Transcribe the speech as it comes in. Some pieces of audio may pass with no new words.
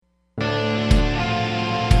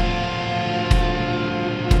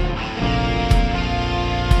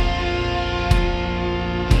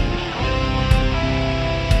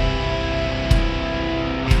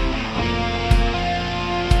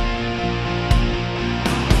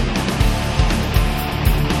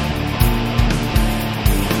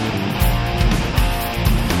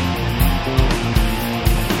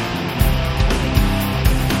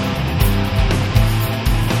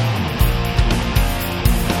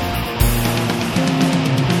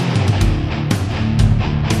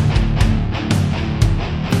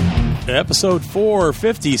Episode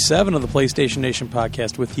 457 of the PlayStation Nation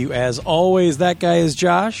podcast with you as always. That guy is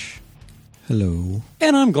Josh. Hello.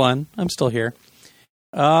 And I'm Glenn. I'm still here.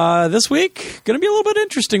 This week, going to be a little bit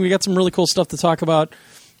interesting. We got some really cool stuff to talk about,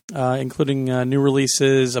 including new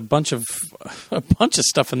releases, a bunch of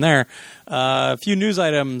stuff in there, a few news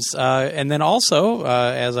items, and then also,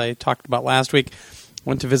 as I talked about last week,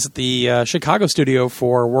 went to visit the Chicago studio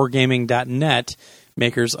for Wargaming.net,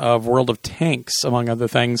 makers of World of Tanks, among other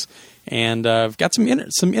things. And I've got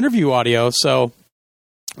some interview audio, so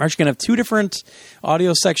we're actually going to have two different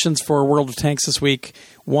audio sections for World of Tanks this week,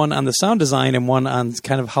 one on the sound design and one on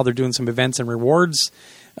kind of how they're doing some events and rewards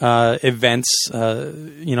throughout the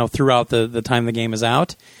time the game is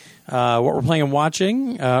out. What we're playing and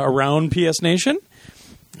watching around PS Nation,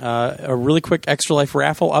 a really quick Extra Life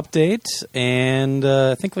raffle update, and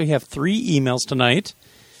I think we have 3 emails tonight,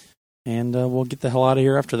 and we'll get the hell out of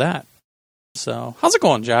here after that. So, how's it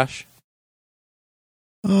going, Josh?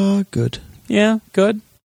 Good. Yeah, good?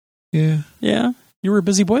 Yeah. Yeah? You were a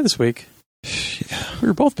busy boy this week. Yeah. We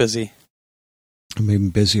were both busy. I'm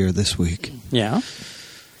even busier this week. Yeah?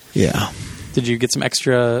 Yeah. Did you get some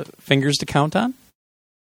extra fingers to count on?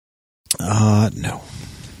 No.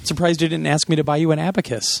 Surprised you didn't ask me to buy you an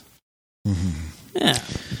abacus. Mm-hmm. Yeah.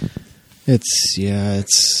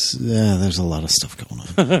 There's a lot of stuff going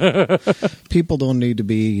on. People don't need to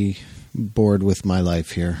be bored with my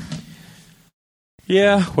life here.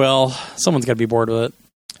 Yeah, well, someone's got to be bored with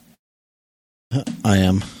it. I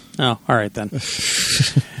am. Oh, all right then.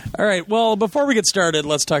 All right, well, before we get started,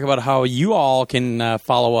 let's talk about how you all can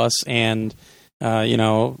follow us and,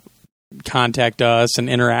 contact us and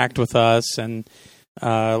interact with us and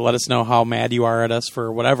let us know how mad you are at us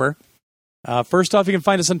for whatever. First off, you can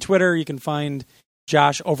find us on Twitter. You can find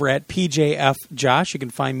Josh over at PJFJosh. You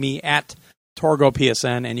can find me at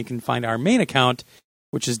TorgoPSN, and you can find our main account,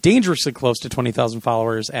 which is dangerously close to 20,000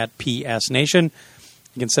 followers, at PS Nation.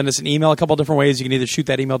 You can send us an email a couple different ways. You can either shoot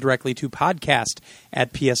that email directly to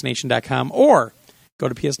podcast@psnation.com or go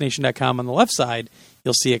to psnation.com. On the left side,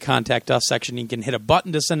 you'll see a Contact Us section. You can hit a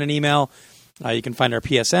button to send an email. You can find our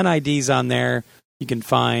PSN IDs on there. You can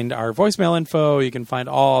find our voicemail info. You can find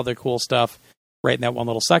all the cool stuff right in that one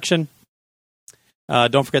little section.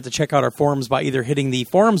 Don't forget to check out our forums by either hitting the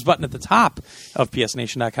forums button at the top of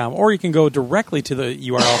psnation.com, or you can go directly to the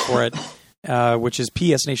URL for it, which is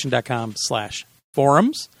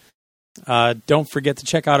psnation.com/forums. Don't forget to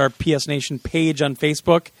check out our PS Nation page on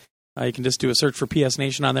Facebook. You can just do a search for PS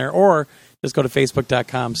Nation on there, or just go to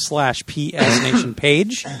facebook.com/PS Nation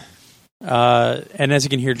page. And as you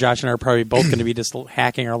can hear, Josh and I are probably both going to be just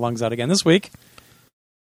hacking our lungs out again this week.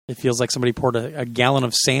 It feels like somebody poured a gallon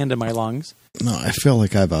of sand in my lungs. No, I feel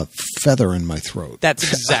like I have a feather in my throat. That's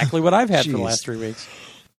exactly what I've had for the last 3 weeks.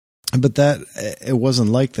 But it wasn't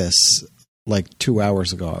like this like 2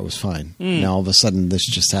 hours ago. I was fine. Now all of a sudden this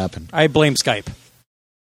just happened. I blame Skype.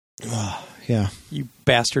 Yeah. You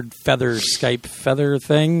bastard Skype feather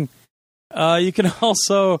thing. You can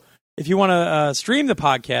also, if you want to stream the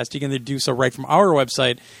podcast, you can either do so right from our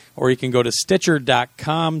website, or you can go to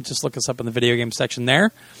Stitcher.com. Just look us up in the video game section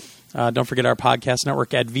there. Don't forget our podcast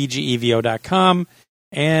network at VGEVO.com.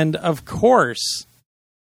 And, of course,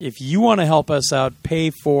 if you want to help us out, pay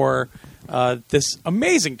for this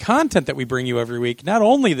amazing content that we bring you every week, not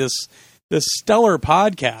only this stellar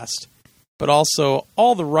podcast, but also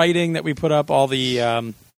all the writing that we put up, all the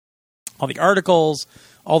articles,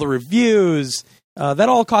 all the reviews, that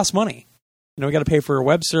all costs money. We got to pay for a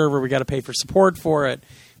web server. We got to pay for support for it.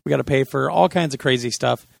 We got to pay for all kinds of crazy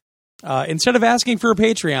stuff. Instead of asking for a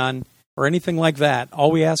Patreon or anything like that, all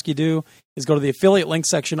we ask you do is go to the affiliate link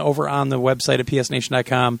section over on the website at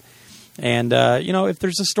psnation.com. And, if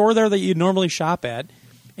there's a store there that you normally shop at,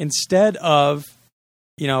 instead of,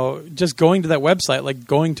 just going to that website, like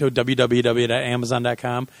going to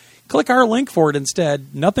www.amazon.com, click our link for it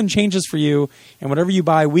instead. Nothing changes for you. And whatever you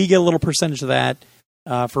buy, we get a little percentage of that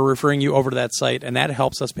for referring you over to that site. And that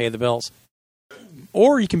helps us pay the bills.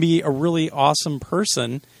 Or you can be a really awesome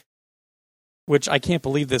person, which I can't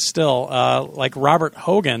believe this still, like Robert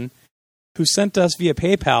Hogan, who sent us via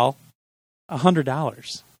PayPal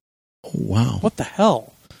 $100. Wow. What the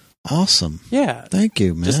hell? Awesome. Yeah. Thank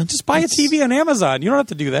you, man. Just buy a TV on Amazon. You don't have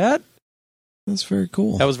to do that. That's very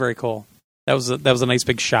cool. That was very cool. That was a nice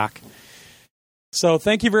big shock. So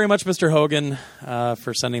thank you very much, Mr. Hogan,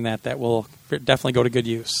 for sending that. That will definitely go to good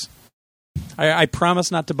use. I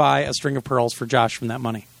promise not to buy a string of pearls for Josh from that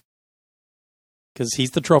money, because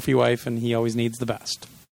he's the trophy wife and he always needs the best.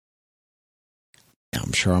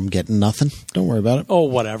 I'm sure I'm getting nothing. Don't worry about it. Oh,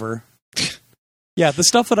 whatever. Yeah, the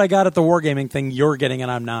stuff that I got at the Wargaming thing, you're getting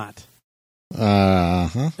and I'm not.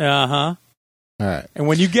 Uh-huh. Uh-huh. All right. And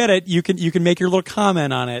when you get it, you can make your little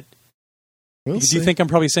comment on it. We'll because see. you think I'm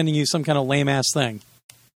probably sending you some kind of lame-ass thing.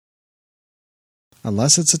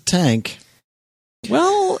 Unless it's a tank.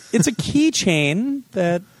 Well, it's a keychain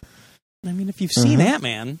that, I mean, if you've seen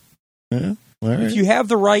Ant-Man, Yeah. All right. if you have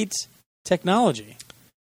the right technology,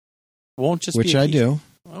 it won't just Which be a I keychain. do.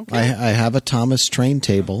 Okay. I have a Thomas train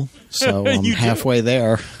table, so I'm You do. halfway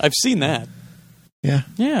there. I've seen that. Yeah.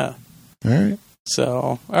 Yeah. All right.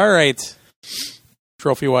 So, all right.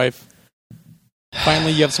 Trophy wife.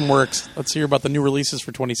 Finally, you have some works. Let's hear about the new releases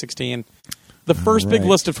for 2016. The first big right.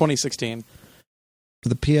 list of 2016. For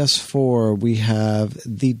the PS4, we have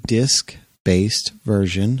the disc-based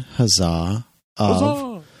version, huzzah, of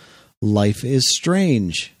Huzzah! Life is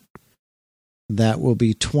Strange. That will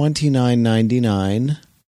be $29.99.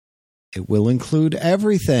 It will include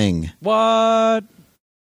everything. What?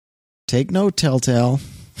 Take note, Telltale.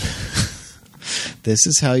 This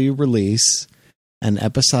is how you release an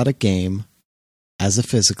episodic game as a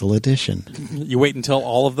physical edition. You wait until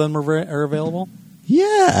all of them are available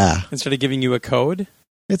Yeah. instead of giving you a code?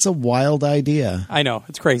 It's a wild idea. I know.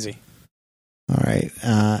 It's crazy. All right.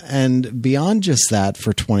 And beyond just that,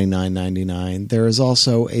 for $29.99, there is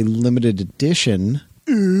also a limited edition,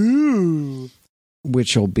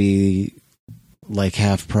 which will be like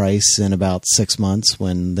half price in about 6 months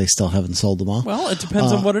when they still haven't sold them all. Well, it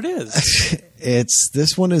depends on what it is.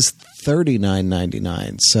 This one is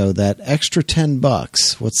 $39.99. So that extra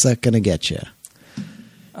 $10, what's that going to get you?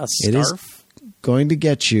 A It is scarf? going to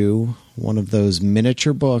get you one of those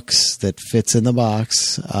miniature books that fits in the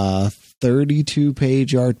box,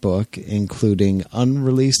 32-page art book, including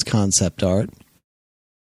unreleased concept art,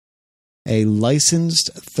 a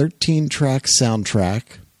licensed 13-track soundtrack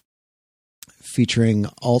featuring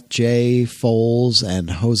Alt J, Foles, and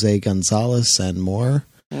Jose Gonzalez, and more,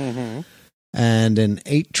 Mm-hmm. and an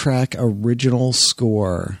 8-track original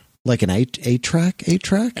score. Like an 8-track?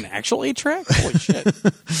 8-track? An actual 8-track? Holy shit.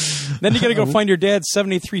 Then you got to go find your dad's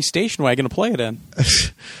 73 station wagon to play it in.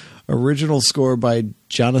 Original score by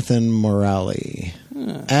Jonathan Morali.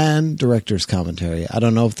 And director's commentary. I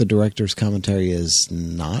don't know if the director's commentary is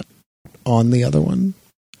not on the other one.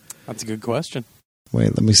 That's a good question.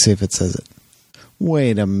 Wait, let me see if it says it.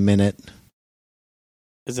 Wait a minute.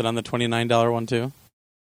 Is it on the $29 one too?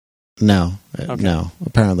 No. Okay. No.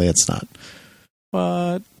 Apparently it's not.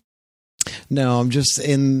 What? No, I'm just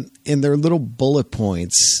in their little bullet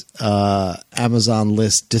points. Amazon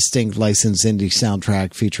lists distinct licensed indie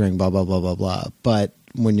soundtrack featuring blah, blah, blah, blah, blah. But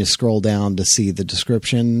when you scroll down to see the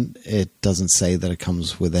description, it doesn't say that it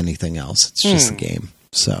comes with anything else. It's just the game.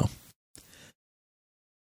 So,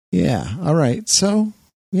 yeah. All right. So,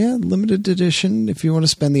 yeah, limited edition. If you want to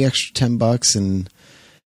spend the extra $10 and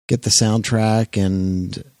get the soundtrack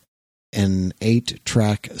and an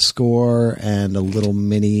 8-track score and a little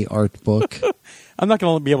mini art book. I'm not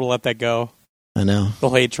going to be able to let that go. I know. The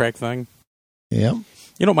whole 8-track thing. Yep.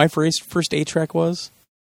 You know what my first 8-track was?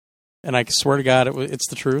 And I swear to God, it's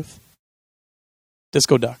the truth.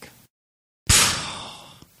 Disco Duck.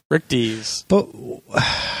 Rick Dees. But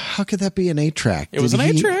how could that be an 8-track? It was an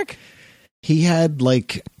 8-track? He had,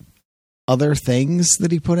 like, other things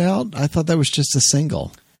that he put out? I thought that was just a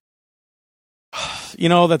single. You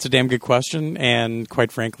know, that's a damn good question, and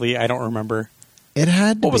quite frankly, I don't remember. It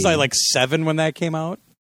had to What was be. I, like 7 when that came out?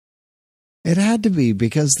 It had to be,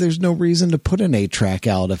 because there's no reason to put an 8-track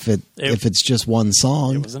out if it's just one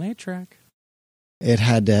song. It was an 8-track. It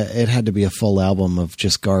had to be a full album of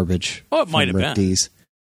just garbage. Oh, it might have Rick been. Dees.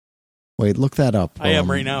 Wait, look that up. I am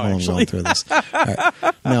right now, while I'm actually. going through this. All right.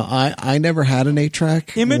 No, I never had an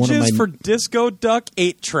 8-track. Images for Disco Duck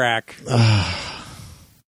 8-track.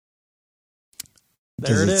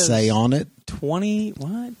 There Does it it is. say on it? 20,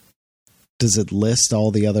 what? Does it list all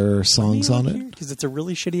the other songs on it? Because it's a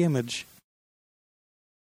really shitty image.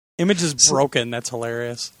 Image is broken. That's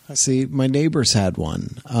hilarious. See, my neighbors had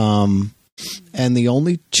one. And the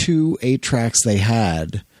only 2 8-tracks they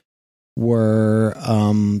had were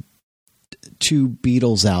 2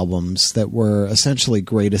 Beatles albums that were essentially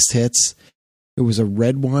greatest hits. It was a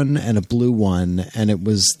red one and a blue one, and it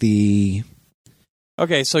was the...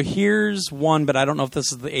 Okay, so here's one, but I don't know if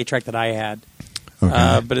this is the 8-track that I had.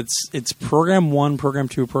 Okay. But it's Program 1, Program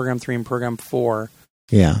 2, Program 3, and Program 4.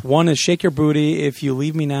 Yeah. 1 is Shake Your Booty, If You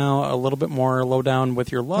Leave Me Now, a little bit more low down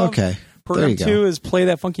with your love. Okay. Program 2 is Play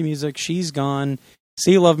That Funky Music, She's Gone,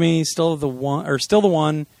 Say You Love Me, Still the One,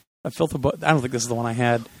 A Filthy Book. I don't think this is the one I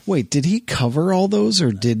had. Wait, did he cover all those, or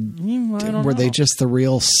I don't were know. they just the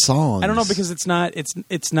real songs? I don't know, because it's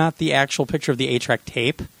not the actual picture of the 8-track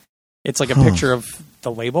tape. It's like a picture of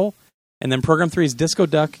the label. And then program 3 is Disco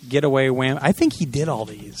Duck, Getaway, Wham. I think he did all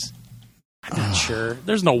these. I'm not sure.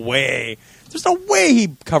 There's no way. There's no way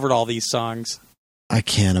he covered all these songs. I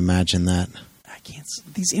can't imagine that. I can't.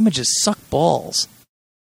 These images suck balls.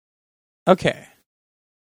 Okay.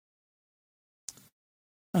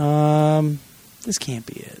 This can't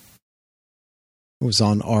be it. It was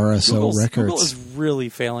on RSO Records. Google is really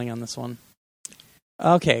failing on this one.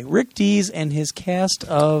 Okay, Rick Dees and his cast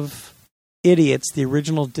of idiots, the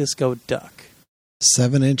original Disco Duck.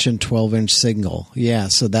 7-inch and 12-inch single. Yeah,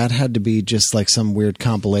 so that had to be just like some weird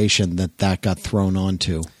compilation that got thrown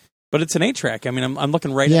onto. But it's an 8-track. I mean, I'm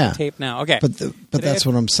looking right at the tape now. Okay. But that's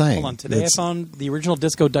what I'm saying. Hold on. Today I found the original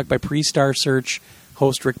Disco Duck by Pre-Star Search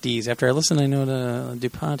host Rick Dees. After I listened, I know to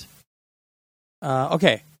DuPont.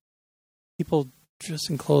 Okay. People dressed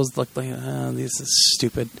in clothes look like, this is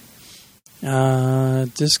stupid.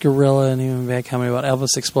 Discorilla and even bad comedy about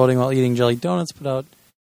Elvis exploding while eating jelly donuts put out.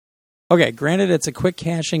 Okay, granted it's a quick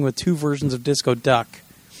caching with 2 versions of Disco Duck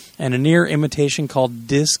and a near imitation called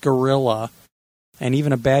Discorilla and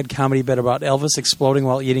even a bad comedy bit about Elvis exploding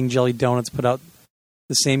while eating jelly donuts put out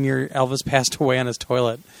the same year Elvis passed away on his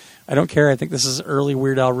toilet. I don't care. I think this is early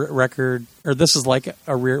Weird Al record, or this is like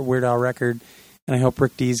a Weird Al record, and I hope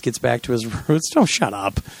Rick Dees gets back to his roots. Don't shut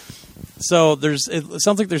up. So it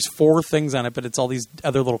sounds like there's 4 things on it, but it's all these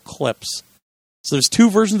other little clips. So there's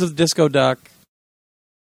 2 versions of the Disco Duck,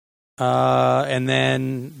 and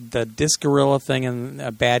then the Discorilla thing and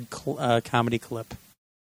a bad comedy clip.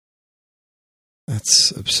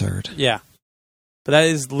 That's absurd. Yeah. But that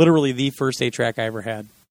is literally the first 8-track I ever had.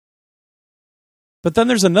 But then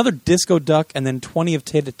there's another Disco Duck and then 20 of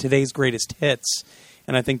today's greatest hits.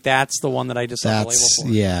 And I think that's the one that I just saw the label for.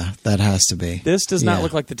 Yeah, that has to be. This does not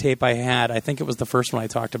look like the tape I had. I think it was the first one I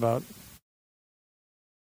talked about.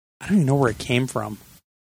 I don't even know where it came from.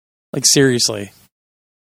 Like, seriously.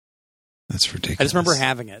 That's ridiculous. I just remember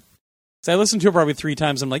having it. So I listened to it probably 3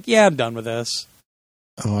 times. I'm like, yeah, I'm done with this.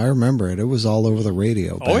 Oh, I remember it. It was all over the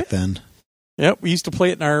radio back then. Yep, we used to play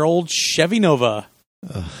it in our old Chevy Nova.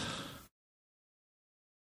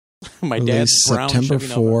 My dad's brown September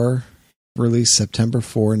Chevy 4, Nova. Released September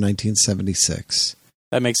 4, 1976.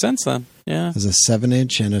 That makes sense then. Yeah. As a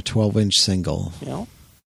 7-inch and a 12-inch single. Yeah.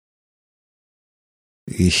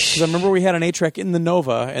 Because I remember we had an 8-track in the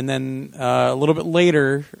Nova, and then a little bit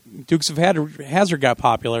later, Dukes of Hazzard got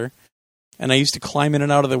popular, and I used to climb in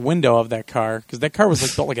and out of the window of that car, because that car was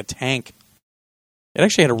like built like a tank. It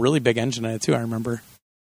actually had a really big engine in it, too, I remember.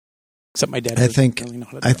 Except my dad didn't really know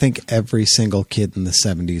how to do it. I think every single kid in the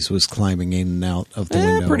 70s was climbing in and out of the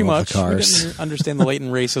window pretty of much. the cars. We didn't understand the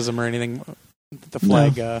latent racism or anything that the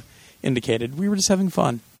flag indicated. We were just having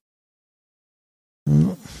fun.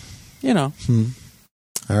 You know.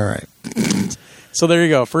 All right. So there you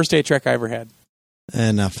go. First 8-track I ever had.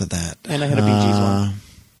 Enough of that. And I had a Bee Gees one.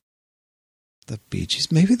 The Bee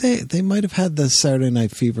Gees. Maybe they might have had the Saturday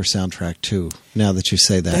Night Fever soundtrack, too, now that you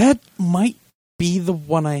say that. That might be the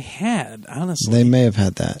one I had, honestly. They may have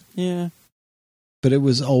had that. Yeah. But it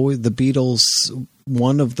was always the Beatles.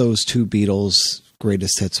 One of those 2 Beatles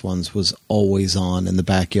greatest hits ones was always on in the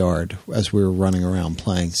backyard as we were running around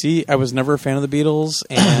playing. See, I was never a fan of the Beatles,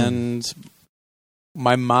 and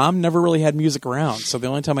my mom never really had music around. So the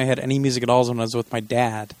only time I had any music at all was when I was with my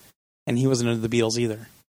dad, and he wasn't into the Beatles either.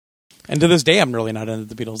 And to this day, I'm really not into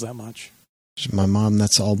the Beatles that much. My mom,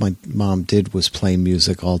 that's all my mom did was play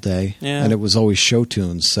music all day. Yeah. And it was always show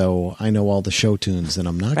tunes, so I know all the show tunes, and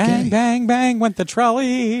I'm not bang, gay. Bang, bang, went the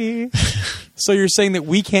trolley. So you're saying that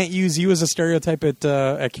we can't use you as a stereotype at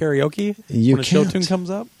karaoke when a show tune comes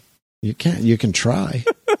up? You can't. You can try.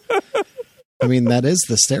 I mean, that is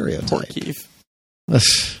the stereotype. Poor Keith.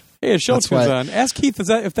 Hey, a show tune's on. Ask Keith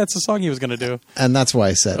if that's the song he was going to do. And that's why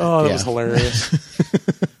I said it. Oh, that was hilarious.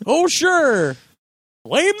 Oh, sure.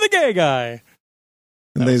 Blame the gay guy.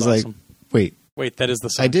 And he's awesome. Like, wait, that is the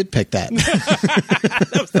song. I did pick that.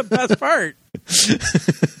 That was the best part.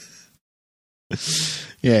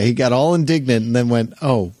 Yeah, he got all indignant and then went,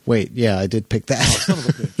 oh, wait, yeah, I did pick that. Oh, son of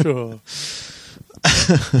a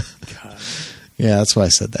bitch. God. Yeah, that's why I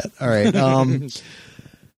said that. All right.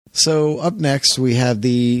 So up next, we have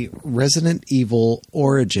the Resident Evil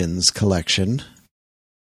Origins collection.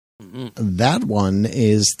 Mm-hmm. That one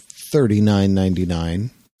is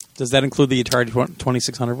 $39.99. Does that include the Atari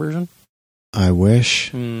 2600 version? I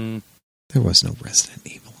wish. There was no Resident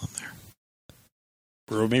Evil on there.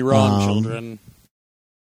 Prove me wrong, children.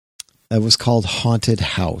 That was called Haunted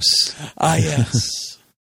House. Ah, yes.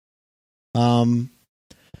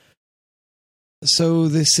 So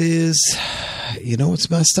this is, you know what's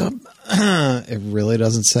messed up? It really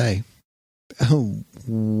doesn't say. Oh,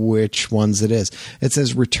 which ones it is. It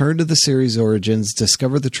says, return to the series origins,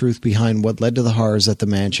 discover the truth behind what led to the horrors at the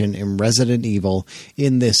mansion in Resident Evil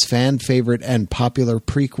in this fan favorite and popular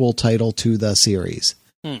prequel title to the series.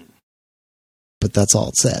 But that's all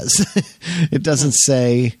it says. It doesn't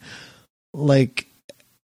say, like,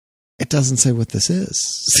 it doesn't say what this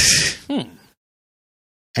is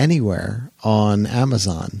anywhere on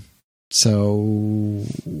Amazon. So,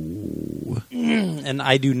 and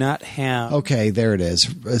I do not have. Okay, there it is.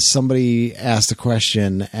 Somebody asked a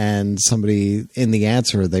question, and somebody in the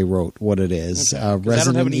answer they wrote what it is. Okay. I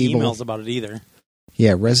don't have any emails about it either.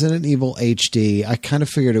 Yeah, Resident Evil HD. I kind of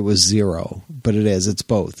figured it was 0, but it is. It's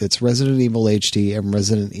both. It's Resident Evil HD and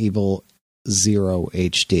Resident Evil 0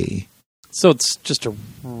 HD. So it's just a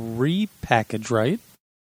repackage, right?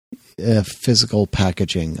 Physical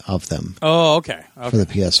packaging of them. Oh, okay. For the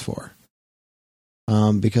PS4.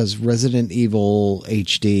 Because Resident Evil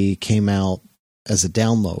HD came out as a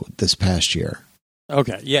download this past year.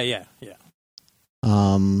 Okay. Yeah.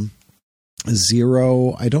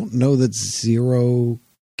 0, I don't know that 0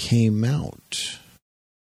 came out.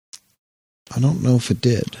 I don't know if it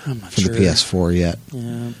did I'm not for sure. the PS4 yet.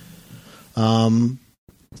 Yeah.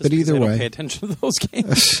 But either way, I don't pay attention to those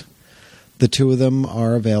games. The two of them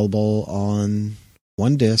are available on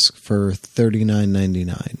one disc for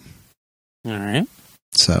 $39.99. All right.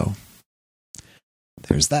 So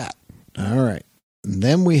there's that. All right. And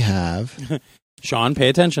then we have Sean, pay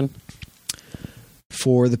attention.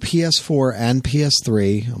 For the PS4 and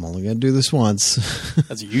PS3, I'm only going to do this once.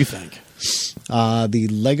 That's what you think. The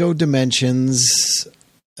Lego Dimensions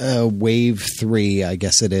Wave 3, I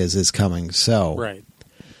guess it is coming. So, right.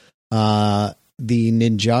 The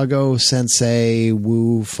Ninjago Sensei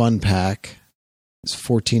Woo Fun Pack is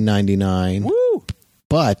 $14.99. Woo!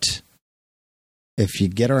 But if you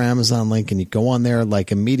get our Amazon link and you go on there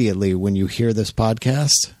like immediately when you hear this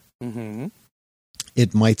podcast,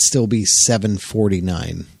 it might still be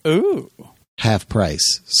 $7.49. Ooh. Half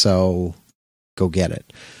price. So go get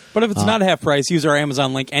it. But if it's not half price, use our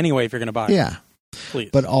Amazon link anyway if you're going to buy it. Yeah. Please.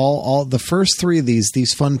 But all the first three of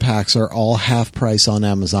these fun packs are all half price on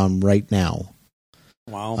Amazon right now.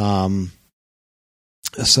 Wow.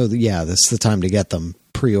 So this is the time to get them.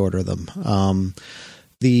 Pre-order them.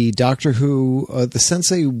 The Doctor Who, the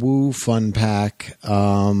Sensei Woo Fun Pack,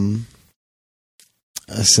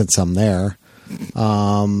 since I'm there,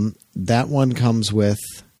 that one comes with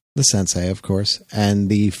the Sensei, of course, and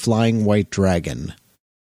the Flying White Dragon,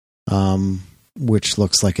 which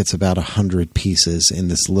looks like it's about 100 pieces in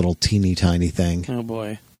this little teeny tiny thing. Oh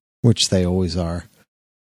boy. Which they always are.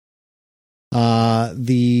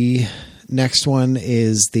 The next one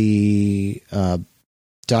is the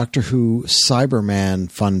Doctor Who Cyberman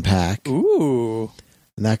Fun Pack. Ooh.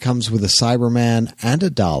 And that comes with a Cyberman and a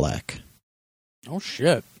Dalek. Oh,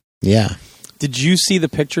 shit. Yeah. Did you see the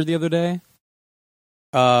picture the other day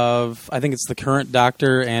of, I think it's the current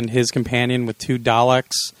Doctor and his companion with two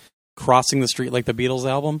Daleks crossing the street like the Beatles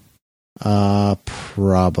album?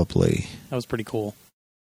 Probably. That was pretty cool.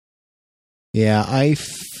 Yeah, I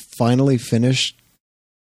finally finished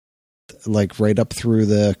like right up through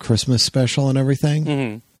the Christmas special and everything.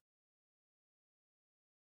 Mm-hmm.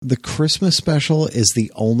 The Christmas special is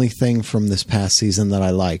the only thing from this past season that I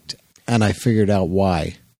liked, and I figured out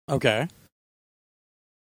why. Okay.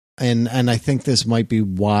 And I think this might be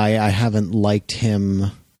why I haven't liked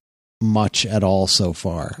him much at all so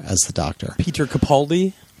far as the Doctor. Peter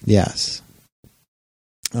Capaldi? Yes.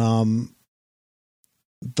 I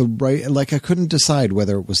couldn't decide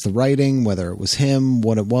whether it was the writing, whether it was him,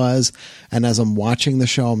 what it was. And as I'm watching the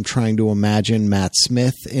show, I'm trying to imagine Matt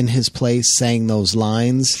Smith in his place saying those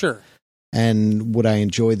lines. Sure. And would I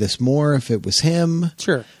enjoy this more if it was him?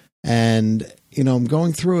 Sure. And, I'm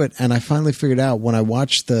going through it, and I finally figured out when I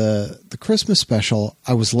watched the Christmas special,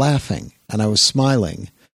 I was laughing and I was smiling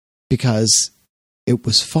because it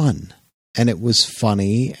was fun. And it was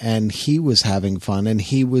funny, and he was having fun, and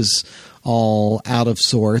he was all out of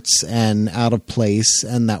sorts and out of place,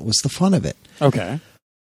 and that was the fun of it. Okay.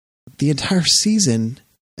 The entire season,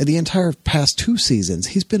 the entire past 2 seasons,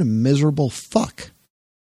 he's been a miserable fuck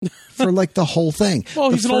for like the whole thing.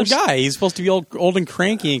 Well, he's an old guy. He's supposed to be old and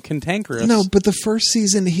cranky and cantankerous. No, but the first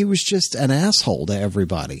season, he was just an asshole to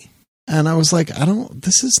everybody. And I was like,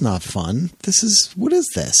 this is not fun. What is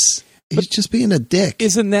this? He's just being a dick.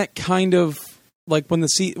 Isn't that kind of like when they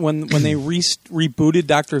rebooted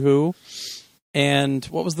Doctor Who? And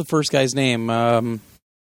what was the first guy's name?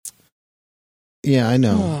 Yeah, I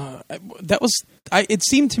know. It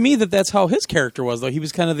seemed to me that's how his character was, though. He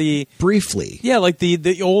was kind of briefly. Yeah, like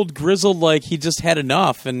the old grizzled, like he just had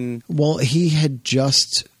enough. And well, he had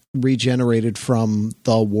just regenerated from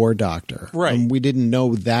the War Doctor. Right. And we didn't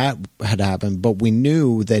know that had happened, but we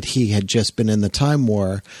knew that he had just been in the Time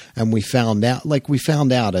War, and we found out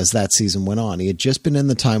as that season went on. He had just been in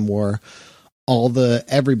the Time War.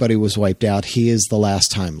 Everybody was wiped out. He is the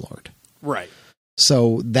last Time Lord. Right.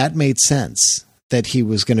 So that made sense that he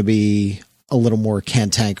was going to be a little more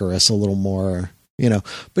cantankerous, a little more,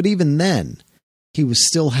 but even then he was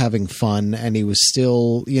still having fun, and he was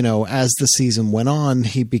still, as the season went on,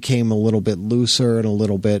 he became a little bit looser and a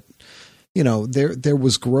little bit, there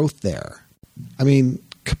was growth there. I mean,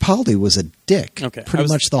 Capaldi was a dick pretty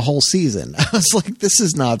much the whole season. I was like, this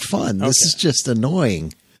is not fun. This is just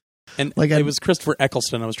annoying. And it was Christopher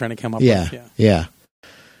Eccleston I was trying to come up with. Yeah.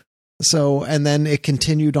 So, and then it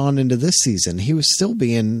continued on into this season. He was still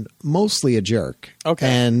being mostly a jerk. Okay.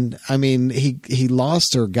 And, I mean, he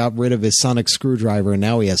lost or got rid of his sonic screwdriver, and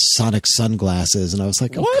now he has sonic sunglasses. And I was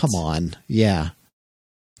like, oh, come on. Yeah.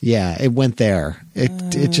 Yeah, it went there.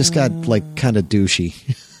 It just got, kind of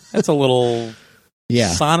douchey. That's a little... Yeah.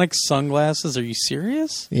 Sonic sunglasses? Are you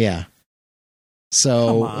serious? Yeah.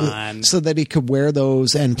 So that he could wear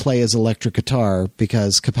those and play his electric guitar,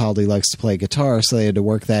 because Capaldi likes to play guitar, so they had to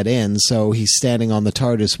work that in. So he's standing on the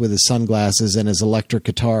TARDIS with his sunglasses and his electric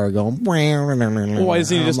guitar going... Well, why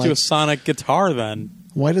doesn't he just do a sonic guitar then?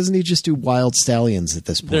 Why doesn't he just do Wild Stallions at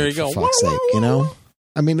this point? There you go. For fuck's sake,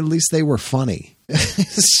 I mean, at least they were funny.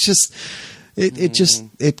 It's just...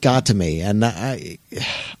 It got to me, and I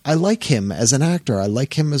like him as an actor. I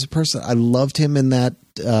like him as a person. I loved him in that...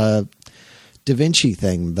 Da Vinci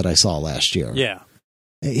thing that I saw last year. Yeah.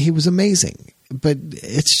 He was amazing, but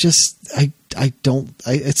it's just,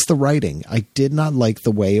 it's the writing. I did not like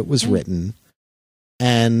the way it was written,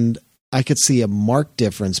 and I could see a marked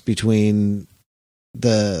difference between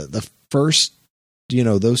the first,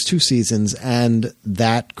 those two seasons and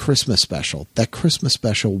that Christmas special. That Christmas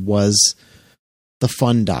special was the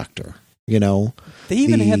fun Doctor, They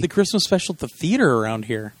even had the Christmas special at the theater around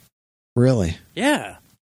here. Really? Yeah.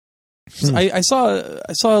 I saw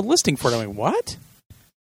a listing for it. I'm like, what?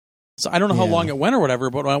 So I don't know how long it went or whatever,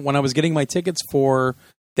 but when I was getting my tickets for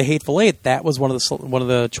the Hateful Eight, that was one of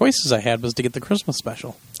the choices I had, was to get the Christmas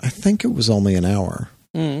special. I think it was only an hour.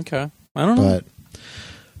 Okay, I don't know,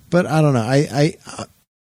 but I don't know.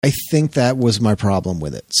 I think that was my problem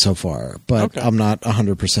with it so far, but I'm not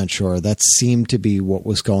 100% sure. That seemed to be what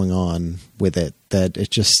was going on with it. That it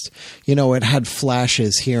just, it had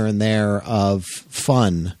flashes here and there of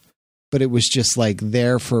fun, but it was just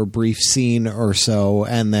there for a brief scene or so,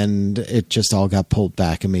 and then it just all got pulled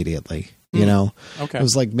back immediately. Okay. It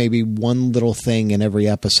was maybe one little thing in every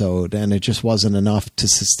episode, and it just wasn't enough to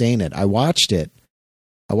sustain it. I watched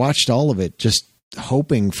all of it, just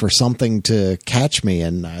hoping for something to catch me,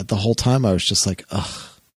 and the whole time I was just like, ugh.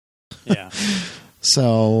 Yeah.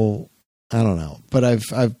 So I don't know, but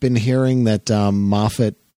I've been hearing that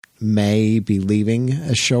Moffat may be leaving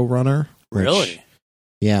as showrunner. Really?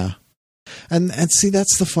 Yeah. And see,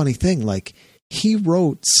 that's the funny thing. He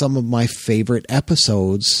wrote some of my favorite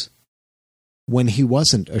episodes when he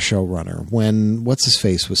wasn't a showrunner, when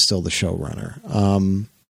What's-His-Face was still the showrunner.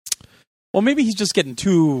 Well, maybe he's just getting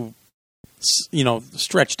too,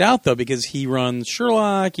 stretched out, though, because he runs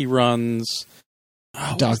Sherlock, he runs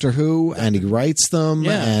Doctor Who, and he writes them.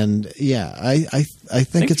 Yeah. And I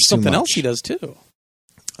think it's something too much. Else he does, too.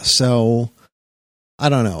 So, I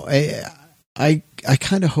don't know. I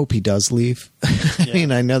kind of hope he does leave. I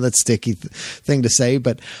mean, I know that's a sticky thing to say,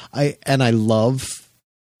 but I love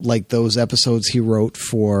those episodes he wrote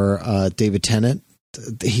for David Tennant.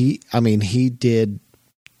 He did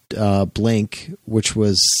Blink, which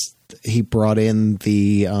was, he brought in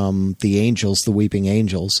the angels, the Weeping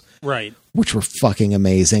Angels, right, which were fucking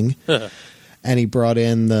amazing. And he brought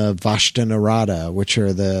in the Vashta Narada, which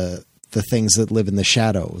are the things that live in the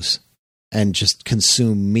shadows and just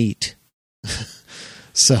consume meat.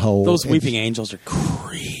 So those Weeping Angels are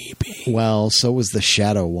creepy. Well, so was the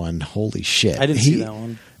Shadow one. Holy shit. I didn't see that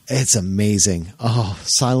one. It's amazing. Oh,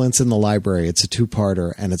 Silence in the Library. It's a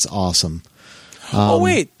 2-parter, and it's awesome.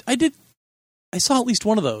 Wait. I saw at least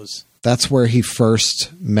one of those. That's where he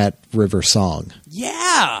first met River Song.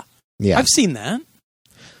 Yeah. I've seen that.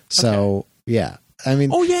 So, yeah. I mean...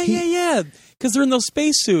 Oh, yeah. Because they're in those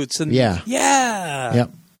spacesuits. And yeah.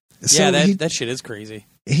 Yep. So that shit is crazy.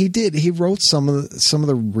 He did. He wrote some of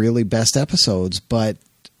the really best episodes, but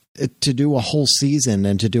to do a whole season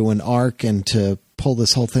and to do an arc and to pull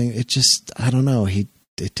this whole thing, it just, I don't know. It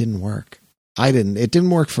didn't work. It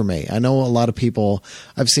didn't work for me. I know a lot of people,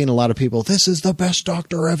 I've seen a lot of people, this is the best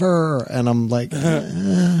Doctor ever. And I'm like,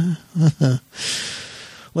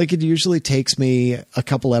 Like, it usually takes me a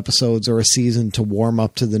couple episodes or a season to warm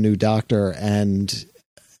up to the new Doctor, and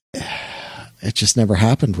it just never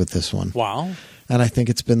happened with this one. Wow. And I think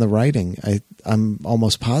it's been the writing. I'm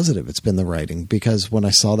almost positive it's been the writing, because when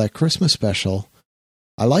I saw that Christmas special,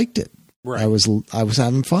 I liked it. Right. I was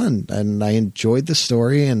having fun, and I enjoyed the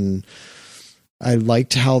story, and I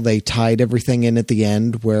liked how they tied everything in at the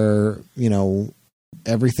end, where,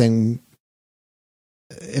 everything.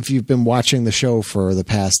 If you've been watching the show for the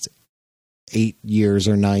past 8 years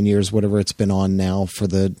or 9 years, whatever it's been on now for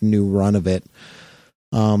the new run of it,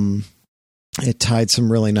 it tied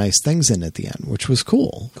some really nice things in at the end, which was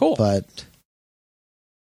cool. Cool. But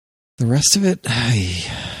the rest of it,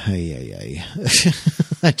 I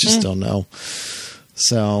just don't know.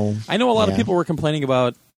 So I know a lot of people were complaining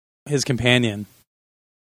about his companion.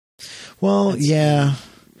 Well,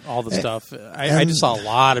 all the stuff. I just saw a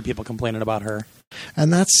lot of people complaining about her.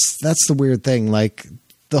 And that's the weird thing. Like,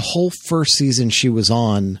 the whole first season she was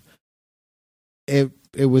on, it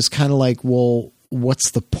was kind of like, well,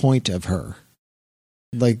 what's the point of her?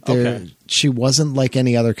 Like, she wasn't like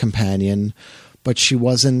any other companion, but she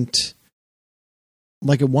wasn't,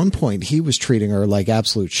 like, at one point he was treating her like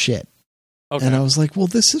absolute shit. Okay. And I was like, well,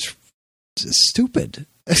 this is stupid.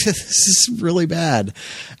 This is really bad.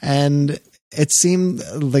 And it seemed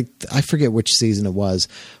like, I forget which season it was,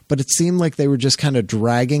 but it seemed like they were just kind of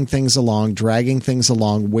dragging things along,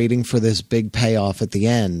 waiting for this big payoff at the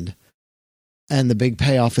end. And the big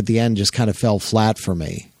payoff at the end just kind of fell flat for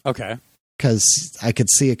me. Okay. Because I could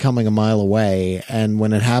see it coming a mile away. And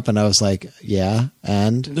when it happened, I was like, yeah,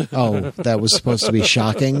 and, that was supposed to be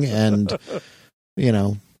shocking, and,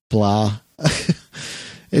 blah.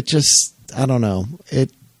 It just, I don't know.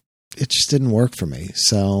 It just didn't work for me.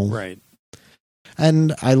 So. Right.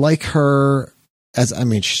 And I like her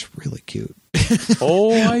she's really cute.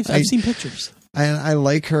 Oh, I've seen pictures. I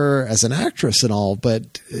like her as an actress and all,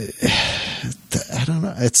 but I don't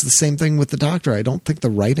know. It's the same thing with the Doctor. I don't think the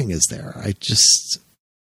writing is there.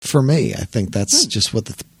 For me, I think that's just what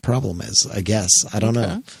the problem is, I guess. I don't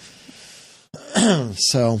know.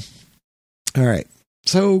 So, all right.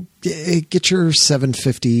 So get your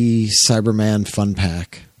 750 Cyberman fun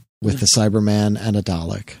pack with the Cyberman and a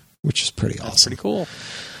Dalek, which is pretty awesome. That's pretty cool.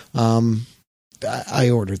 I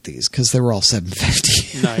ordered these because they were all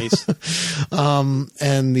 $7.50. Nice.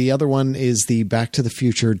 And the other one is the Back to the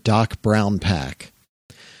Future Doc Brown pack,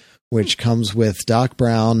 which comes with Doc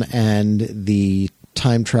Brown and the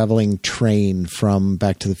time traveling train from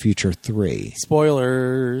Back to the Future 3.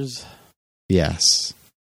 Spoilers. Yes.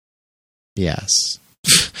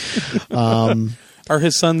 Are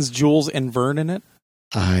his sons Jules and Vern in it?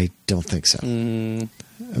 I don't think so.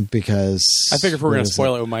 Because I figure if we're going to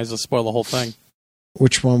spoil it, we might as well spoil the whole thing.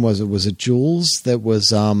 Which one was it? Was it Jules that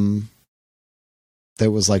was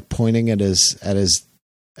like pointing at his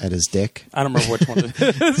dick? I don't remember which one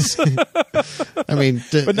it is. I mean,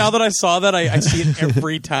 but now that I saw that, I see it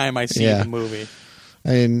every time I see the movie. I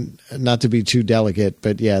mean, not to be too delicate,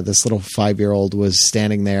 but yeah, this little 5-year-old was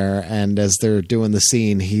standing there, and as they're doing the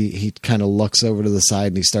scene, he kind of looks over to the side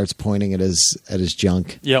and he starts pointing at his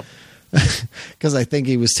junk. Yep. Because I think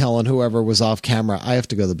he was telling whoever was off camera, I have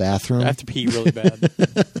to go to the bathroom. I have to pee really bad.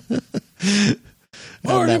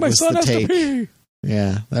 Marty, my son has to pee.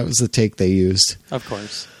 Yeah, that was the take they used. Of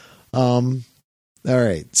course. All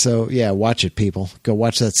right, so yeah, watch it, people. Go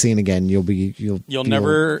watch that scene again. You'll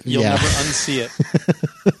never unsee it.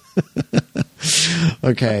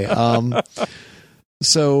 Okay.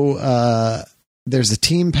 So there's a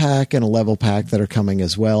team pack and a level pack that are coming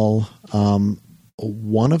as well.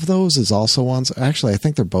 One of those is also on. Actually, I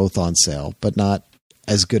think they're both on sale, but not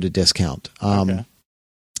as good a discount. Okay.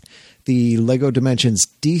 The Lego Dimensions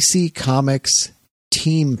DC Comics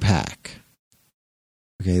Team Pack.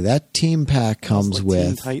 Okay, that team pack comes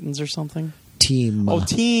with Teen Titans or something. Team. Oh,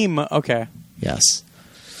 Team. Okay. Yes.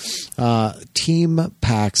 Team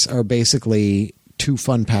packs are basically 2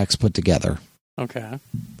 fun packs put together. Okay.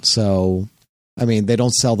 So, I mean, they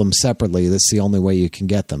don't sell them separately. That's the only way you can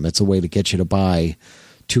get them. It's a way to get you to buy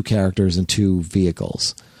 2 characters and 2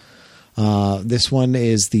 vehicles. This one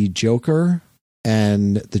is the Joker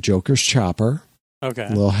and the Joker's chopper. Okay.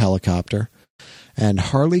 Little helicopter. And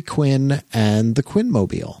Harley Quinn and the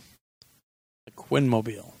Quinnmobile. The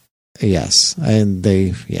Quinnmobile. Yes. And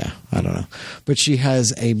I don't know. But she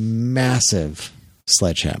has a massive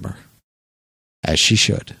sledgehammer. As she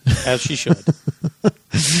should. As she should.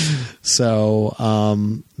 So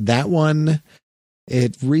that one,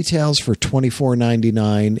 it retails for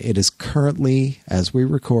 $24.99. It is currently, as we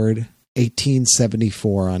record,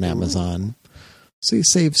 $18.74 on Amazon. So you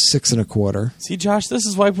save $6.25. See, Josh, this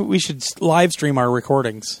is why we should live stream our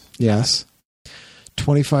recordings. Yes.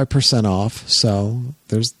 25% off. So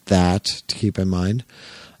there's that to keep in mind.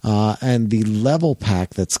 And the level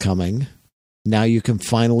pack that's coming. Now you can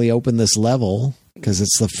finally open this level because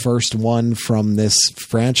it's the first one from this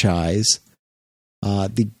franchise.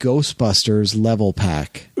 The Ghostbusters level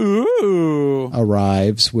pack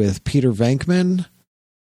arrives with Peter Venkman,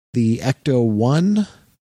 the Ecto-1,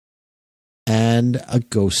 and a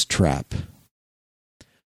ghost trap.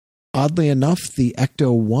 Oddly enough, the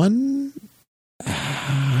Ecto-1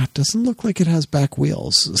 doesn't look like it has back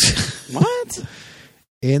wheels. What?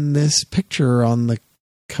 In this picture on the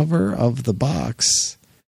cover of the box,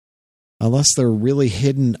 unless they're really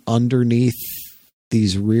hidden underneath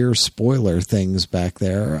these rear spoiler things back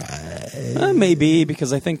there. Maybe,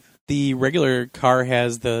 because I think the regular car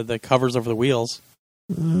has the covers over the wheels.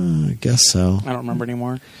 I guess so. I don't remember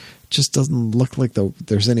anymore. Just doesn't look like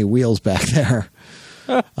there's any wheels back there.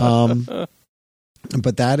 But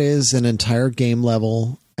that is an entire game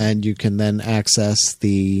level, and you can then access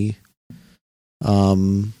the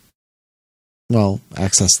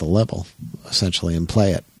access the level essentially and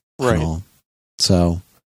play it. Right. So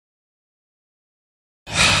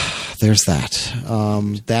there's that.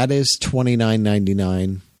 That is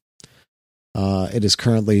 $29.99. It is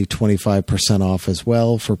currently 25% off as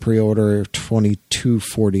well for pre-order.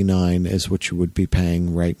 $22.49 is what you would be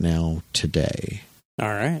paying right now today. All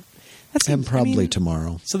right. And probably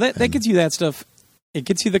tomorrow. So that gets you that stuff. It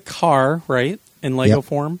gets you the car, right, in Lego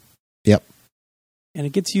form. Yep. And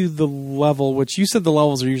it gets you the level, which you said the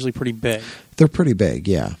levels are usually pretty big. They're pretty big,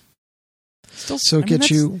 yeah. Still, so it gets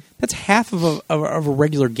you... That's half of a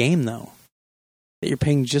regular game, though. That you're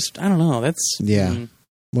paying just... I don't know. That's... Yeah.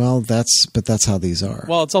 Well, that's how these are.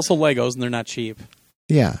 Well, it's also Legos, and they're not cheap.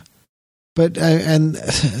 Yeah. But, and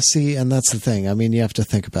that's the thing. I mean, you have to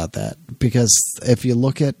think about that. Because if you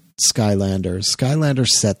look at Skylanders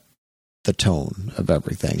set the tone of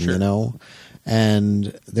everything, sure. You know?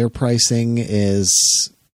 And their pricing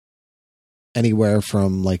is anywhere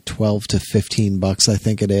from like $12 to $15, I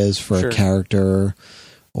think it is, for sure. a character,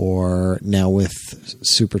 or now with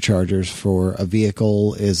superchargers for a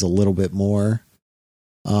vehicle is a little bit more.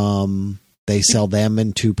 They sell them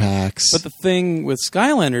in 2-packs. But the thing with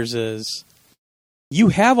Skylanders is you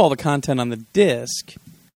have all the content on the disc.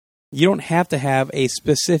 You don't have to have a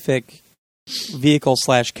specific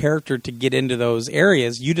vehicle/character to get into those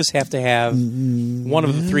areas. You just have to have one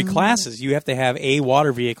of the 3 classes. You have to have a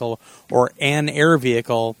water vehicle or an air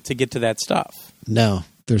vehicle to get to that stuff. No,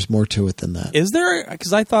 there's more to it than that. Is there?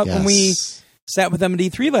 Because I thought when we sat with them at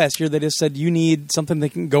E3 last year, they just said you need something that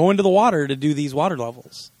can go into the water to do these water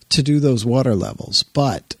levels. To do those water levels.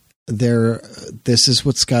 But this is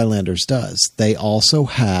what Skylanders does. They also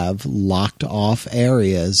have locked off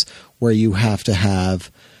areas where you have to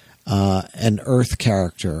have an Earth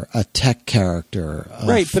character, a tech character,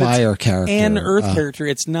 a fire character. An Earth character.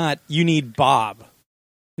 It's not, you need Bob.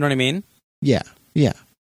 You know what I mean? Yeah, yeah.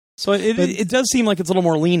 So it does seem like it's a little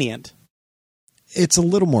more lenient. It's a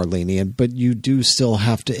little more lenient, but you do still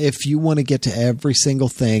have to, if you want to get to every single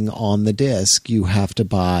thing on the disc, you have to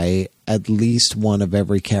buy at least one of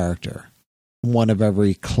every character, one of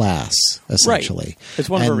every class, essentially. Right. It's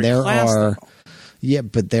one of every class, though. Yeah,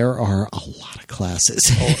 but there are a lot of classes.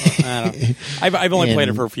 I've only played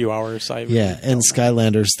it for a few hours. So in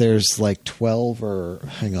Skylanders, there's like 12 or...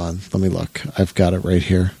 Hang on, let me look. I've got it right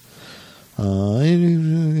here.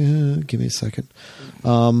 Give me a second.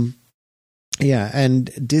 Yeah,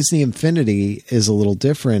 and Disney Infinity is a little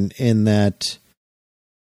different in that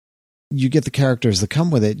you get the characters that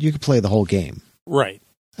come with it. You can play the whole game. Right.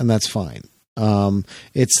 And that's fine.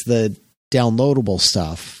 It's the downloadable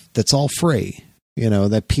stuff that's all free. You know,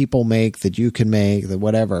 that people make, that you can make, that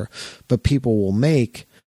whatever. But people will make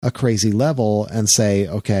a crazy level and say,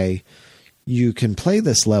 okay, you can play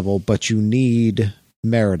this level, but you need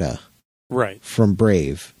Merida from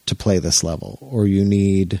Brave to play this level. Or you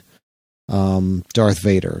need Darth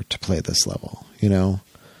Vader to play this level, you know?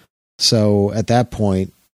 So at that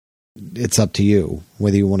point, it's up to you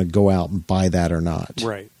whether you want to go out and buy that or not.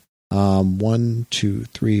 Right. 1, 2,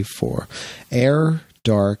 3, 4. Air,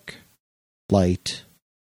 dark, light,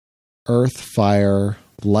 earth, fire,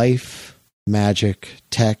 life, magic,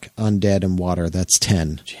 tech, undead, and water. That's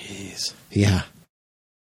 10. Jeez. Yeah.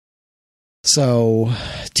 So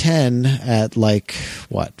 10 at like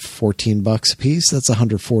what, $14 a piece? That's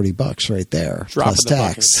 $140 right there. Drop plus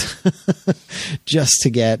tax. Just to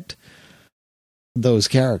get those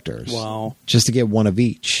characters. Wow. Just to get one of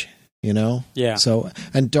each, you know? Yeah. So,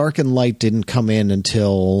 and dark and light didn't come in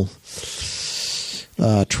until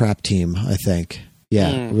Trap Team, I think. Yeah,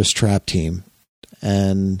 it was Trap Team.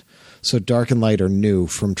 And so Dark and Light are new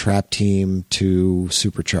from Trap Team to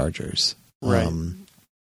Superchargers. Right.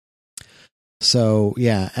 So,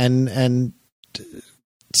 yeah. And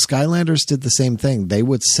Skylanders did the same thing. They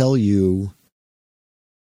would sell you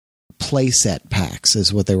playset packs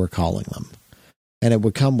is what they were calling them. And it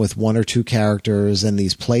would come with 1 or 2 characters and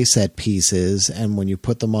these playset pieces. And when you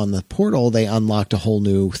put them on the portal, they unlocked a whole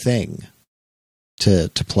new thing to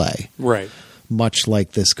play. Right. Much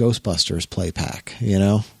like this Ghostbusters play pack,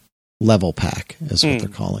 level pack is what they're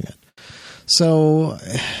calling it. So,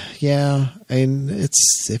 yeah, and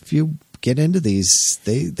it's, if you get into these,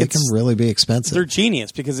 they can really be expensive. They're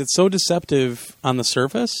genius because it's so deceptive on the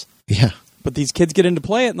surface. Yeah. But these kids get into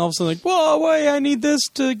play it, and all of a sudden, like, whoa, wait, I need this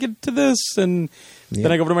to get to this. And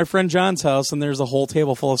then I go over to my friend John's house, and there's a whole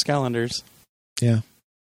table full of Skylanders. Yeah.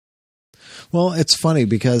 Well, it's funny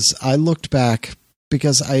because I looked back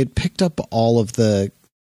because I had picked up all of the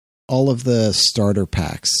starter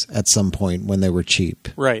packs at some point when they were cheap.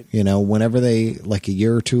 Right. Whenever they, like a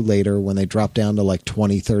year or two later, when they dropped down to like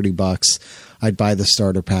 $20-$30, I'd buy the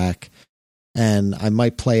starter pack, and I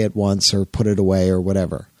might play it once or put it away or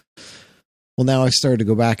whatever. Well, now I started to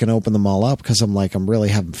go back and open them all up because I'm like, I'm really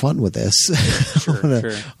having fun with this. Sure,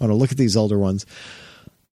 I want to look at these older ones.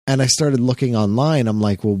 And I started looking online. I'm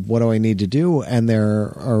like, well, what do I need to do? And there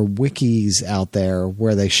are wikis out there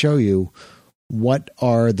where they show you what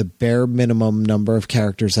are the bare minimum number of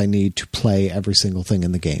characters I need to play every single thing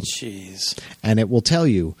in the game. Jeez. And it will tell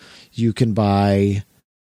you, you can buy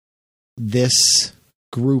this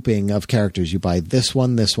grouping of characters. You buy this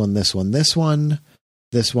one, this one, this one, this one.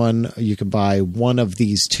 This one, you can buy one of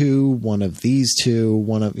these two, one of these two,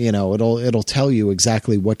 one of, it'll tell you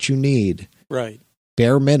exactly what you need. Right.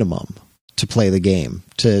 Bare minimum to play the game,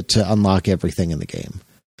 to unlock everything in the game.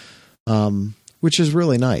 Which is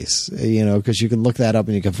really nice, because you can look that up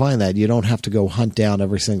and you can find that. You don't have to go hunt down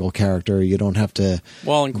every single character. You don't have to.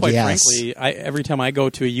 Well, and quite frankly, every time I go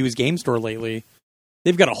to a used game store lately,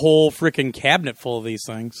 they've got a whole freaking cabinet full of these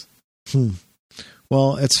things.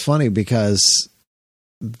 Well, it's funny because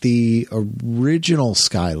the original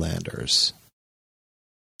Skylanders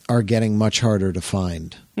are getting much harder to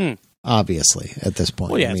find, obviously, at this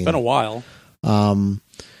point. Well, yeah, it's been a while.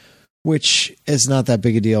 Which is not that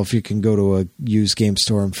big a deal if you can go to a used game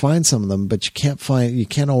store and find some of them, but you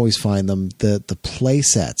can't always find them. The play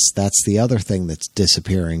sets, that's the other thing that's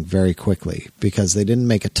disappearing very quickly because they didn't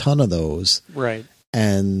make a ton of those. Right.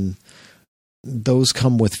 And those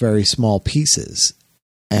come with very small pieces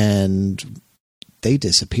and they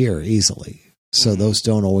disappear easily. So those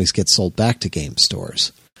don't always get sold back to game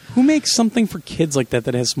stores. Who makes something for kids like that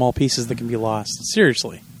has small pieces that can be lost?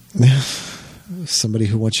 Seriously. Somebody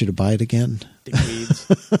who wants you to buy it again. Dickweeds.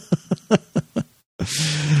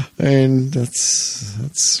 And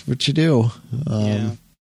that's what you do. Yeah.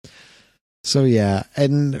 So yeah,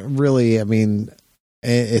 and really, I mean,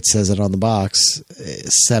 it says it on the box,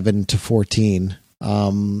 7 to 14.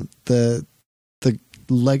 The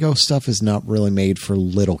Lego stuff is not really made for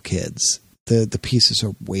little kids. The pieces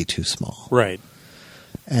are way too small. Right.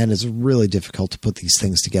 And it's really difficult to put these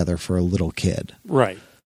things together for a little kid. Right.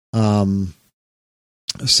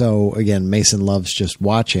 So again, Mason loves just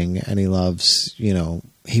watching, and he loves,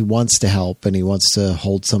 he wants to help and he wants to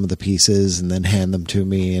hold some of the pieces and then hand them to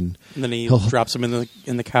me, and then he drops them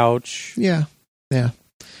in the couch. Yeah. Yeah.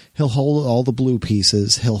 He'll hold all the blue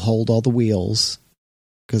pieces. He'll hold all the wheels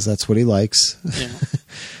because that's what he likes. Yeah.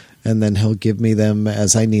 And then he'll give me them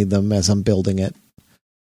as I need them as I'm building it.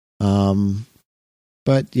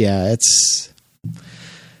 But yeah,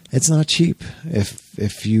 it's not cheap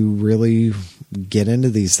if you really get into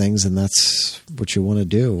these things and that's what you want to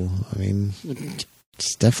do. I mean,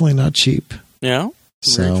 it's definitely not cheap. Yeah,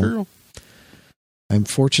 very true. I'm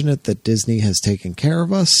fortunate that Disney has taken care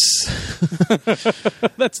of us.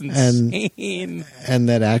 That's insane. And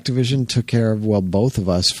that Activision took care of, both of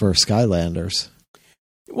us for Skylanders.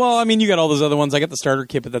 Well, I mean, you got all those other ones. I got the starter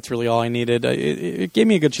kit, but that's really all I needed. It gave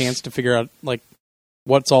me a good chance to figure out, like,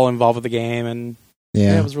 what's all involved with the game, and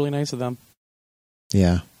yeah, it was really nice of them.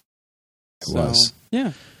 Yeah, it was.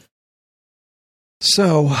 Yeah.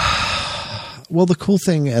 So, well, the cool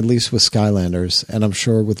thing, at least with Skylanders, and I'm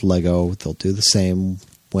sure with Lego, they'll do the same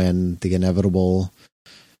when the inevitable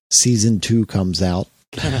Season 2 comes out.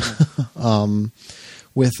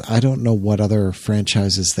 With, I don't know what other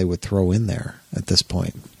franchises they would throw in there at this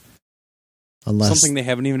point. Something they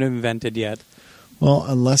haven't even invented yet. Well,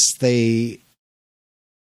 unless they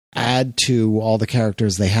add to all the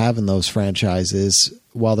characters they have in those franchises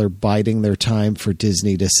while they're biding their time for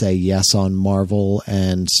Disney to say yes on Marvel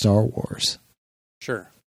and Star Wars. Sure.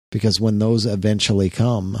 because when those eventually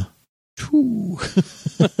come, whew.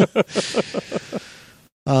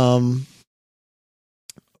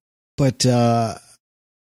 But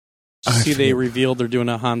see, they revealed they're doing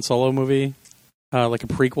a Han Solo movie, like a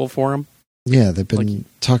prequel for him. Yeah, they've been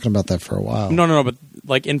talking about that for a while. No, but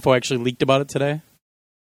like info actually leaked about it today.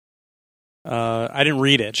 I didn't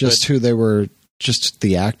read it. Just who they were, just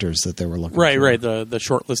the actors that they were looking for. Right. The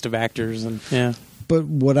short list of actors and yeah. But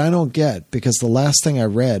what I don't get, because the last thing I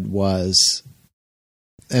read was,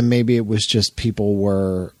 and maybe it was just people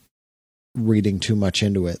were reading too much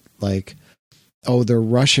into it, like, oh, they're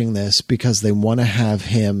rushing this because they want to have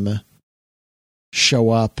him show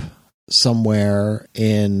up somewhere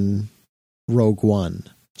in Rogue One.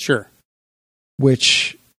 Sure.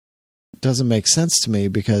 Which doesn't make sense to me,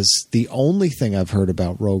 because the only thing I've heard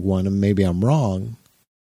about Rogue One, and maybe I'm wrong,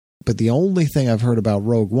 but the only thing I've heard about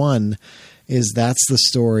Rogue One is that's the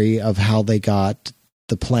story of how they got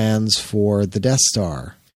the plans for the Death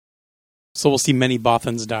Star. So we'll see many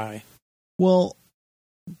Bothans die. Well,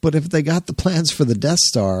 but if they got the plans for the Death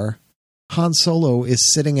Star, Han Solo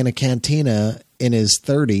is sitting in a cantina in his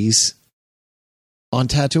 30s on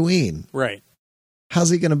Tatooine. Right. How's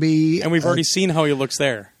he going to be? And we've already seen how he looks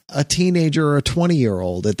there. A teenager or a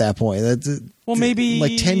 20-year-old at that point. Well, maybe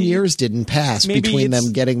like 10 years didn't pass between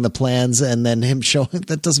them getting the plans and then him showing.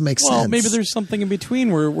 That doesn't make sense. Well, maybe there's something in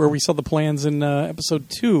between where we saw the plans in episode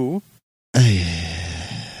 2.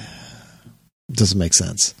 Doesn't make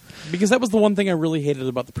sense. Because that was the one thing I really hated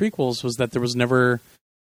about the prequels, was that there was never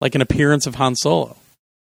like an appearance of Han Solo.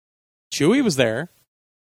 Chewie was there,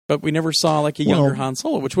 but we never saw like a younger Han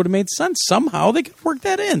Solo, which would have made sense. Somehow they could work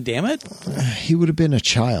that in, damn it. He would have been a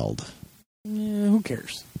child. Yeah, who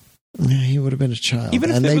cares? Yeah, he would have been a child. Even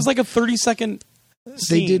if it was like a 30-second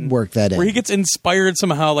scene. They did work that in. Where he gets inspired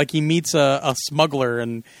somehow, like he meets a smuggler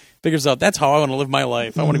and figures out, that's how I want to live my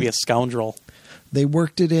life. I want to be a scoundrel. They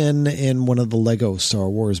worked it in one of the Lego Star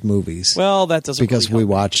Wars movies. Well, that doesn't because really we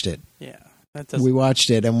watched it. Yeah, that doesn't. We watched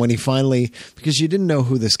it, and when he finally, because you didn't know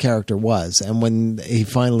who this character was, and when he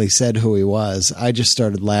finally said who he was, I just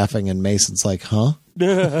started laughing, and Mason's like, "Huh?"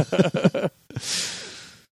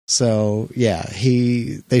 So yeah,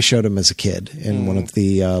 they showed him as a kid in one of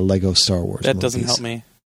the Lego Star Wars. That movies. doesn't help me.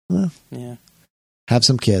 Well, yeah, have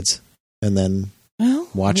some kids, and then.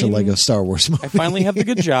 Watch a Lego Star Wars movie. I finally have the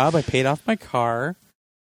good job. I paid off my car.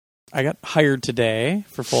 I got hired today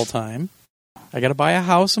for full time. I got to buy a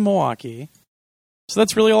house in Milwaukee. So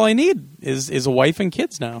that's really all I need is a wife and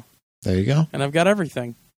kids now. There you go. And I've got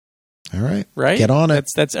everything. All right. Right? Get on it.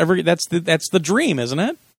 That's the dream, isn't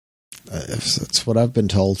it? That's what I've been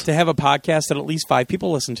told. To have a podcast that at least 5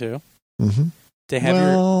 people listen to. Mm-hmm. To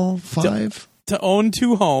have 5. To own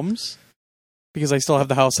 2 homes. Because I still have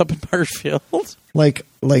the house up in Marshfield. Like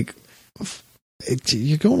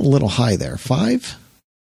you're going a little high there. 5?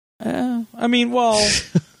 I mean, well,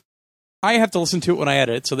 I have to listen to it when I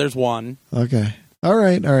edit, so there's 1. Okay. All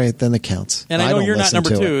right. Then it counts. And I know you're not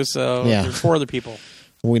number 2, so there's 4 other people.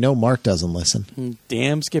 We know Mark doesn't listen.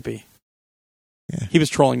 Damn Skippy. Yeah. He was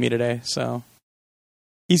trolling me today, so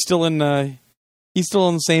he's still in the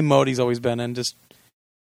same mode he's always been in, just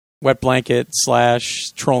wet blanket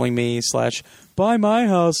 / trolling me / buy my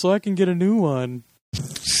house so I can get a new one.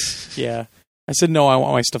 Yeah. I said, no, I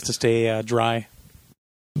want my stuff to stay dry.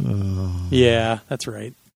 Oh. Yeah, that's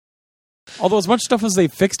right. Although as much stuff as they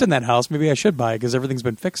fixed in that house, maybe I should buy it because everything's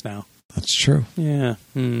been fixed now. That's true. Yeah.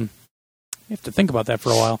 You have to think about that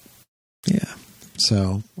for a while. Yeah.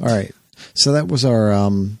 So, all right. So that was our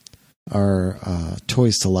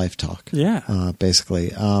Toys to Life talk. Yeah.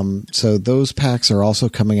 Basically. So those packs are also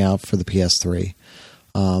coming out for the PS3.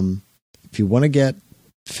 If you want to get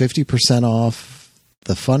 50% off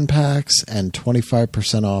the fun packs and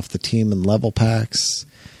 25% off the team and level packs,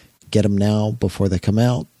 get them now before they come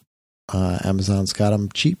out. Amazon's got them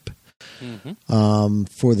cheap. Mm-hmm.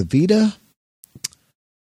 For the Vita,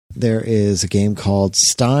 there is a game called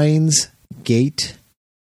Steins Gate.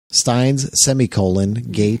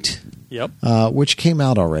 Yep. Which came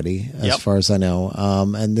out already, as far as I know.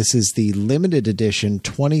 And this is the limited edition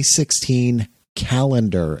 2016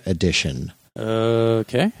 calendar edition.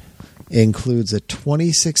 Okay. Includes a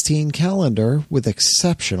 2016 calendar with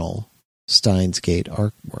exceptional Steins Gate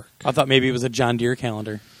artwork. I thought maybe it was a John Deere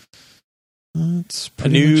calendar. It's a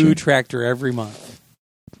new tractor every month.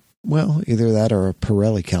 Well, either that or a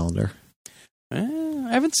Pirelli calendar.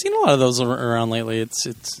 I haven't seen a lot of those around lately. Isn't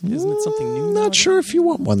it something new? Not sure if you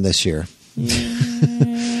want one this year.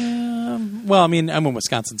 Yeah. Well, I mean, I'm in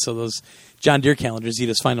Wisconsin, so those John Deere calendars, you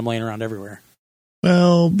just find them laying around everywhere.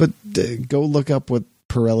 Well, but go look up what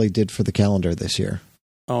Pirelli did for the calendar this year.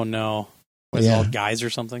 Oh, no. Was it all guys or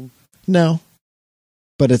something? No,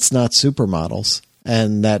 but it's not supermodels,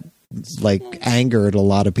 and that angered a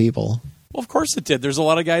lot of people. Well, of course it did. There's a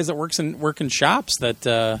lot of guys that work in shops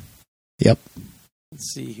that. Yep.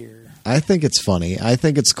 Let's see here. I think it's funny. I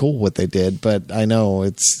think it's cool what they did, but I know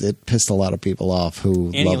it pissed a lot of people off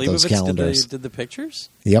who Annie love those Leibovitz calendars. did the pictures?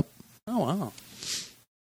 Yep. Oh, wow.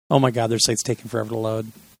 Oh, my God. Their site's taking forever to load.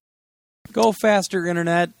 Go faster,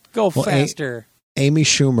 Internet. Go faster. Amy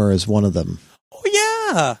Schumer is one of them. Oh,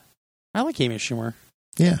 yeah. I like Amy Schumer.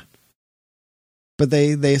 Yeah. But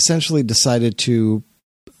they essentially decided to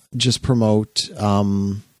just promote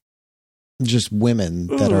just women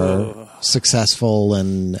that are successful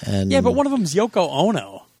and yeah, but one of them's Yoko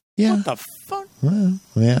Ono. Yeah. What the fuck? Well,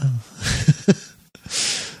 yeah.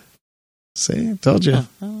 See, told you. Yeah,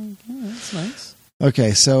 that's nice.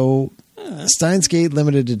 Okay, so Steins Gate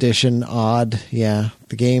Limited Edition, odd. Yeah,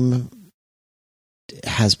 the game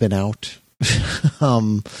has been out,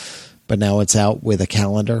 but now it's out with a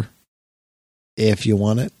calendar. If you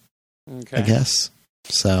want it, okay. I guess.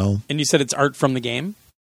 So, and you said it's art from the game.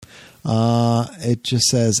 It just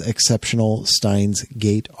says exceptional Steins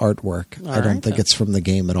Gate artwork. I don't think it's from the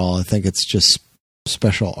game at all. I think it's just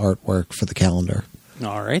special artwork for the calendar.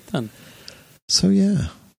 All right then. So yeah,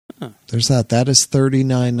 there's that. That is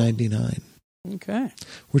 $39.99. Okay.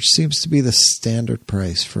 Which seems to be the standard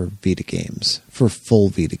price for Vita games, for full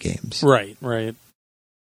Vita games. Right. I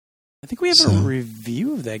think we have a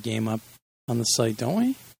review of that game up on the site, don't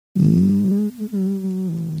we? Do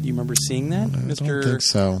you remember seeing that, Mr.? I don't think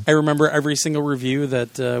so. I remember every single review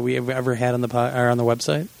that we have ever had on the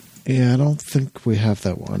website. Yeah, I don't think we have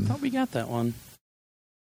that one. I thought we got that one.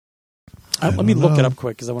 Let me look it up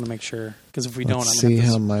quick because I want to make sure. Because if we don't, I'm going to see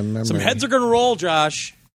how my memory. Some heads are going to roll,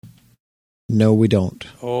 Josh. No, we don't.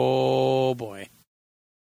 Oh boy.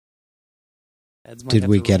 Did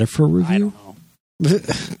we get it for review? I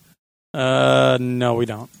don't know. No, we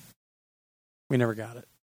don't. We never got it.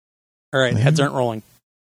 All right, heads aren't rolling.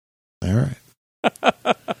 All right.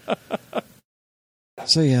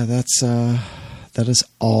 So yeah, that is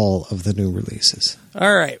all of the new releases.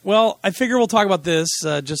 All right. Well, I figure we'll talk about this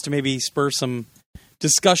just to maybe spur some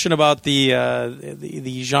discussion about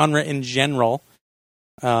the genre in general.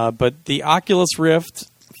 But the Oculus Rift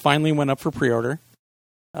finally went up for pre-order.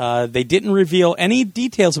 They didn't reveal any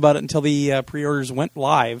details about it until the pre-orders went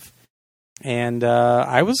live. And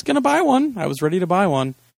I was going to buy one. I was ready to buy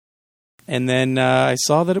one. And then I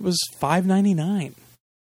saw that it was $5.99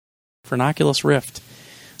 for an Oculus Rift.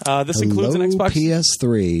 This includes an Xbox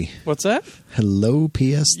PS3. What's that? Hello,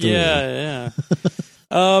 PS3. Yeah.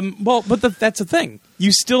 Well, but that's the thing.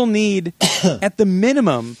 You still need, at the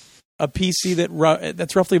minimum, a PC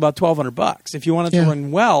that's roughly about $1,200. If you want it to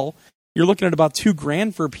run well, you're looking at about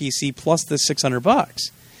 $2,000 for a PC plus the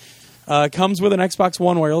 $600. Comes with an Xbox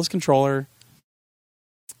One wireless controller.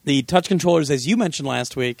 The touch controllers, as you mentioned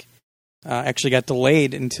last week, actually got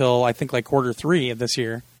delayed until I think Q3 of this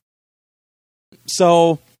year.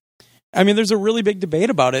 So, I mean, there's a really big debate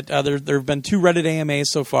about it. There have been 2 Reddit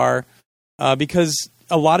AMAs so far because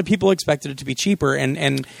a lot of people expected it to be cheaper,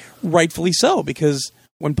 and rightfully so, because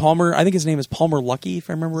when Palmer, I think his name is Palmer Luckey, if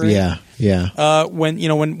I remember right. Yeah.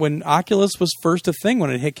 When Oculus was first a thing,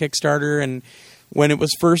 when it hit Kickstarter, and when it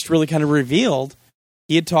was first really kind of revealed,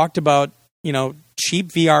 he had talked about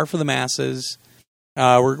cheap VR for the masses.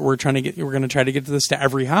 We're going to try to get this to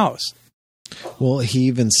every house. Well, he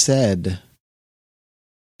even said.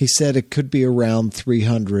 He said it could be around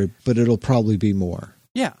 300, but it'll probably be more.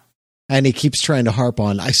 Yeah. And he keeps trying to harp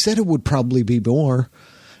on, I said it would probably be more,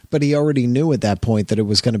 but he already knew at that point that it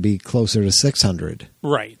was going to be closer to 600.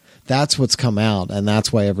 Right. That's what's come out, and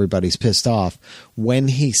that's why everybody's pissed off. When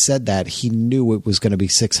he said that, he knew it was going to be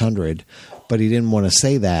 600, but he didn't want to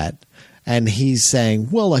say that. And he's saying,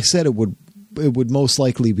 well, I said it would most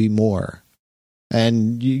likely be more.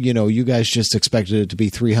 And, you guys just expected it to be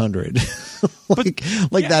 300.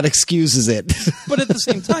 That excuses it. But at the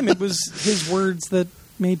same time, it was his words that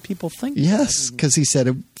made people think. Yes, because he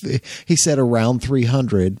said around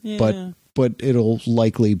 300, but it'll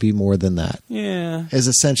likely be more than that. Yeah. Is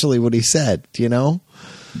essentially what he said, And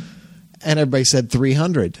everybody said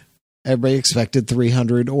 300. Everybody expected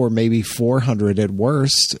 300 or maybe 400 at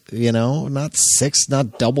worst,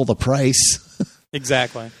 not double the price.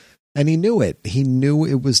 Exactly. And he knew it. He knew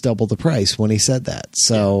it was double the price when he said that.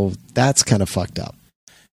 So that's kind of fucked up.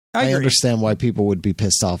 I understand why people would be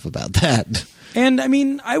pissed off about that. And I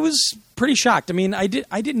mean, I was pretty shocked. I mean, I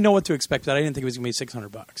didn't know what to expect. But I didn't think it was going to be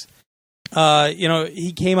 $600.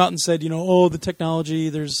 He came out and said, the technology.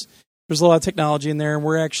 There's a lot of technology in there, and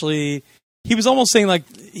we're actually He was almost saying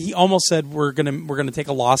he almost said we're gonna take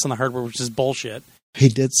a loss on the hardware, which is bullshit. He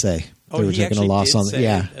did say they were taking a loss on it.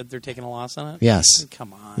 Yeah, they're taking a loss on it. Yes.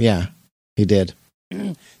 Come on. Yeah, he did.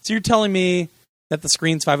 So you're telling me that the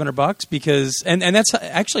screen's $500 because and that's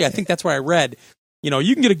actually I think that's where I read. You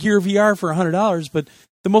can get a Gear VR for $100, but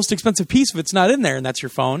the most expensive piece of it's not in there, and that's your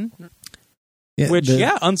phone. Yeah, which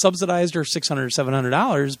unsubsidized or $600 or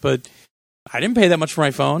 $700, but I didn't pay that much for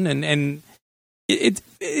my phone, and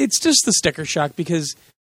it's just the sticker shock because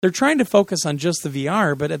they're trying to focus on just the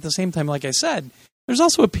VR, but at the same time, like I said, there's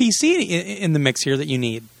also a PC in the mix here that you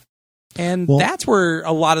need, and that's where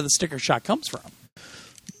a lot of the sticker shock comes from.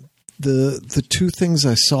 The two things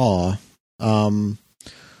I saw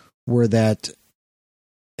were that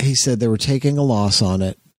he said they were taking a loss on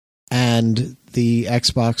it, and the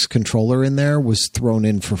Xbox controller in there was thrown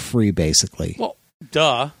in for free, basically. Well,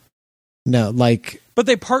 duh. No, but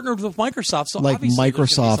they partnered with Microsoft, so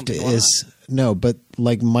Microsoft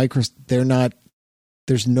they're not.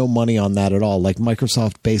 There's no money on that at all.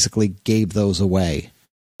 Microsoft basically gave those away.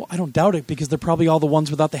 Well, I don't doubt it because they're probably all the ones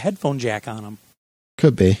without the headphone jack on them.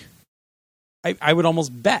 Could be. I would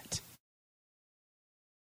almost bet.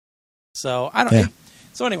 So I don't. Yeah.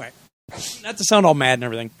 So anyway, not to sound all mad and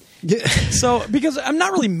everything. Yeah. So because I'm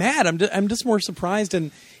not really mad, I'm just more surprised,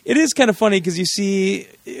 and it is kind of funny because you see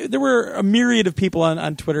there were a myriad of people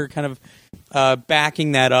on Twitter kind of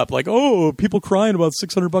backing that up, like, oh, people crying about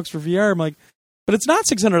 $600 for VR. I'm like, but it's not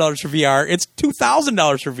 $600 for VR; it's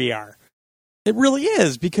 $2,000 for VR. It really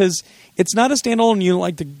is because it's not a standalone unit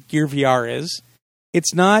like the Gear VR is.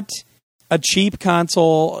 It's not a cheap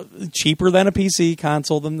console, cheaper than a PC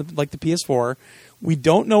console than like the PS4. We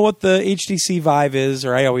don't know what the HTC Vive is,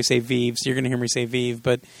 or I always say Vive, so you're going to hear me say Vive,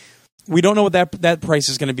 but we don't know what that price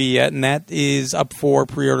is going to be yet, and that is up for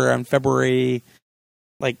pre-order on February,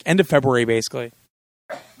 end of February, basically.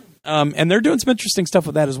 And they're doing some interesting stuff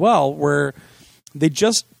with that as well, where they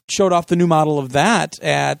just showed off the new model of that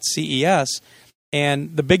at CES,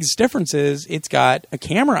 and the biggest difference is it's got a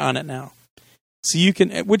camera on it now. So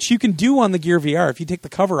which you can do on the Gear VR. If you take the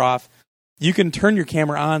cover off, you can turn your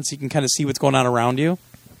camera on so you can kind of see what's going on around you.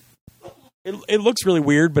 It looks really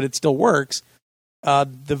weird, but it still works.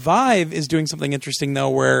 The Vive is doing something interesting, though,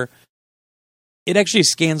 where it actually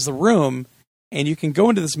scans the room, and you can go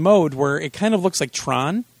into this mode where it kind of looks like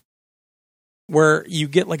Tron, where you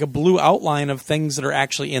get a blue outline of things that are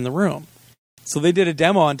actually in the room. So they did a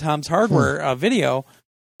demo on Tom's Hardware video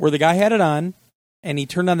where the guy had it on, and he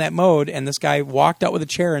turned on that mode, and this guy walked out with a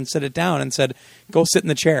chair and set it down and said, go sit in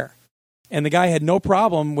the chair. And the guy had no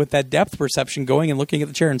problem with that depth perception going and looking at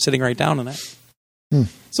the chair and sitting right down in it.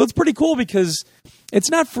 So it's pretty cool because it's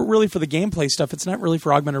not really for the gameplay stuff. It's not really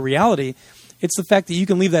for augmented reality. It's the fact that you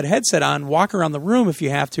can leave that headset on, walk around the room if you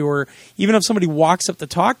have to, or even if somebody walks up to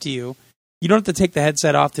talk to you, you don't have to take the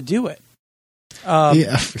headset off to do it.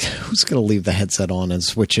 Who's going to leave the headset on and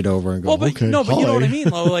switch it over and go, okay, no, but you know what I mean,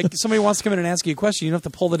 though? Somebody wants to come in and ask you a question, you don't have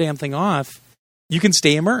to pull the damn thing off. You can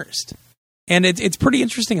stay immersed. And it's pretty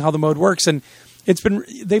interesting how the mode works. And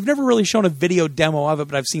they've never really shown a video demo of it,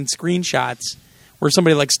 but I've seen screenshots where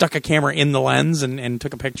somebody stuck a camera in the lens and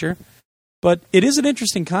took a picture. But it is an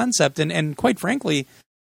interesting concept. And quite frankly,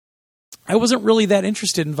 I wasn't really that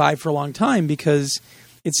interested in Vive for a long time because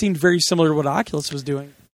it seemed very similar to what Oculus was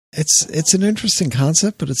doing. It's an interesting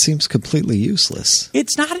concept, but it seems completely useless.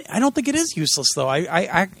 It's not. I don't think it is useless, though.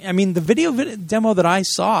 I mean, the video demo that I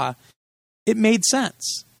saw, it made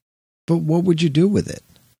sense. But what would you do with it?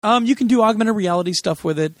 You can do augmented reality stuff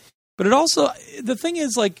with it, but it also, the thing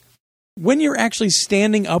is, when you're actually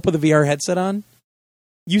standing up with a VR headset on,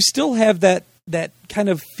 you still have that kind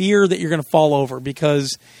of fear that you're going to fall over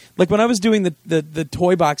because, when I was doing the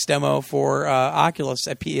toy box demo for Oculus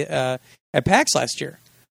at PAX last year,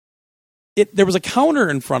 there was a counter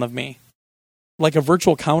in front of me, like a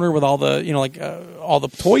virtual counter with all the all the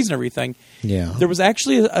toys and everything. Yeah, there was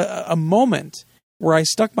actually a moment where I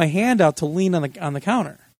stuck my hand out to lean on the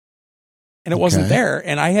counter, and it wasn't there,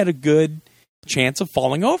 and I had a good chance of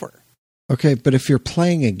falling over. Okay, but if you're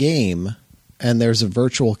playing a game and there's a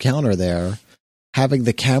virtual counter there, having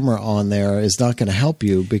the camera on there is not going to help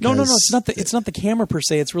you because no, it's not the camera per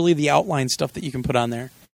se. It's really the outline stuff that you can put on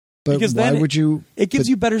there. But because why would you? It gives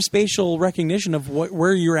you better spatial recognition of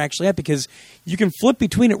where you're actually at because you can flip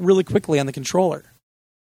between it really quickly on the controller,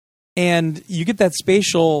 and you get that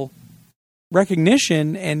spatial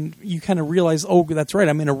recognition, and you kind of realize, oh, that's right,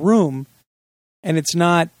 I'm in a room, and it's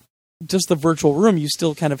not just the virtual room. You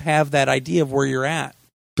still kind of have that idea of where you're at.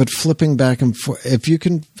 But flipping back and forth, if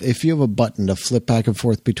you have a button to flip back and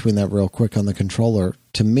forth between that real quick on the controller,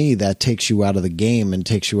 to me that takes you out of the game and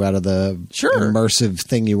takes you out of the immersive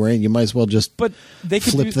thing you were in. You might as well just flip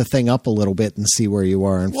the thing up a little bit and see where you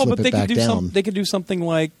are and flip it back down. They could do something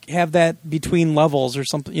like have that between levels or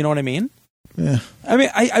something. You know what I mean? Yeah. I mean,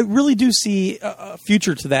 I really do see a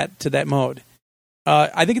future to that mode.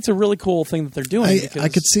 I think it's a really cool thing that they're doing. I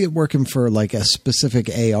could see it working for like a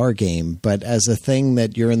specific AR game, but as a thing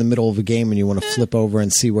that you're in the middle of a game and you want to flip over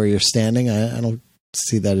and see where you're standing, I don't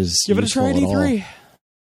see that as give it a try at E3.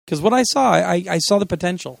 Because what I saw, I saw the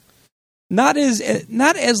potential. Not as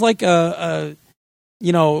like a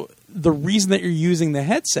the reason that you're using the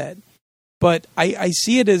headset, but I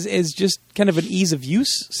see it as just kind of an ease of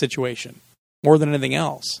use situation more than anything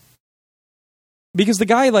else. Because the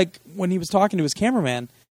guy, like, when he was talking to his cameraman,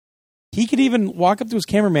 he could even walk up to his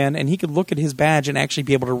cameraman and he could look at his badge and actually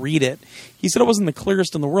be able to read it. He said it wasn't the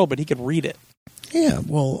clearest in the world, but he could read it. Yeah,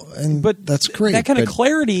 well, but that's great. That kind of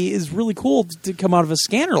clarity is really cool to come out of a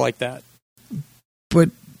scanner like that. But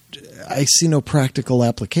I see no practical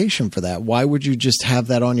application for that. Why would you just have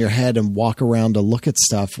that on your head and walk around to look at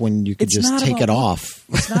stuff when you could just take it off?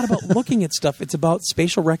 It's not about looking at stuff. It's about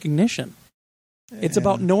spatial recognition. It's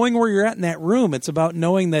about knowing where you're at in that room. It's about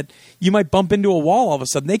knowing that you might bump into a wall all of a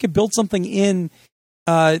sudden. They could build something in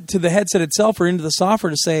to the headset itself or into the software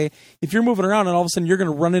to say, if you're moving around and all of a sudden you're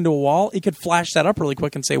going to run into a wall, it could flash that up really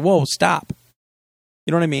quick and say, whoa, stop.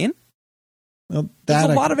 You know what I mean? Well, there's a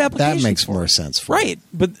lot of applications. That makes more sense. Right.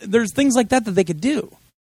 But there's things like that they could do.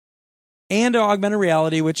 And augmented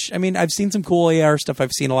reality, which, I mean, I've seen some cool AR stuff.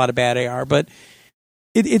 I've seen a lot of bad AR, but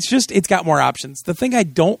it's got more options. The thing I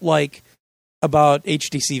don't like about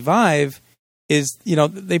HTC Vive is,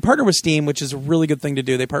 they partner with Steam, which is a really good thing to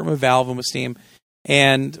do. They partner with Valve and with Steam.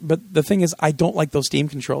 But the thing is, I don't like those Steam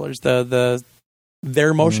controllers.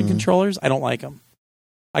 Their motion controllers, I don't like them.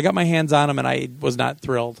 I got my hands on them and I was not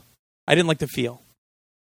thrilled. I didn't like the feel.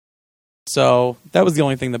 So that was the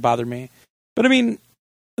only thing that bothered me. But I mean,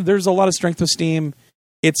 there's a lot of strength with Steam.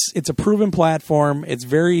 It's a proven platform. It's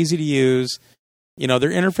very easy to use.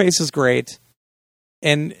 Their interface is great.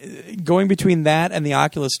 And going between that and the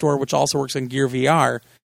Oculus Store, which also works on Gear VR,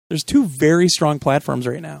 there's two very strong platforms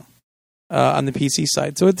right now on the PC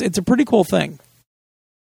side. So it's a pretty cool thing.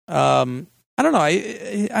 I don't know.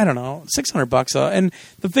 I don't know. $600. And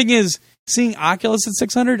the thing is, seeing Oculus at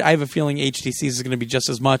 $600, I have a feeling HTC is going to be just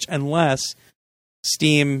as much, unless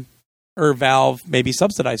Steam or Valve maybe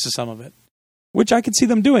subsidizes some of it, which I could see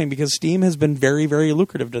them doing because Steam has been very, very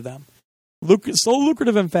lucrative to them. So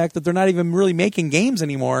lucrative, in fact, that they're not even really making games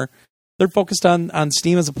anymore. They're focused on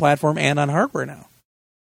Steam as a platform and on hardware now.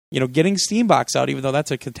 Getting Steambox out, even though that's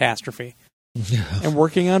a catastrophe. Yeah. And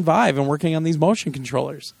working on Vive and working on these motion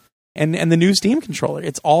controllers. And the new Steam controller.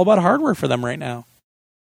 It's all about hardware for them right now.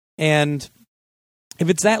 And if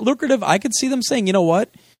it's that lucrative, I could see them saying, you know what?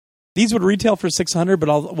 These would retail for $600,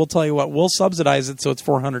 but we'll tell you what, we'll subsidize it so it's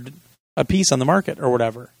 $400 a piece on the market or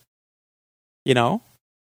whatever.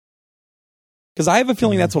 Because I have a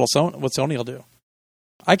feeling that's what Sony will do.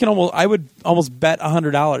 I would almost bet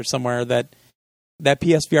 $100 somewhere that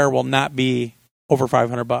PSVR will not be over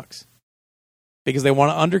 $500 because they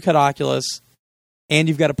want to undercut Oculus, and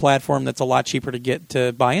you've got a platform that's a lot cheaper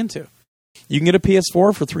to buy into. You can get a PS4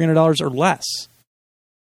 for $300 or less,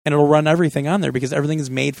 and it'll run everything on there because everything is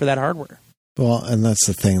made for that hardware. Well, and that's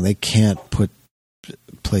the thing; they can't put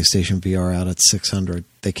PlayStation VR out at $600.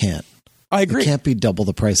 They can't. I agree. It can't be double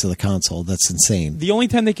the price of the console. That's insane. The only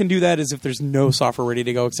time they can do that is if there's no software ready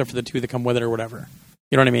to go, except for the two that come with it or whatever.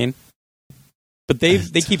 You know what I mean? But they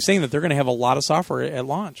keep saying that they're going to have a lot of software at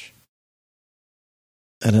launch.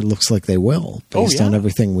 And it looks like they will, based on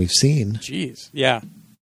everything we've seen. Jeez. Yeah.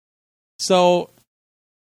 So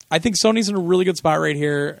I think Sony's in a really good spot right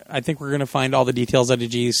here. I think we're going to find all the details at a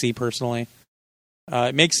GDC personally.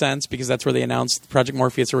 It makes sense because that's where they announced Project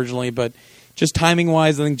Morpheus originally, but just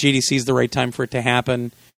timing-wise, I think GDC is the right time for it to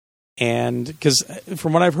happen. And because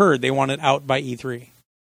from what I've heard, they want it out by E3.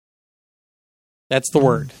 That's the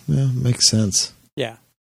word. Yeah, makes sense. Yeah.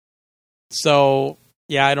 So,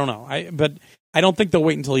 yeah, I don't know. But I don't think they'll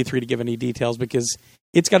wait until E3 to give any details because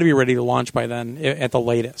it's got to be ready to launch by then at the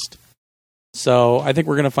latest. So I think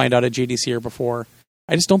we're going to find out at GDC or before.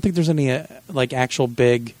 I just don't think there's any actual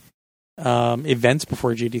big events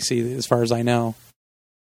before GDC as far as I know.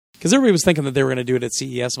 Because everybody was thinking that they were going to do it at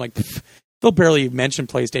CES. I'm like, they'll barely mention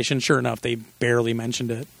PlayStation. Sure enough, they barely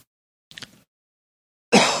mentioned it.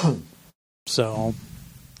 So,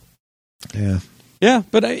 yeah.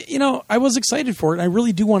 But I was excited for it. I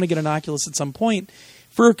really do want to get an Oculus at some point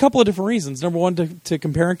for a couple of different reasons. Number one, to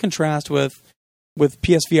compare and contrast with with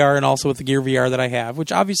PSVR and also with the Gear VR that I have,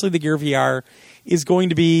 which obviously the Gear VR is going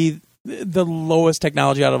to be the lowest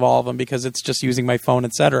technology out of all of them because it's just using my phone,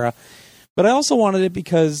 etc. But I also wanted it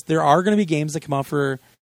because there are going to be games that come out for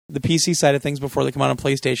the PC side of things before they come out on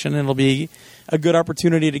PlayStation, and it'll be a good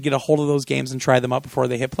opportunity to get a hold of those games and try them out before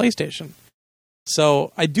they hit PlayStation.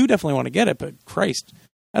 So I do definitely want to get it, but Christ,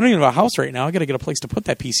 I don't even have a house right now. I got to get a place to put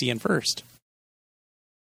that PC in first.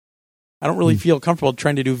 I don't really feel comfortable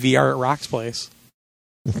trying to do VR at Rock's place.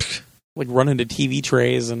 Like run into TV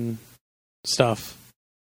trays and stuff.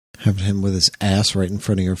 Having him with his ass right in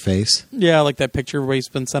front of your face. Yeah, like that picture everybody's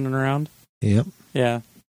been sending around. Yep. Yeah.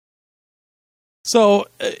 So,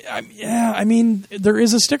 I mean, there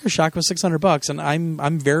is a sticker shock with $600, and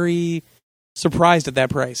I'm very surprised at that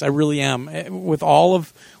price. I really am. With all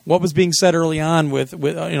of what was being said early on, with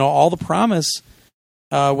all the promise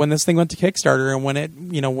when this thing went to Kickstarter and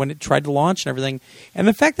when it tried to launch and everything, and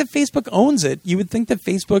the fact that Facebook owns it, you would think that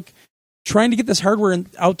Facebook trying to get this hardware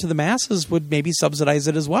out to the masses would maybe subsidize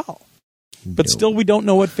it as well. But still, we don't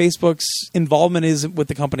know what Facebook's involvement is with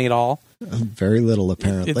the company at all. Very little,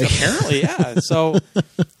 apparently. Apparently, yeah. So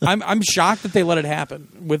I'm shocked that they let it happen.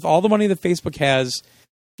 With all the money that Facebook has,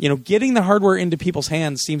 getting the hardware into people's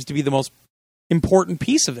hands seems to be the most important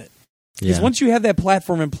piece of it. Because once you have that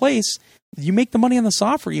platform in place, you make the money on the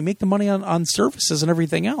software. You make the money on services and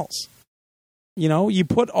everything else. You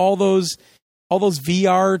put all those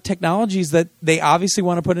VR technologies that they obviously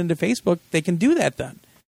want to put into Facebook, they can do that then.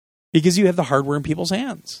 Because you have the hardware in people's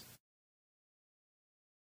hands.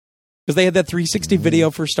 Because they had that 360 video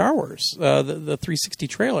for Star Wars, the 360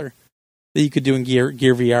 trailer that you could do in Gear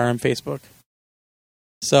VR on Facebook.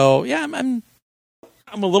 So yeah, I'm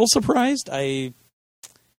a little surprised. I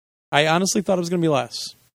honestly thought it was going to be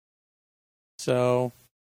less. So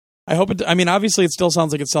I hope it. I mean, obviously, it still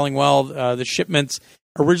sounds like it's selling well. The shipments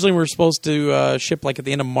originally were supposed to ship like at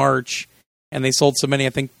the end of March, and they sold so many. I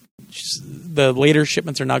think the later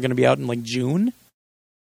shipments are now going to be out in like June.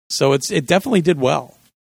 So it definitely did well.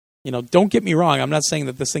 Don't get me wrong. I'm not saying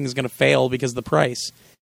that this thing is going to fail because of the price.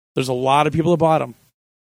 There's a lot of people that bought them.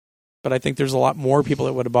 But I think there's a lot more people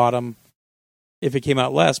that would have bought them if it came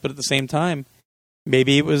out less. But at the same time,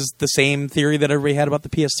 maybe it was the same theory that everybody had about the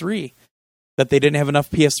PS3, that they didn't have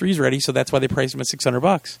enough PS3s ready, so that's why they priced them at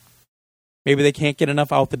 $600. Maybe they can't get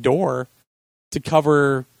enough out the door to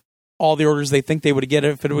cover all the orders they think they would get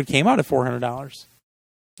if it would came out at $400.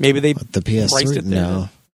 Maybe they the PS3 it there. No.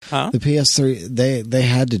 Huh? The PS3 they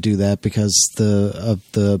had to do that because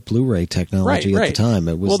of the Blu-ray technology at the time.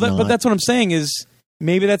 It was but that's what I'm saying is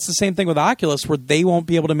maybe that's the same thing with Oculus, where they won't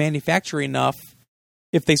be able to manufacture enough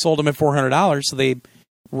if they sold them at $400, so they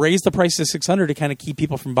raised the price to $600 to kind of keep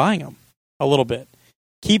people from buying them a little bit,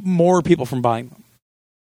 keep more people from buying them,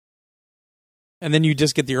 and then you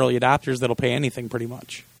just get the early adopters that'll pay anything pretty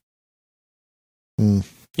much. You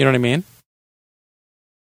know what I mean?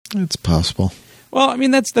 It's possible. Well, I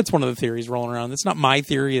mean, that's one of the theories rolling around. It's not my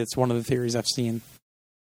theory. It's one of the theories I've seen.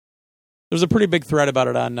 There's a pretty big thread about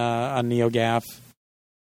it on NeoGAF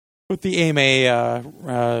with the AMA,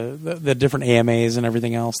 the different AMAs and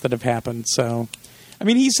everything else that have happened. So, I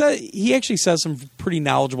mean, he actually says some pretty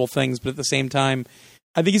knowledgeable things, but at the same time,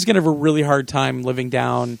 I think he's going to have a really hard time living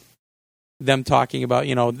down them talking about,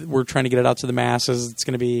 we're trying to get it out to the masses. It's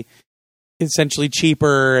going to be essentially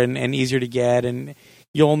cheaper and easier to get, and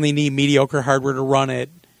you only need mediocre hardware to run it.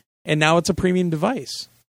 And now it's a premium device.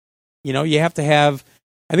 You have to have,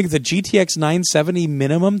 I think it's a GTX 970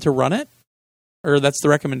 minimum to run it, or that's the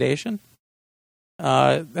recommendation.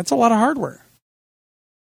 That's a lot of hardware.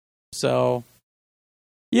 So,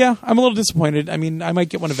 yeah, I'm a little disappointed. I mean, I might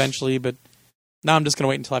get one eventually, but now I'm just going to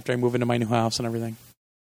wait until after I move into my new house and everything.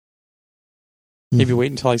 Maybe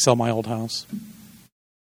wait until I sell my old house.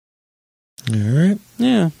 All right.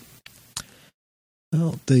 Yeah.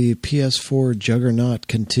 Well, the PS4 juggernaut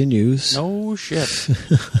continues. No shit.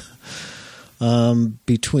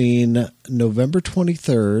 Between November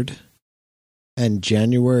 23rd and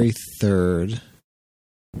January 3rd,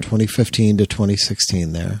 2015 to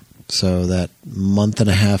 2016 there. So that month and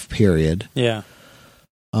a half period. Yeah.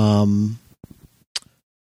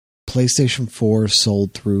 PlayStation 4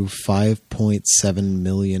 sold through 5.7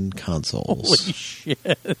 million consoles. Holy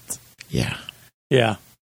shit. Yeah. Yeah.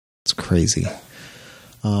 It's crazy.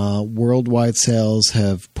 Worldwide sales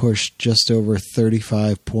have pushed just over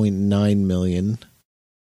 35.9 million.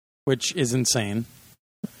 Which is insane.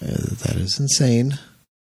 That is insane.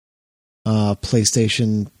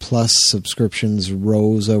 PlayStation Plus subscriptions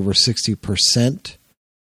rose over 60%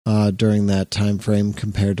 during that time frame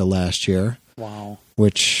compared to last year. Wow.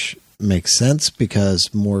 Which makes sense because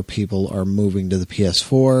more people are moving to the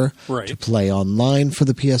PS4 Right. to play online for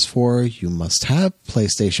the PS4. You must have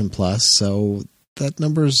PlayStation Plus, so that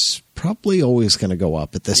number's probably always going to go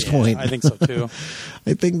up at this point. I think so too.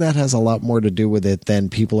 I think that has a lot more to do with it than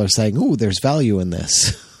people are saying, "Ooh, there's value in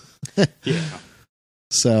this." Yeah.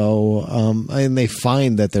 So, and they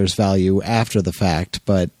find that there's value after the fact,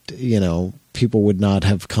 but, people would not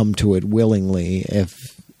have come to it willingly if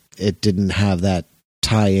it didn't have that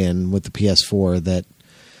tie-in with the PS4 that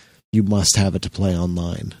you must have it to play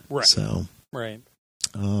online. Right. So, right.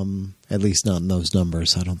 At least not in those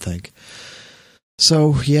numbers, I don't think.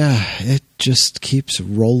 So, yeah, it just keeps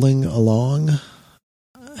rolling along.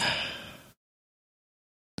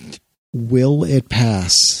 Will it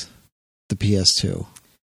pass the PS2?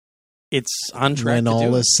 It's on track when to do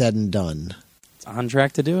all it. is said and done. It's on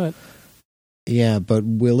track to do it. Yeah, but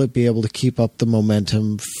will it be able to keep up the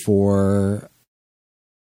momentum for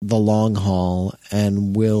the long haul?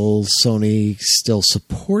 And will Sony still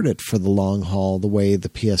support it for the long haul the way the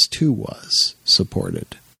PS2 was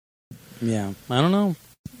supported? Yeah, I don't know.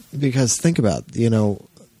 Because think about,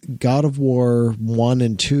 God of War 1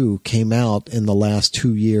 and 2 came out in the last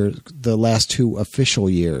 2 years, the last 2 official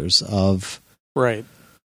years of... Right.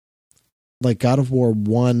 Like God of War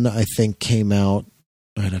 1, I think, came out.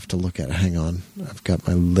 I'd have to look at it. Hang on. I've got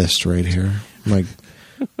my list right here. My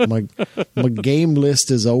game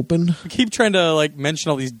list is open. We keep trying to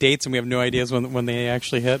mention all these dates and we have no ideas when they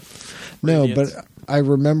actually hit. No, but I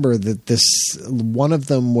remember that one of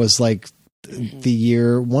them was the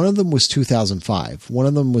year, one of them was 2005. One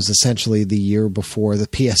of them was essentially the year before the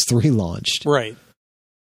PS3 launched. Right.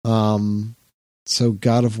 So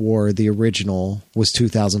God of War, the original, was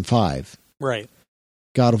 2005. Right.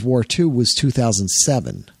 God of War 2 was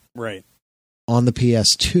 2007. Right. On the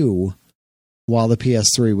PS2 while the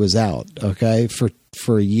PS3 was out, okay?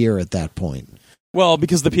 For a year at that point. Well,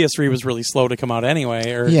 because the PS3 was really slow to come out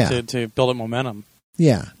anyway, or to build up momentum.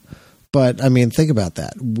 Yeah. But, I mean, think about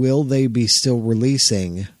that. Will they be still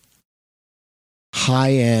releasing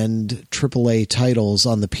high-end AAA titles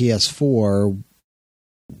on the PS4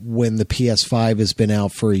 when the PS5 has been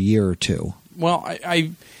out for a year or two? Well,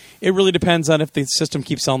 it really depends on if the system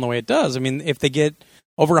keeps selling the way it does. I mean, if they get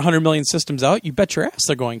over 100 million systems out, you bet your ass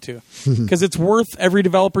they're going to. Because it's worth every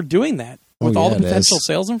developer doing that with all the potential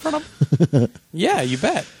sales in front of them. Yeah, you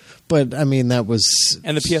bet. But, I mean, that was...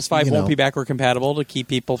 And the PS5 won't be backward compatible to keep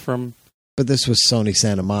people from... But this was Sony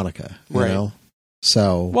Santa Monica, you know?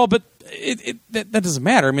 So... Well, but that doesn't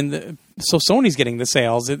matter. I mean, so Sony's getting the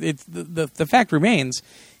sales. The fact remains,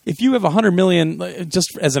 if you have 100 million,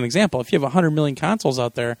 just as an example, if you have 100 million consoles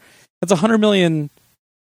out there, that's 100 million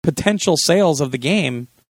potential sales of the game.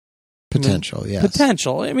 Potential, yes.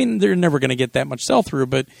 Potential. I mean, they're never going to get that much sell-through,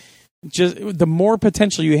 but just the more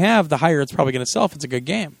potential you have, the higher it's probably going to sell if it's a good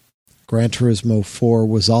game. Gran Turismo 4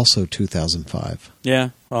 was also 2005. Yeah.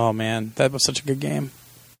 Oh, man. That was such a good game.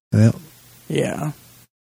 Yeah. Yeah.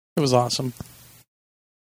 It was awesome.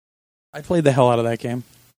 I played the hell out of that game.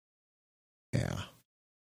 Yeah.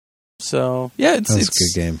 So, yeah, it's a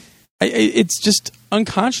good game. It's just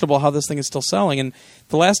unconscionable how this thing is still selling. And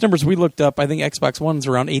the last numbers we looked up, I think Xbox One's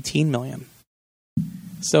around 18 million.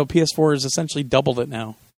 So PS4 has essentially doubled it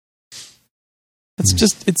now. It's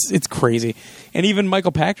just, it's crazy. And even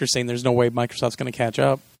Michael Pachter's saying there's no way Microsoft's going to catch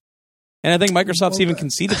up. And I think Microsoft's even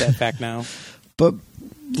conceded that fact now. But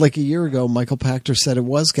like a year ago, Michael Pachter said it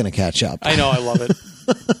was going to catch up. I know, I love it.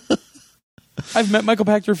 I've met Michael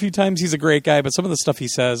Pachter a few times. He's a great guy, but some of the stuff he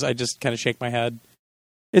says, I just kind of shake my head.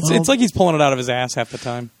 It's like he's pulling it out of his ass half the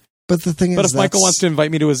time. But the thing is, if Michael wants to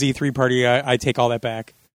invite me to his E3 party, I take all that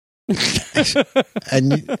back.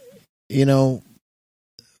 And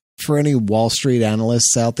for any Wall Street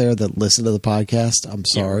analysts out there that listen to the podcast, I'm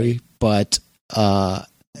sorry, but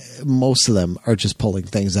most of them are just pulling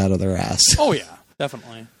things out of their ass. Oh yeah,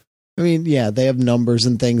 definitely. I mean, yeah, they have numbers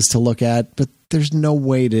and things to look at, but there's no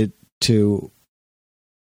way to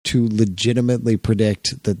legitimately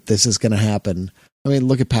predict that this is going to happen. I mean,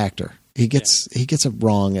 look at Pachter. He gets it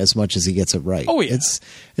wrong as much as he gets it right. Oh yeah,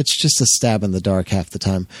 it's just a stab in the dark half the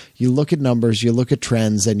time. You look at numbers, you look at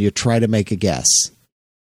trends, and you try to make a guess,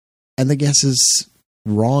 and the guess is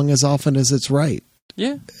wrong as often as it's right.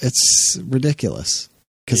 Yeah, it's ridiculous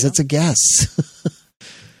because it's a guess.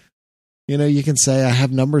 You can say I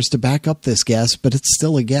have numbers to back up this guess, but it's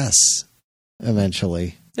still a guess.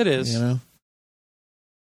 Eventually, it is. They're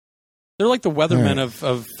like the weathermen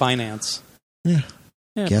of finance. Yeah.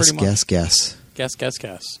 Guess.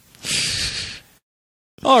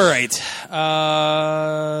 All right.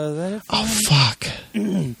 Oh fuck!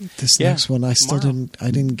 This next one, I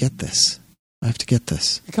didn't get this. I have to get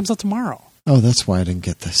this. It comes out tomorrow. Oh, that's why I didn't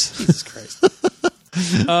get this. Jesus Christ.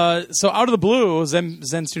 So out of the blue,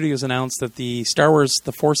 Zen Studios announced that the Star Wars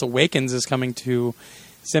The Force Awakens is coming to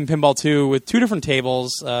Zen Pinball 2 with 2 different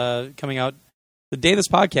tables coming out the day this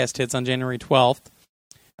podcast hits on January 12th.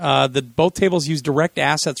 Both tables use direct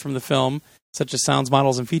assets from the film, such as sounds,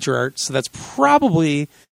 models, and feature art. So that's probably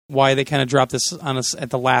why they kind of dropped this on us at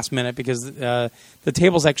the last minute, because the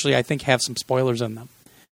tables actually, I think, have some spoilers in them.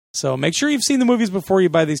 So make sure you've seen the movies before you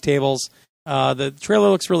buy these tables. The trailer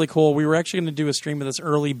looks really cool. We were actually going to do a stream of this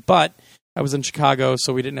early, but I was in Chicago,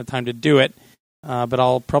 so we didn't have time to do it. But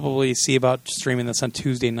I'll probably see about streaming this on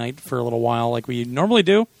Tuesday night for a little while, like we normally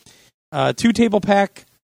do. 2-table pack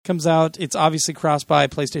comes out. It's obviously crossed by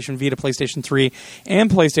PlayStation Vita, PlayStation 3, and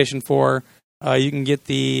PlayStation 4. You can get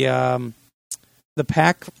the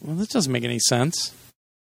pack. Well, this doesn't make any sense.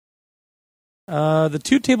 The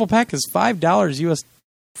 2-table pack is $5 US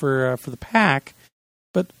for the pack,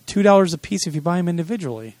 but $2 a piece if you buy them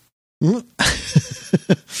individually. I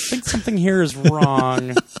think something here is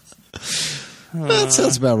wrong. That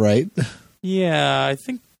sounds about right. Yeah, I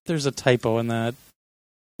think there's a typo in that.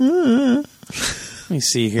 Let me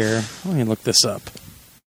see here. Let me look this up.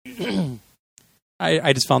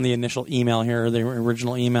 I just found the initial email here, the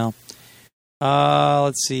original email.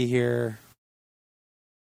 Let's see here.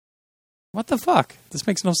 What the fuck? This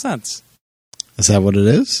makes no sense. Is that what it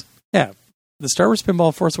is? Yeah. The Star Wars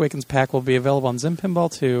Pinball Force Awakens pack will be available on Zen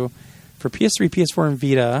Pinball 2 for PS3, PS4, and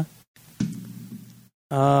Vita.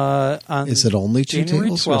 Is it only 2 January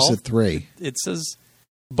tables 12th, or is it 3? It says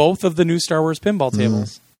both of the new Star Wars pinball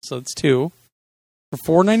tables. So it's 2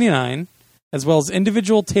 for $4.99, as well as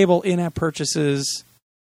individual table in-app purchases.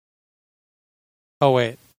 Oh,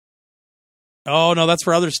 wait. Oh, no, that's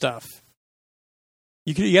for other stuff.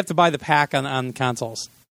 You have to buy the pack on consoles.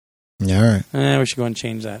 Yeah, all right. We should go and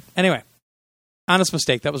change that. Anyway, honest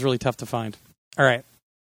mistake. That was really tough to find. All right.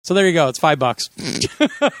 So there you go. It's $5.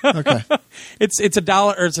 Okay. It's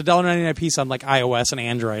 $1 or it's $1.99 a piece on like iOS and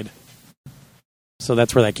Android. So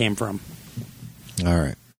that's where that came from. All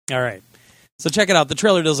right. All right. So check it out. The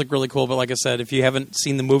trailer does look really cool, but like I said, if you haven't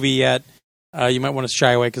seen the movie yet, you might want to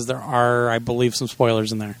shy away because there are, I believe, some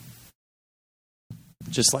spoilers in there.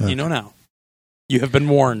 Just letting you know now. You have been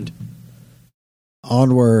warned.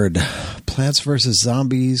 Onward. Plants vs.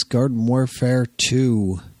 Zombies Garden Warfare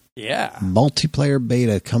 2. Yeah. Multiplayer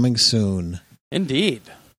beta coming soon. Indeed.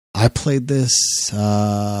 I played this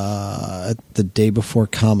the day before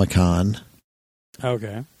Comic-Con.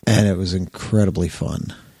 Okay. And it was incredibly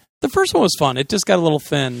fun. The first one was fun. It just got a little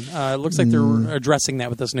thin. It looks like they're addressing that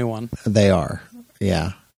with this new one. They are.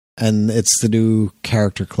 Yeah. And it's the new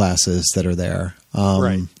character classes that are there.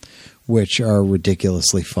 Right. Which are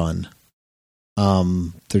ridiculously fun.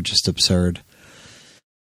 They're just absurd.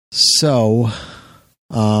 So,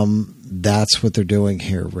 that's what they're doing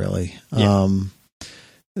here, really. Yeah.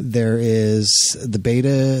 The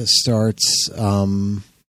beta starts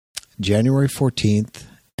January 14th,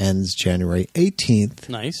 ends January 18th.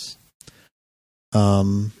 Nice.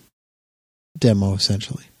 Demo,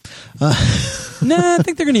 essentially. Nah, I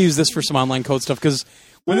think they're going to use this for some online code stuff, because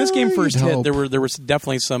when this game first hit, there was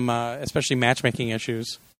definitely some, especially matchmaking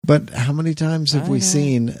issues. But how many times have we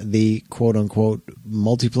seen the quote-unquote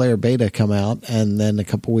multiplayer beta come out, and then a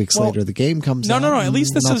couple weeks later the game comes out? No. At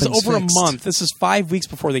least this is over fixed. a month. This is 5 weeks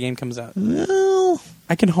before the game comes out. Well,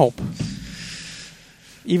 I can hope.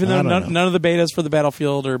 Even though none of the betas for the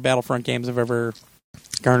Battlefield or Battlefront games have ever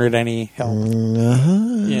garnered any help.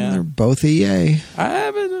 Yeah, they're both EA.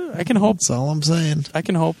 I can hope. That's all I'm saying. I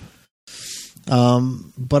can hope.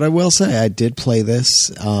 But I will say I did play this.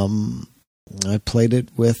 I played it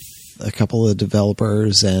with a couple of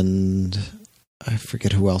developers, and I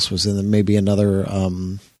forget who else was in it. Maybe another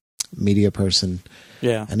media person.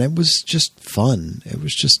 Yeah. And it was just fun. It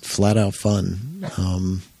was just flat out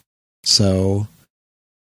fun. So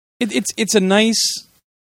it's a nice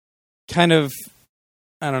kind of,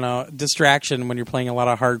 I don't know, distraction when you're playing a lot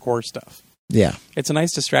of hardcore stuff. Yeah. It's a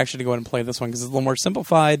nice distraction to go and play this one because it's a little more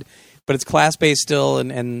simplified, but it's class-based still,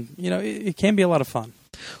 and you know, it can be a lot of fun.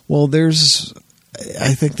 Well,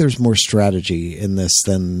 I think there's more strategy in this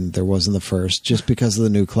than there was in the first, just because of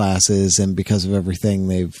the new classes and because of everything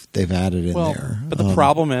they've added in there. But the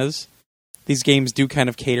problem is, these games do kind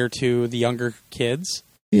of cater to the younger kids.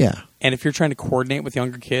 Yeah. And if you're trying to coordinate with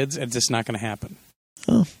younger kids, it's just not going to happen.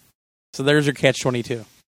 Oh. So there's your catch-22.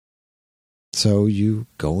 So you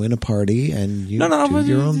go in a party and you do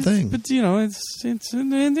your own thing. But you know, it's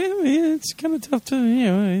kind of tough to, you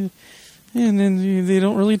know, and then they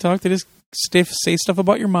don't really talk. They just say stuff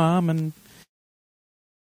about your mom and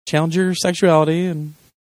challenge your sexuality, and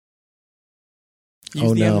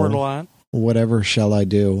Use the N-word a lot. Whatever shall I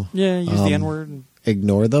do? Yeah, use the N-word.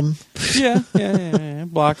 Ignore them? Yeah.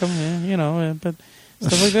 Block them, yeah, but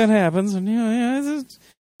stuff like that happens. And, when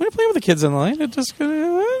you're playing with the kids on the line, it just...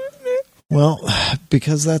 Well,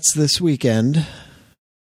 because that's this weekend,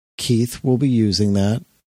 Keith will be using that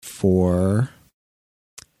for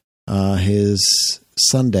his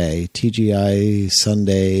Sunday, TGI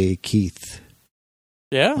Sunday Keith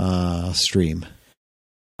stream.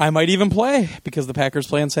 I might even play because the Packers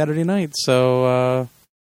play on Saturday night. So,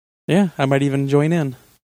 I might even join in.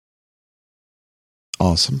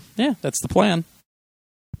 Awesome. Yeah, that's the plan.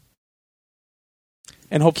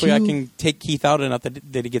 And hopefully I can take Keith out enough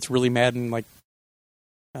that he gets really mad and, like,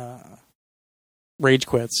 rage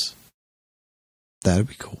quits. That'd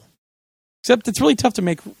be cool. Except it's really tough to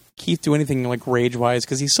make Keith do anything, like, rage-wise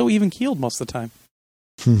because he's so even-keeled most of the time.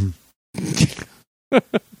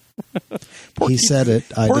 He said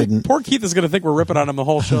it. I didn't. Poor Keith is going to think we're ripping on him the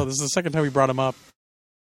whole show. This is the second time we brought him up.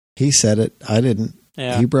 He said it. I didn't.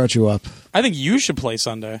 Yeah. He brought you up. I think you should play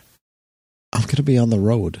Sunday. I'm going to be on the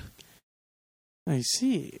road. I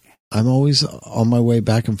see. I'm always on my way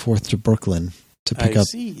back and forth to Brooklyn to pick up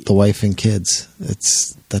the wife and kids.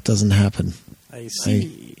 That doesn't happen. I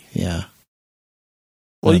see. Yeah.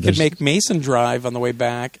 Well, you could make Mason drive on the way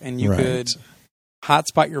back, and you could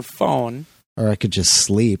hotspot your phone. Or I could just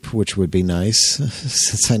sleep, which would be nice,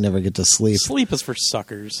 since I never get to sleep. Sleep is for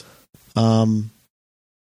suckers. No,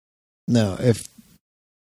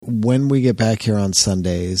 when we get back here on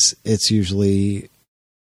Sundays, it's usually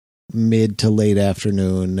mid to late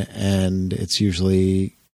afternoon, and it's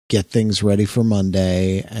usually get things ready for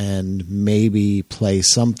Monday and maybe play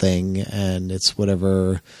something, and it's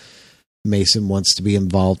whatever Mason wants to be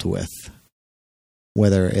involved with.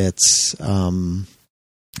 Whether it's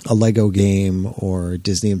a Lego game or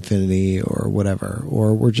Disney Infinity or whatever,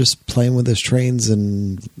 or we're just playing with his trains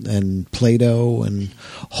and Play-Doh, and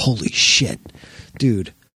holy shit,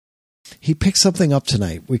 dude. He picked something up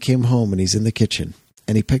tonight. We came home and he's in the kitchen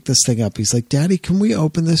and he picked this thing up. He's like, Daddy, can we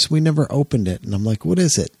open this? We never opened it. And I'm like, what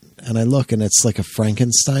is it? And I look and it's like a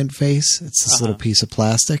Frankenstein face. It's this little piece of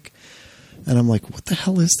plastic. And I'm like, what the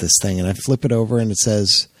hell is this thing? And I flip it over and it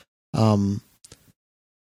says, I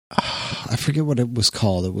forget what it was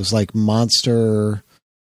called. It was like Monster,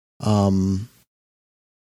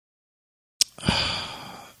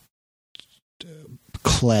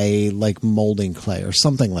 clay, like molding clay or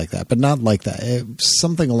something like that, but not like that.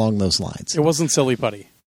 Something along those lines. It wasn't Silly Putty.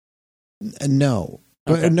 No.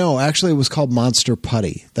 Okay. But no, actually it was called Monster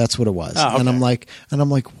Putty. That's what it was. Oh, okay. And I'm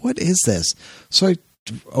like, what is this? So I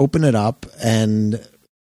open it up and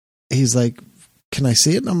he's like, can I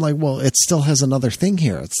see it? And I'm like, well, it still has another thing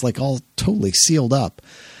here. It's like all totally sealed up.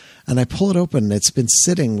 And I pull it open and it's been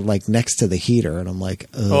sitting like next to the heater. And I'm like,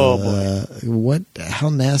 oh boy, what, how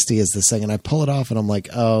nasty is this thing? And I pull it off and I'm like,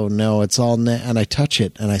 oh no, it's all, and I touch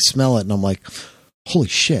it and I smell it and I'm like, holy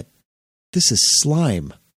shit, this is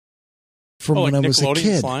slime from when I was a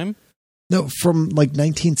kid. Slime? No, from like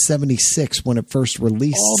 1976 when it first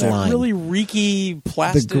released. Slime. That really reeky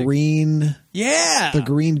plastic. The green. Yeah. The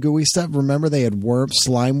green gooey stuff. Remember they had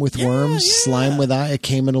slime with worms, slime with eye. It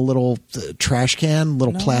came in a little trash can,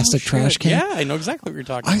 plastic trash can. Yeah, I know exactly what you're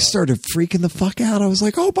talking about. I started freaking the fuck out. I was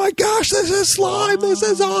like, oh my gosh, this is slime. This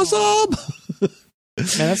is awesome. Man,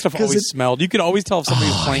 that stuff always smelled. You could always tell if somebody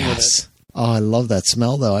was playing with it. Oh, I love that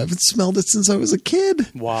smell, though. I haven't smelled it since I was a kid.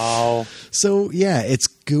 Wow. So, yeah, it's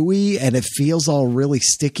gooey and it feels all really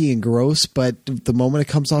sticky and gross, but the moment it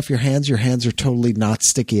comes off your hands are totally not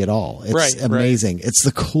sticky at all. It's amazing. Right. It's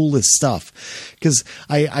the coolest stuff. Because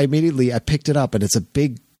I immediately picked it up and it's a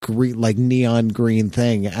big green, like neon green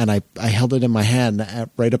thing, and I held it in my hand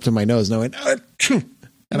right up to my nose and I went, achoo!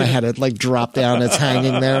 And I had it like drop down. It's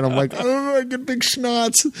hanging there. And I'm like, oh, I get big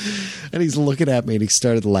schnots. And he's looking at me and he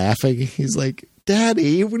started laughing. He's like,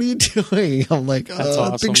 Daddy, what are you doing? I'm like, that's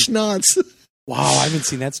awesome. Big schnots. Wow, I haven't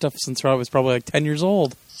seen that stuff since I was probably like 10 years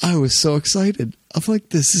old. I was so excited. I'm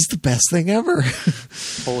like, this is the best thing ever.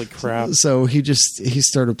 Holy crap. So he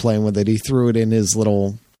started playing with it. He threw it in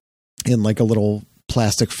like a little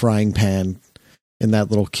plastic frying pan in that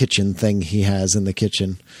little kitchen thing he has in the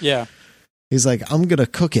kitchen. Yeah. He's like, I'm going to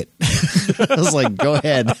cook it. I was like, go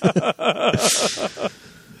ahead.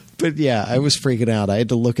 But yeah, I was freaking out. I had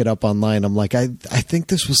to look it up online. I'm like, I think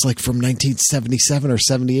this was like from 1977 or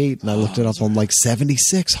 78. And I looked it up. I'm like,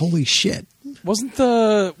 76. Holy shit. Wasn't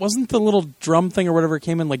the little drum thing or whatever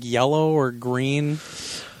came in like yellow or green?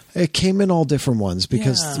 It came in all different ones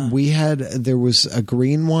because there was a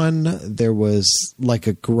green one. There was like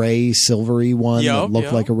a gray silvery one that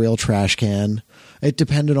looked like a real trash can. It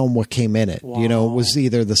depended on what came in it. Wow. You know, it was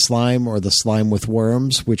either the slime or the slime with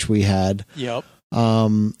worms, which we had. Yep.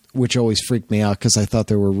 Which always freaked me out because I thought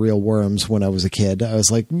there were real worms when I was a kid. I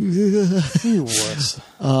was like, You wuss.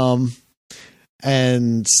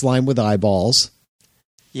 And slime with eyeballs.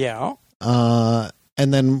 Yeah. And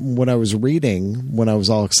then when I was reading, when I was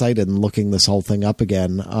all excited and looking this whole thing up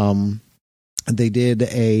again, they did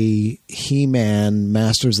a He-Man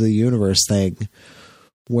Masters of the Universe thing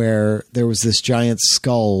where there was this giant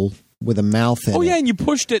skull with a mouth in it. Oh, yeah, and you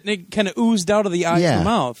pushed it and it kind of oozed out of the eye of the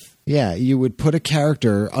mouth. Yeah, you would put a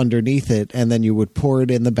character underneath it, and then you would pour it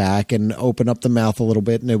in the back and open up the mouth a little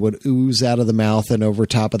bit, and it would ooze out of the mouth and over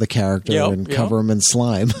top of the character and cover him in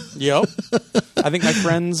slime. Yep. I think my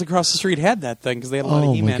friends across the street had that thing because they had a lot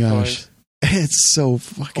of He-Man toys. It's so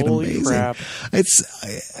fucking amazing. Crap.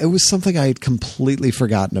 It was something I had completely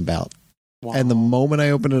forgotten about. Wow. And the moment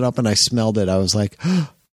I opened it up and I smelled it, I was like, oh,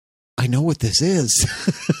 I know what this is.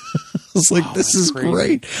 I was like, this is crazy.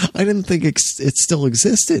 great. I didn't think it still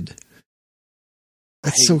existed.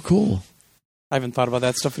 That's so cool. I haven't thought about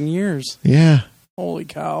that stuff in years. Yeah. Holy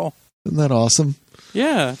cow. Isn't that awesome?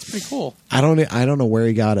 Yeah, it's pretty cool. I don't know where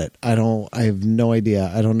he got it. I have no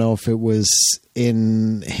idea. I don't know if it was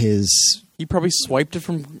in his... He probably swiped it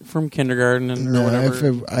from kindergarten or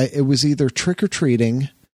whatever. It was either trick-or-treating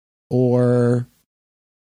or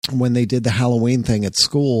when they did the Halloween thing at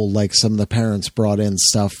school, like some of the parents brought in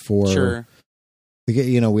stuff for... Sure.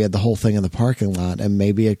 You know, we had the whole thing in the parking lot, and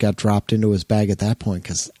maybe it got dropped into his bag at that point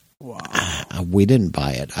because we didn't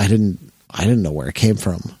buy it. I didn't know where it came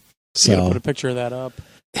from. So you gotta put a picture of that up.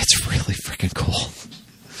 It's really freaking cool.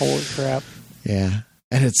 Holy crap! Yeah,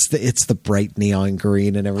 and it's the bright neon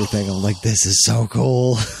green and everything. I'm like, this is so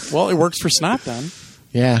cool. Well, it works for Snot then.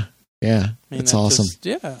 Yeah, it's awesome.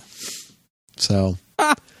 Yeah. So.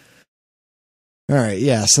 All right,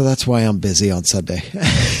 yeah, so that's why I'm busy on Sunday.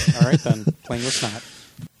 All right, then. Playing with Snot.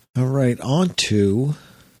 All right, on to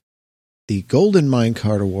the Golden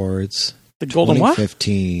Minecart Awards. The Golden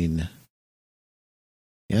 2015. What?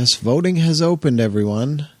 Yes, voting has opened,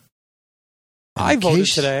 everyone. I voted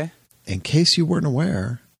today. In case you weren't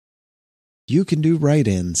aware, you can do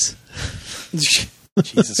write-ins.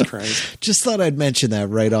 Jesus Christ. Just thought I'd mention that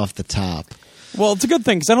right off the top. Well, it's a good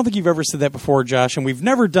thing because I don't think you've ever said that before, Josh, and we've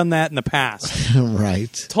never done that in the past. Right.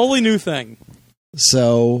 Totally new thing.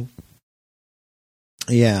 So,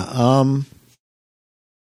 yeah,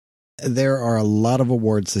 there are a lot of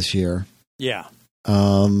awards this year. Yeah.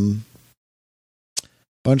 Bunch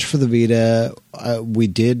for the Vita. We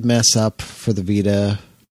did mess up for the Vita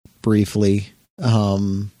briefly,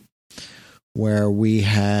 where we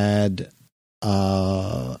had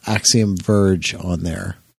Axiom Verge on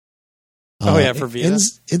there. For Vita.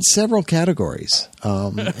 In several categories.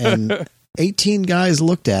 And 18 guys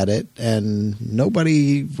looked at it, and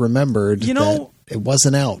nobody remembered that it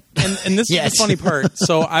wasn't out. And this is the funny part.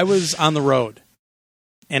 So I was on the road,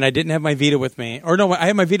 and I didn't have my Vita with me. Or no, I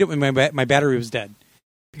had my Vita with me. My battery was dead.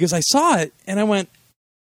 Because I saw it, and I went,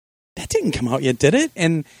 that didn't come out yet, did it?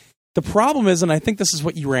 And the problem is, and I think this is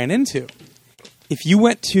what you ran into, if you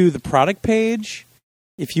went to the product page...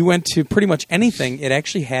 If you went to pretty much anything, it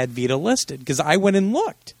actually had Vita listed because I went and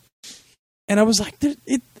looked. And I was like,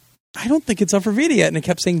 I don't think it's up for Vita yet. And it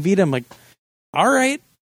kept saying Vita. I'm like, all right.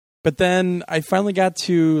 But then I finally got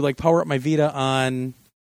to power up my Vita on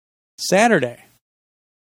Saturday.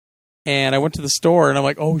 And I went to the store and I'm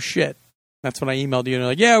like, oh shit. That's when I emailed you and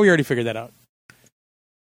they're like, yeah, we already figured that out.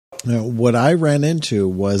 Now, what I ran into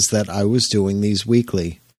was that I was doing these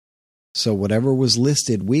weekly. So whatever was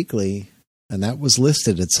listed weekly... And that was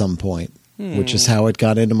listed at some point, which is how it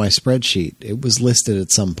got into my spreadsheet. It was listed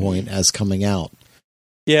at some point as coming out.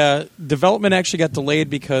 Yeah, development actually got delayed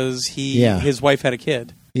because his wife had a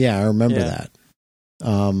kid. Yeah, I remember that.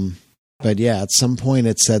 But yeah, at some point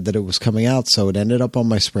it said that it was coming out, so it ended up on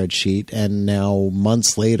my spreadsheet. And now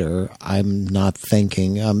months later, I'm not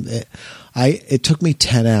thinking. It took me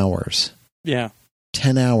 10 hours. Yeah,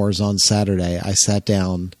 10 hours on Saturday. I sat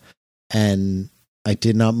down and I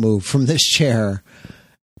did not move from this chair,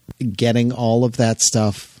 getting all of that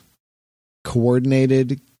stuff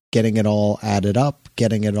coordinated, getting it all added up,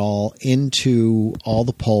 getting it all into all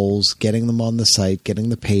the polls, getting them on the site, getting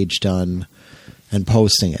the page done, and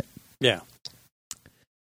posting it. Yeah.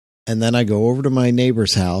 And then I go over to my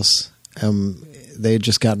neighbor's house. They had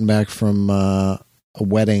just gotten back from a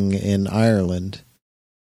wedding in Ireland.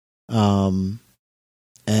 And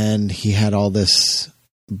he had all this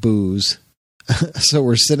booze. So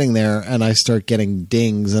we're sitting there and I start getting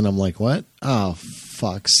dings and I'm like, what? Oh,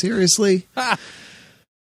 fuck. Seriously?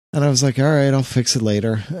 And I was like, all right, I'll fix it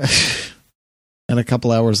later. And a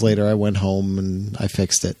couple hours later, I went home and I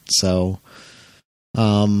fixed it. So,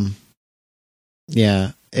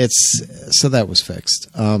 yeah, so that was fixed.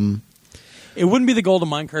 It wouldn't be the golden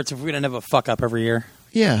minecarts if we didn't have a fuck up every year.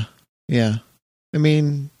 Yeah. I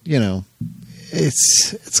mean,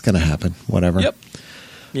 it's going to happen. Whatever. Yep.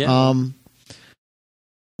 Yeah.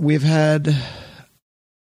 We've had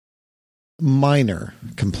minor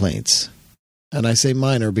complaints, and I say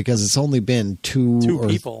minor because it's only been two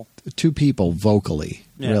people vocally,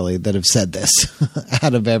 really, that have said this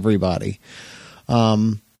out of everybody.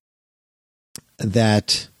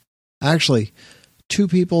 That actually, two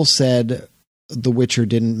people said The Witcher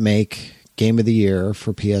didn't make Game of the Year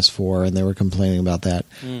for PS4, and they were complaining about that.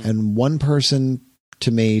 And one person to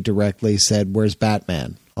me directly said, "Where's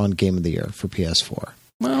Batman on Game of the Year for PS4?"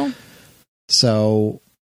 Well, so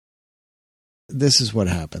this is what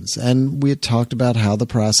happens. And we had talked about how the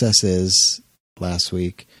process is last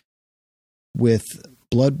week with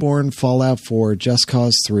Bloodborne, Fallout 4, Just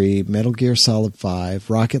Cause 3, Metal Gear Solid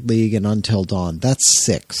 5, Rocket League, and Until Dawn. That's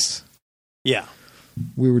 6. Yeah.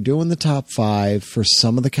 We were doing the top 5. For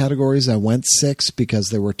some of the categories, I went 6 because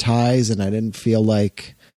there were ties, and I didn't feel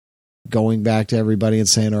like going back to everybody and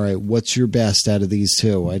saying, all right, what's your best out of these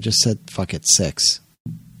two? I just said, fuck it, 6.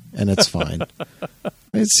 And it's fine.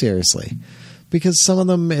 Seriously. Because some of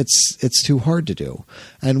them, it's too hard to do.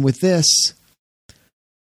 And with this,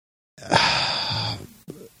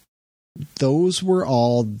 those were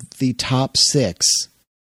all the top 6.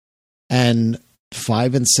 And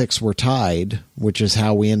 5 and 6 were tied, which is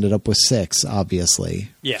how we ended up with 6, obviously,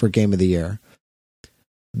 for Game of the Year.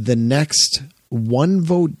 The next one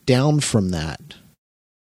vote down from that,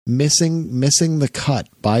 missing the cut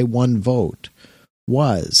by one vote,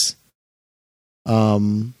 was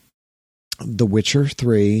The Witcher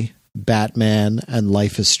 3, Batman, and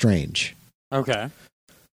Life is Strange. Okay.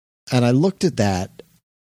 And I looked at that,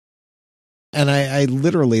 and I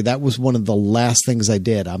literally, that was one of the last things I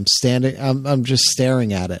did. I'm just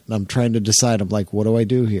staring at it, and I'm trying to decide. I'm like, what do I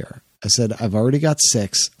do here? I said, I've already got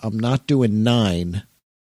 6. I'm not doing 9.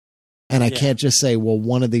 And I can't just say, well,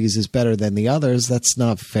 one of these is better than the others. That's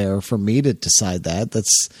not fair for me to decide that.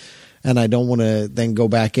 And I don't want to then go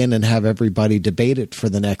back in and have everybody debate it for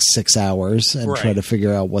the next 6 hours and try to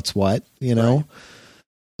figure out what's what, Right.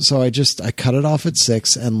 So I cut it off at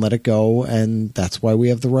 6 and let it go. And that's why we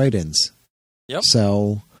have the write-ins. Yep.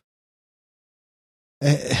 So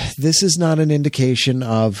this is not an indication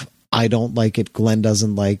of I don't like it, Glenn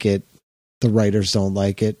doesn't like it, the writers don't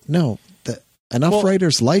like it. No, enough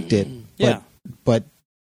writers liked it, but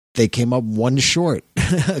they came up one short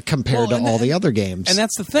compared to all the other games. And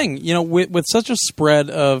that's the thing, with such a spread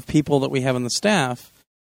of people that we have in the staff,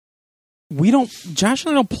 Josh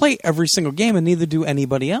and I don't play every single game, and neither do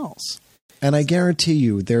anybody else. And I guarantee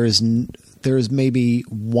you, there is maybe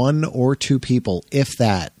 1 or 2 people, if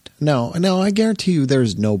that. No, I guarantee you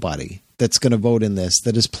there's nobody that's going to vote in this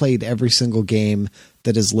that has played every single game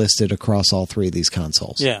that is listed across all 3 of these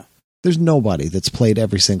consoles. Yeah. There's nobody that's played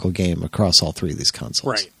every single game across all 3 of these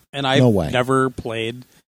consoles. Right. And I've never played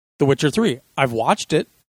The Witcher 3. I've watched it,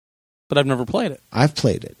 but I've never played it. I've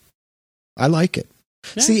played it. I like it.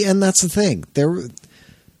 Yeah. See, and that's the thing.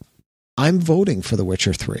 I'm voting for The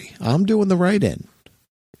Witcher 3. I'm doing the write-in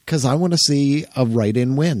because I want to see a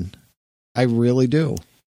write-in win. I really do.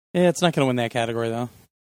 Yeah, it's not going to win that category, though.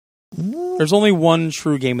 There's only one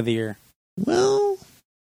true Game of the Year. Well...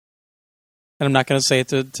 And I'm not going to say it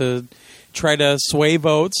to try to sway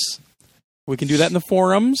votes. We can do that in the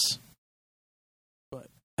forums. But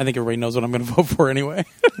I think everybody knows what I'm going to vote for anyway.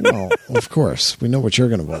 Well, of course. We know what you're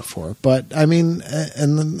going to vote for. But, I mean,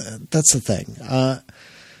 and then that's the thing.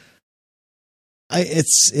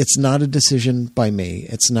 It's not a decision by me.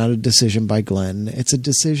 It's not a decision by Glenn. It's a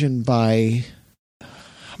decision by,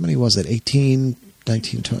 how many was it? 18,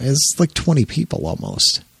 19, 20. It's like 20 people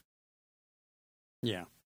almost. Yeah.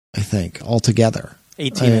 I think, altogether.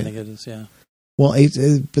 18, I think it is, yeah. Well,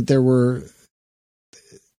 but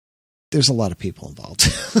there's a lot of people involved.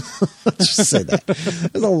 Let's just say that.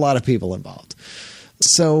 There's a lot of people involved.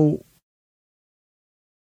 So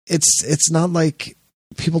it's not like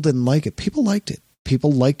people didn't like it. People liked it.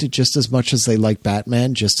 People liked it just as much as they liked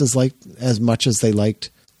Batman, just as much as they liked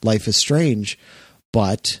Life is Strange.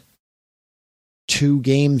 But 2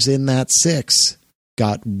 games in that 6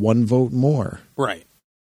 got 1 vote more. Right.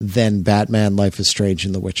 Than Batman, Life is Strange,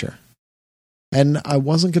 and The Witcher. And I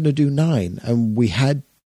wasn't going to do 9. And we had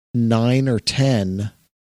 9 or 10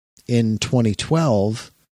 in 2012,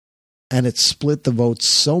 and it split the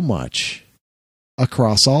votes so much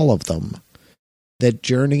across all of them that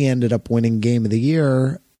Journey ended up winning Game of the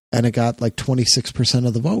Year, and it got like 26%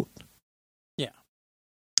 of the vote. Yeah.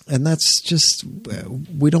 And that's just,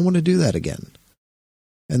 we don't want to do that again.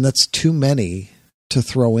 And that's too many to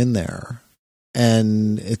throw in there.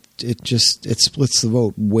 And it splits the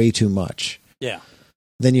vote way too much. Yeah.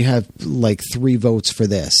 Then you have like 3 votes for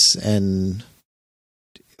this and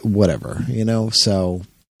whatever, so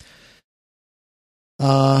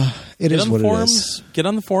it is what it is. Get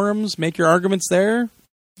on the forums, make your arguments there.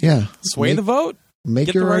 Yeah. Sway the vote.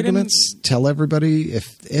 Make your arguments. Tell everybody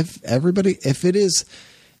if it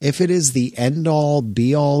is the end all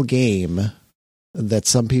be all game that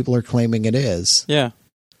some people are claiming it is. Yeah.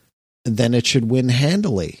 Then it should win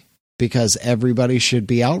handily because everybody should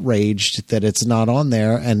be outraged that it's not on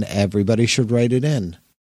there and everybody should write it in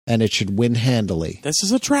and it should win handily. This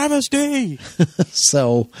is a travesty.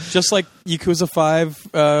 So just like Yakuza 5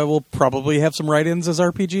 will probably have some write-ins as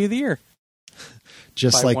RPG of the year.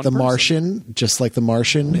 Just like The Martian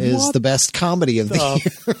is the best comedy of the year.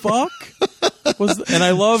 Fuck? And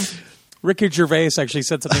I love Ricky Gervais actually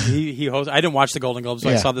said something he hosts. I didn't watch the Golden Globes,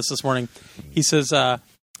 but I saw this morning. He says, to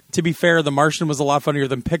be fair, The Martian was a lot funnier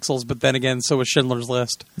than Pixels, but then again, so was Schindler's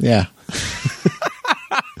List. Yeah.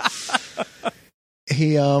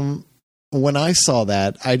 When I saw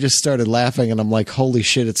that, I just started laughing and I'm like, holy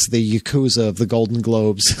shit, it's the Yakuza of the Golden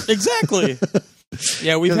Globes. Exactly.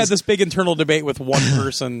 Yeah, we've had this big internal debate with one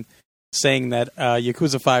person saying that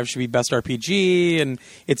Yakuza 5 should be best RPG, and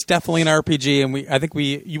it's definitely an RPG. And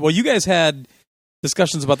you guys had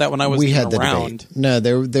discussions about that when I was around. Debate. No,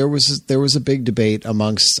 there was a big debate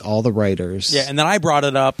amongst all the writers. Yeah, and then I brought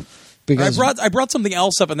it up. Because I brought something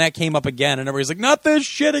else up, and that came up again, and everybody's like, "Not this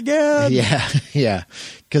shit again!" Yeah,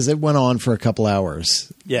 because it went on for a couple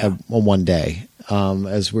hours. Yeah, on one day,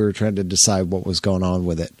 as we were trying to decide what was going on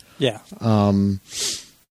with it. Yeah,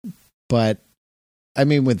 but I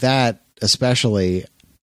mean, with that especially,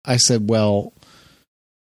 I said, well,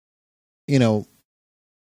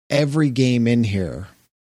 every game in here,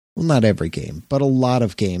 well, not every game, but a lot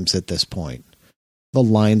of games at this point, the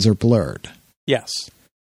lines are blurred. Yes.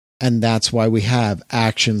 And that's why we have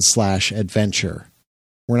action/adventure.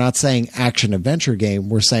 We're not saying action-adventure game.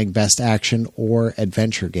 We're saying best action or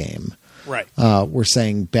adventure game. Right. We're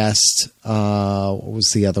saying best, what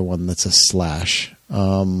was the other one that's a slash?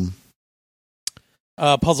 Puzzle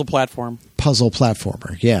platform. Puzzle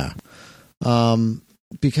platformer, yeah.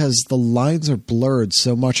 Because the lines are blurred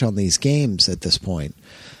so much on these games at this point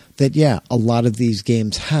that, a lot of these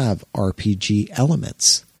games have RPG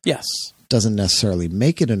elements. Yes. Doesn't necessarily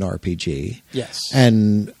make it an RPG. Yes.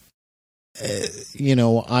 And, when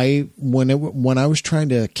I was trying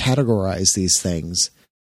to categorize these things,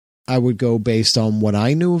 I would go based on what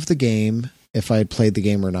I knew of the game, if I had played the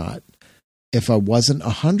game or not. If I wasn't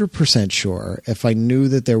 100% sure, if I knew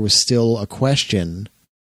that there was still a question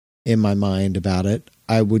in my mind about it,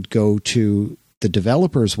 I would go to the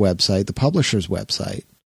developer's website, the publisher's website,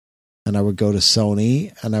 and I would go to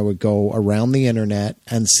Sony and I would go around the internet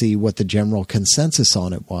and see what the general consensus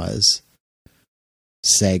on it was.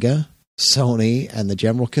 Sega, Sony, and the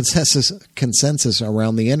general consensus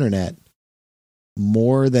around the internet,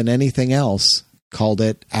 more than anything else, called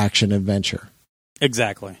it action-adventure.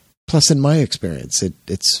 Exactly. Plus, in my experience,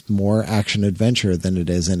 it's more action-adventure than it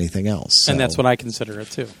is anything else. So, and that's what I consider it,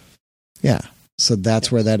 too. Yeah. So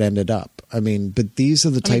that's where that ended up. I mean, but these are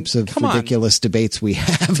the types of ridiculous debates we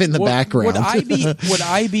have in the background. Would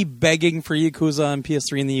I be begging for Yakuza on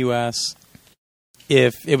PS3 in the US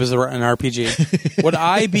if it was an RPG? Would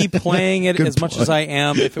I be playing it as much as I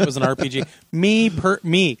am if it was an RPG?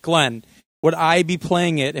 Me, Glenn, would I be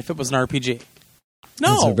playing it if it was an RPG? No.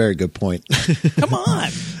 That's a very good point. Come on.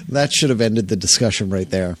 That should have ended the discussion right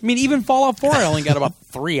there. I mean, even Fallout 4, I only got about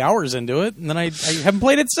 3 hours into it, and then I haven't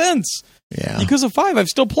played it since. Yeah. Yakuza 5, I've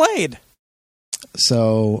still played.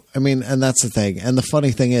 So, I mean, and that's the thing. And the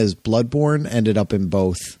funny thing is, Bloodborne ended up in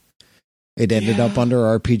both. It ended up under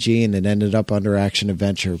RPG and it ended up under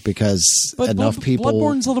action-adventure because people...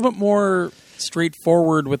 Bloodborne's a little bit more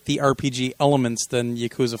straightforward with the RPG elements than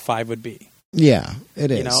Yakuza 5 would be. Yeah, it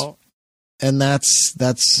is. And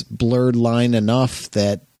that's blurred line enough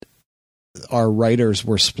that our writers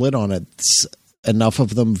were split on it. Enough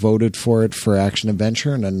of them voted for it for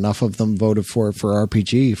action-adventure and enough of them voted for it for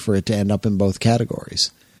RPG for it to end up in both categories.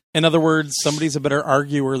 In other words, somebody's a better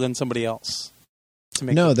arguer than somebody else.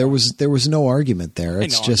 No, there was no argument there.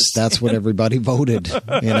 It's just that's what everybody voted,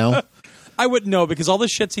 I wouldn't know because all this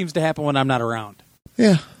shit seems to happen when I'm not around.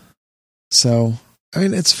 Yeah. So, I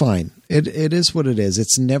mean, it's fine. It is what it is.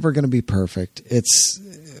 It's never going to be perfect. It's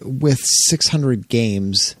with 600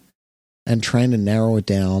 games and trying to narrow it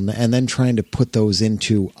down and then trying to put those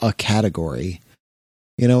into a category.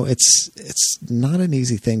 it's not an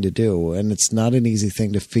easy thing to do, and it's not an easy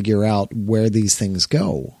thing to figure out where these things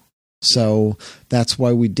go. So that's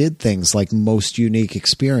why we did things like most unique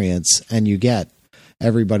experience, and you get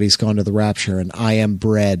Everybody's Gone to the Rapture and I Am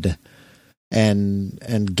Bread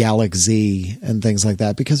and Galaxy and things like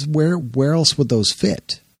that, because where else would those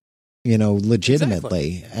fit?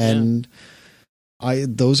 Legitimately. Exactly. And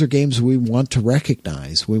those are games we want to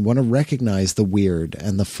recognize. We want to recognize the weird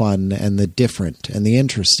and the fun and the different and the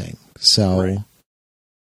interesting. So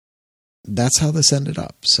that's how this ended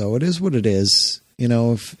up. So it is what it is.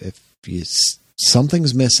 If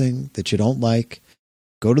something's missing that you don't like,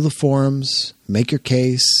 go to the forums, make your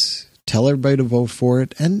case, tell everybody to vote for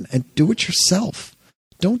it, and do it yourself.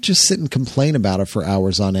 Don't just sit and complain about it for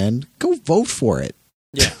hours on end. Go vote for it.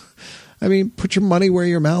 Yeah. I mean, put your money where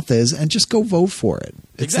your mouth is and just go vote for it.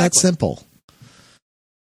 It's that simple.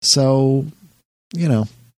 So, it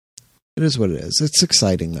is what it is. It's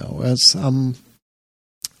exciting, though.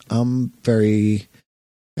 I'm very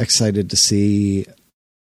excited to see.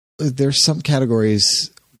 There's some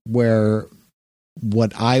categories where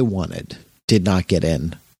what I wanted did not get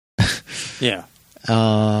in. Yeah.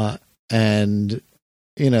 And,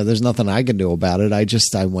 there's nothing I can do about it. I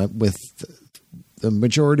went with the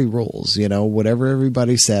majority rules, whatever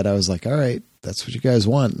everybody said. I was like, all right, that's what you guys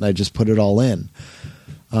want. And I just put it all in.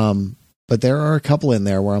 But there are a couple in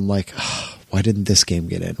there where I'm like, oh, why didn't this game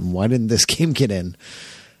get in? Why didn't this game get in?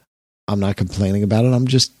 I'm not complaining about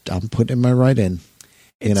it. I'm putting my right in,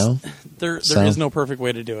 There is no perfect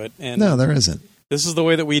way to do it. And no, there isn't. This is the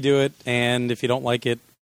way that we do it. And if you don't like it,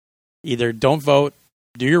 either don't vote,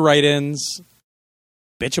 do your write-ins,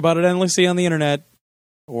 bitch about it endlessly on the internet,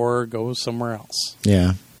 or go somewhere else.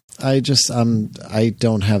 Yeah. I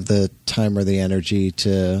don't have the time or the energy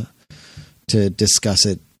to discuss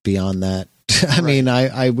it beyond that. I mean,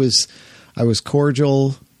 I was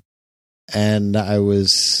cordial, and I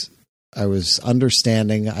was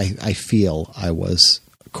understanding. I feel I was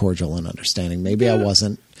cordial and understanding. Maybe I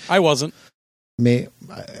wasn't. I wasn't.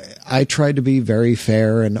 I tried to be very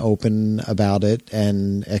fair and open about it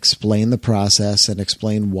and explain the process and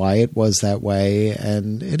explain why it was that way.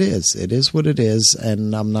 And it is what it is.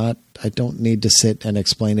 And I don't need to sit and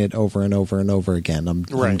explain it over and over and over again. I'm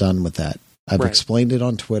done with that. I've explained it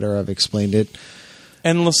on Twitter. I've explained it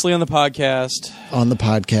endlessly on the podcast.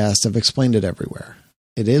 I've explained it everywhere.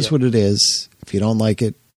 It is what it is. If you don't like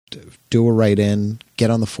it, do a write-in, get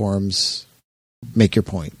on the forums, make your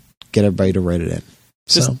point. Get everybody to write it in.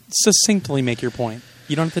 Just succinctly make your point.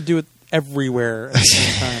 You don't have to do it everywhere at the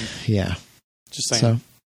same time. Yeah. Just saying.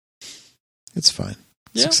 So, it's fine.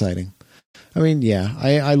 It's exciting. I mean,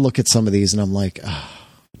 I look at some of these and I'm like, oh,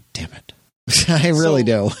 damn it. I really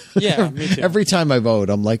do. Yeah, me too. Every time I vote,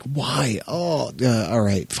 I'm like, why? Oh, all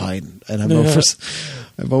right, fine. And I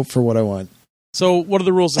vote for what I want. So what are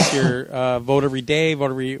the rules this year? Vote every day?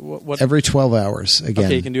 Vote what? Every 12 hours, again.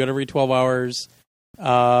 Okay, you can do it every 12 hours.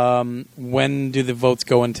 When do the votes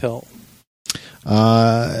go until?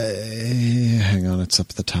 Hang on, it's up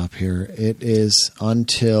at the top here. It is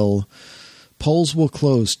until polls will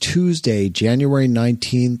close Tuesday, January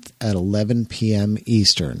 19th at 11 p.m.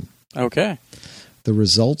 Eastern. Okay. The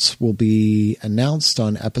results will be announced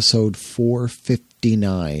on episode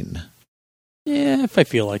 459. Yeah, if I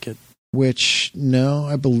feel like it. Which, no,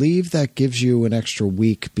 I believe that gives you an extra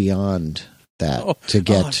week beyond that to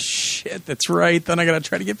get. Oh, shit, that's right. Then I got to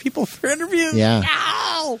try to get people for interviews. Yeah.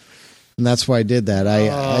 Ow! And that's why I did that.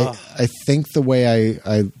 I think the way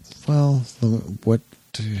I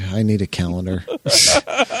need a calendar.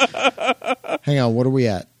 Hang on, what are we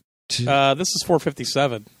at? This is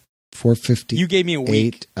 457. 450. You gave me a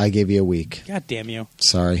week. I gave you a week. God damn you.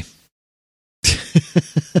 Sorry.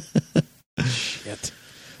 Shit.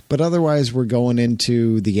 But otherwise, we're going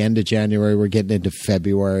into the end of January. We're getting into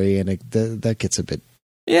February, and that gets a bit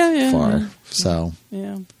far. Yeah. So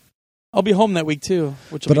I'll be home that week too,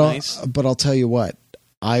 which will be nice. But I'll tell you what,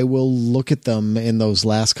 I will look at them in those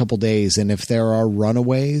last couple days, and if there are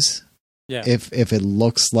runaways, if it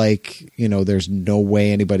looks like there's no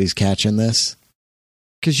way anybody's catching this,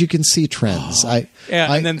 because you can see trends. And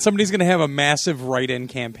then somebody's going to have a massive write-in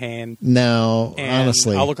campaign. No, and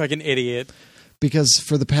honestly, I'll look like an idiot. Because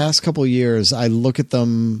for the past couple of years, I look at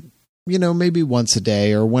them, maybe once a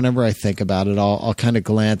day or whenever I think about it, I'll kind of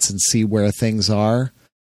glance and see where things are.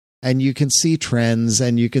 And you can see trends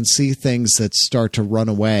and you can see things that start to run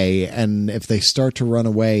away. And if they start to run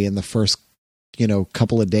away in the first,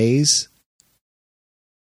 couple of days,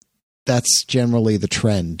 that's generally the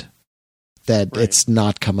trend. That it's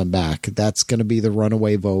not coming back. That's going to be the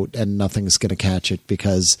runaway vote and nothing's going to catch it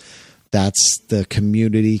because That's the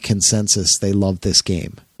community consensus. They love this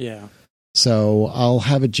game. Yeah. So I'll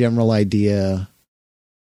have a general idea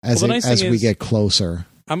as we get closer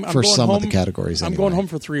for some of the categories. I'm going home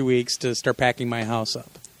for 3 weeks to start packing my house up,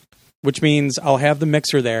 which means I'll have the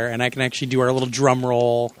mixer there, and I can actually do our little drum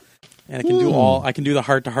roll, and I can do the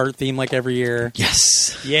heart to heart theme like every year.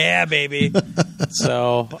 Yes. Yeah, baby.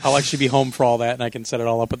 So I'll actually be home for all that, and I can set it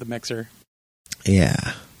all up with the mixer.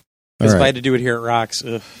 Yeah. Because if I had to do it here at Rocks,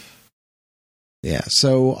 ugh. Yeah,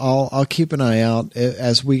 so I'll keep an eye out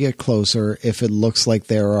as we get closer. If it looks like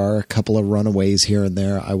there are a couple of runaways here and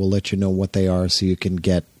there, I will let you know what they are so you can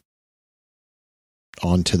get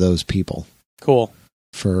onto those people. Cool.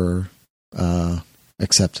 For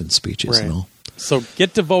acceptance speeches and all. So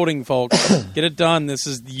get to voting, folks. Get it done. This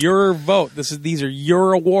is your vote. These are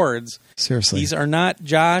your awards. Seriously. These are not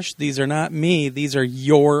Josh. These are not me. These are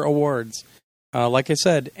your awards. Like I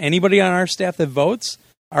said, anybody on our staff that votes,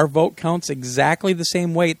 our vote counts exactly the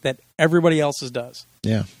same weight that everybody else's does.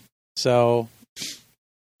 Yeah. So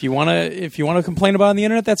if you want to complain about it on the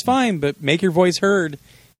internet, that's fine, but make your voice heard.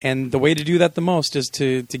 And the way to do that the most is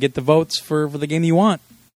to get the votes for the game you want.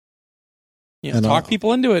 Talk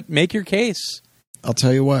people into it. Make your case. I'll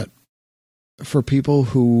tell you what. For people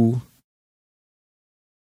who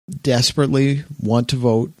desperately want to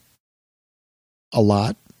vote a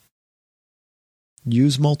lot,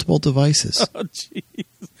 use multiple devices. Oh, jeez.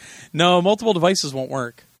 No, multiple devices won't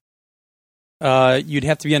work. You'd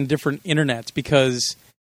have to be on different internets because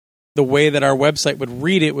the way that our website would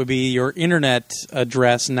read it would be your internet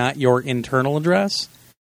address, not your internal address.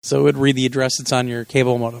 So it would read the address that's on your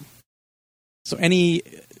cable modem. So any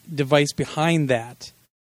device behind that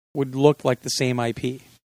would look like the same IP.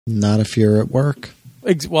 Not if you're at work.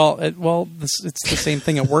 It's the same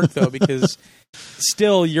thing at work, though, because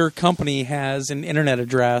still your company has an internet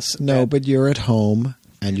address. No, but you're at home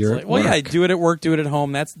and you're at work. Well, yeah, do it at work, do it at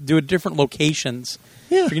home. Do it at different locations.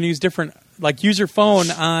 Yeah. You're going to use different, use your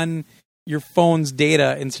phone on your phone's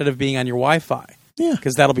data instead of being on your Wi-Fi. Yeah.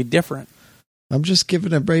 Because that'll be different. I'm just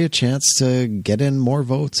giving everybody a chance to get in more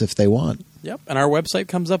votes if they want. Yep, and our website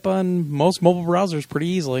comes up on most mobile browsers pretty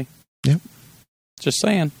easily. Yep. Just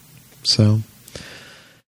saying. So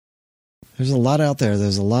there's a lot out there.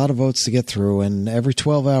 There's a lot of votes to get through, and every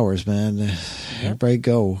 12 hours, man, everybody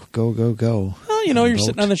go. Well, you're vote.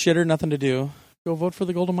 sitting on the shitter, nothing to do. Go vote for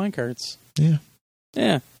the golden minecarts. Yeah.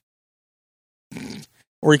 Yeah.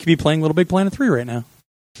 Or you could be playing Little Big Planet 3 right now.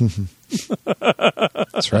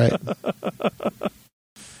 That's right.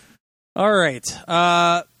 All right.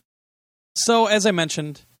 So, as I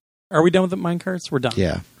mentioned, are we done with the minecarts? We're done.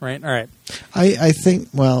 Yeah. Right? All right. I think,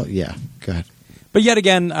 well, yeah. Go ahead. But yet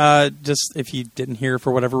again, just if you didn't hear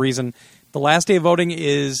for whatever reason, the last day of voting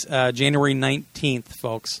is January 19th,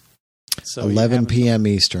 folks. So 11 p.m.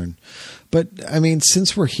 Eastern. But, I mean,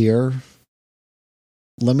 since we're here,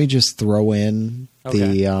 let me just throw in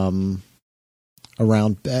the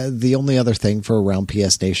around the only other thing for around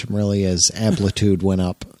PS Nation really is Amplitude went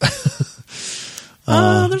up.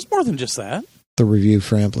 There's more than just that. The review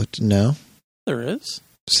for Amplitude? No. There is.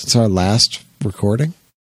 Since our last recording?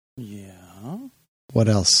 Yeah. What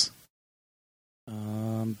else?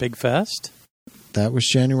 Big Fest? That was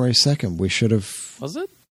January 2nd. We should have... Was it?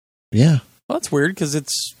 Yeah. Well, that's weird because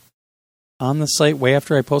it's on the site way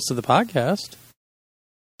after I posted the podcast.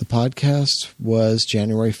 The podcast was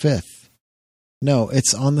January 5th. No,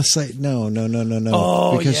 it's on the site. No.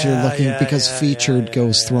 Oh, because you're looking because featured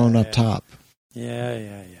goes thrown up top.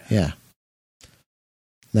 Yeah.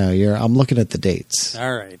 No, I'm looking at the dates.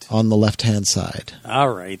 All right. On the left-hand side. All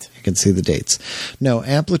right. You can see the dates. No,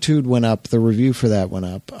 Amplitude went up. The review for that went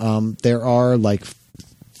up. There are like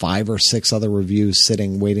 5 or 6 other reviews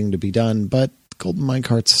sitting waiting to be done, but Golden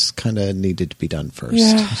Minecarts kind of needed to be done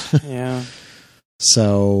first. Yeah.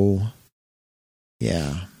 So,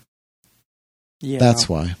 yeah. That's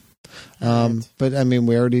why. Right. But, I mean,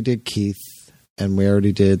 we already did Keith, and we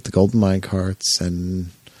already did the Golden Minecarts,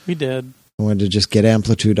 and... We did. I wanted to just get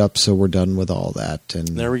Amplitude up so we're done with all that. And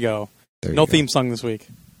there we go. No theme song this week.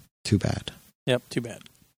 Too bad. Yep, too bad.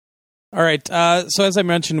 All right. So as I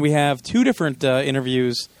mentioned, we have 2 different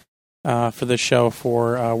interviews for this show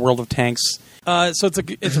for World of Tanks. So it's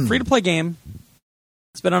a free-to-play game.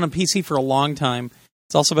 It's been on a PC for a long time.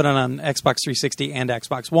 It's also been on Xbox 360 and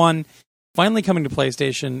Xbox One. Finally coming to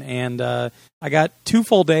PlayStation, and I got 2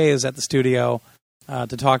 full days at the studio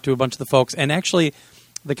to talk to a bunch of the folks. And actually,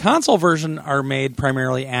 the console version are made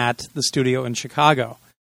primarily at the studio in Chicago.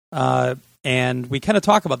 And we kind of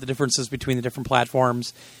talk about the differences between the different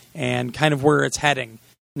platforms and kind of where it's heading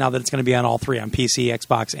now that it's going to be on all 3, on PC,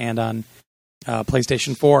 Xbox, and on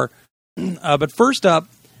PlayStation 4. But first up,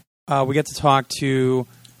 We get to talk to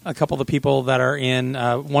a couple of the people that are in.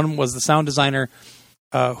 One was the sound designer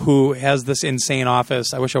who has this insane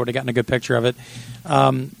office. I wish I would have gotten a good picture of it.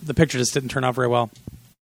 The picture just didn't turn out very well.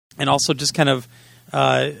 And also just kind of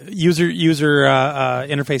user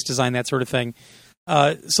interface design, that sort of thing.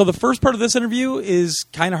 So the first part of this interview is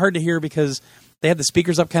kind of hard to hear because they had the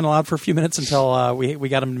speakers up kind of loud for a few minutes until we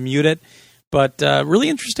got them to mute it. But really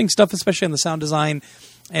interesting stuff, especially on the sound design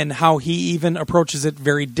and how he even approaches it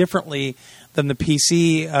very differently than the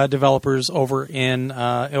PC developers over in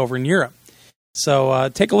Europe. So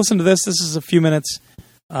take a listen to this. This is a few minutes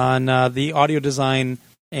on the audio design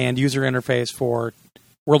and user interface for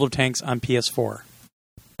World of Tanks on PS4.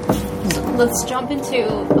 Let's jump into,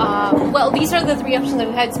 these are the three options that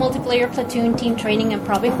we had. It's multiplayer, platoon, team training, and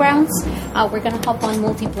proving grounds. We're going to hop on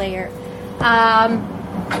multiplayer.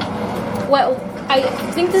 I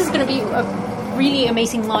think this is going to be a really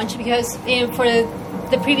amazing launch because for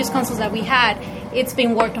the previous consoles that we had, it's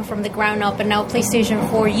been worked on from the ground up, and now PlayStation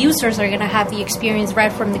 4 users are going to have the experience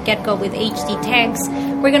right from the get-go with HD tanks.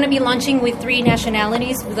 We're going to be launching with 3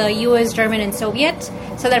 nationalities, the US, German, and Soviet,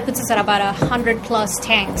 so that puts us at about 100-plus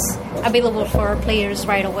tanks available for our players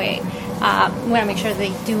right away. We want to make sure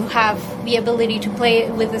they do have the ability to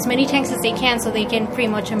play with as many tanks as they can so they can pretty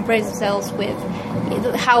much embrace themselves with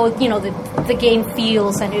how the game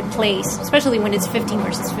feels and it plays, especially when it's 15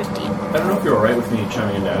 versus 15. I don't know if you're all right with me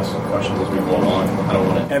chiming in to ask some questions as we go along. I don't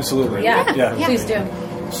want to... Absolutely. Yeah. Please do.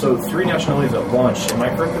 So 3 nationalities at launch. Am I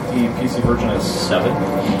correct that the PC version has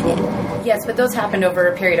 7? Yes, but those happened over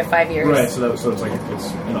a period of 5 years. Right, so it's like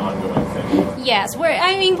it's an ongoing thing. Yes, we're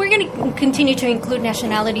going to continue to include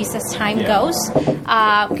nationalities as time goes.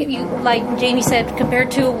 Like Jamie said,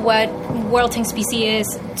 compared to what World Tanks PC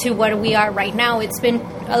is to what we are right now, it's been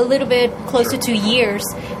a little bit close to 2 years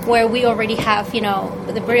where we already have,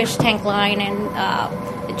 the British tank line and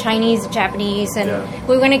the Chinese, Japanese, and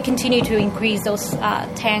we're going to continue to increase those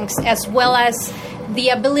tanks as well as the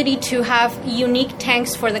ability to have unique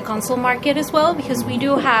tanks for the console market as well, because we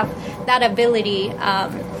do have that ability.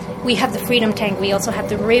 We have the Freedom tank, we also have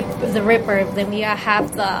the Ripper, then we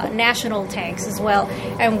have the national tanks as well,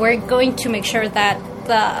 and we're going to make sure that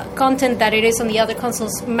the content that it is on the other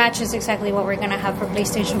consoles matches exactly what we're going to have for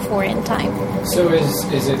PlayStation 4 in time. So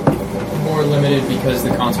is it more limited because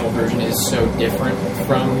the console version is so different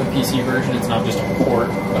from the PC version? It's not just a port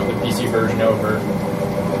of the PC version over.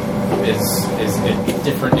 Is it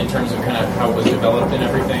different in terms of kind of how it was developed and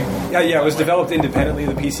everything? Yeah, it was developed independently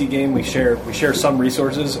of the PC game. We share some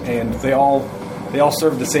resources, and they all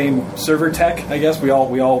serve the same server tech. I guess we're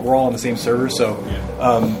all on the same server, so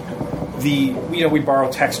we borrow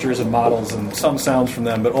textures and models and some sounds from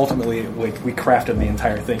them, but ultimately we crafted the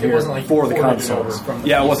entire thing here for the consoles.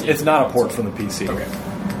 It's not a port from the PC. Okay.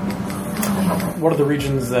 What are the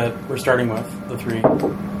regions that we're starting with? The 3.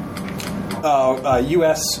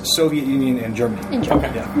 U.S., Soviet Union, and Germany.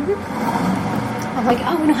 Okay. Yeah. Mm-hmm. I'm like,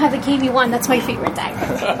 we don't have a KV-1. That's my favorite tank.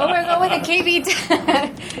 But we're going with a KV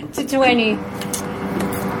to 20.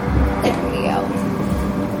 There we go.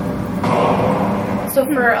 So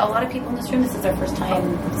for a lot of people in this room, this is their first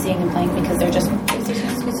time seeing and playing because they're just PlayStation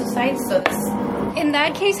exclusive sites. So in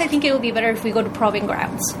that case, I think it would be better if we go to proving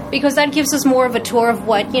grounds, because that gives us more of a tour of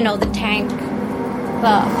what the tank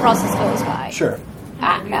process goes by. Sure.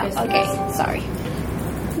 No. Okay. Sorry.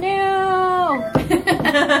 No.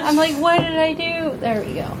 I'm like, what did I do? There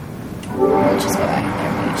we go. Let's just go back.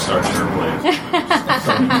 There we go. Start your play.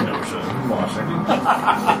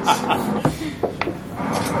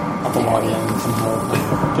 I'll have to log in somehow.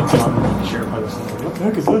 Get on share post. What the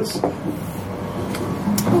heck is this?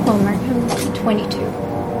 Oh, we're 22.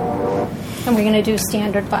 And we're going to do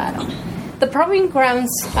standard battle. The proving grounds,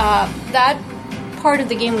 that part of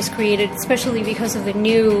the game was created especially because of the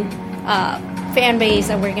new fan base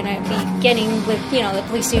that we're going to be getting with the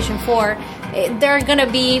PlayStation 4. They're going to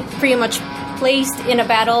be pretty much placed in a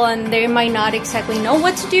battle and they might not exactly know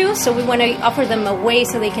what to do, so we want to offer them a way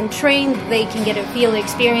so they can train, they can get a feel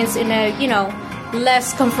experience in a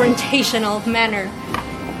less confrontational manner.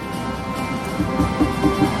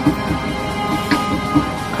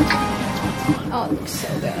 Oh, it looks so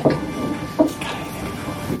good.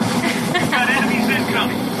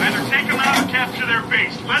 Either take them out or capture their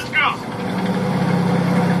base. Let's go!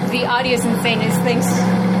 The audio is insane, thanks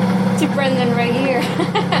to Brendan right here.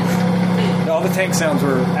 All the tank sounds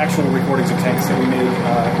were actual recordings of tanks that we made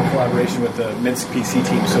in collaboration with the Minsk PC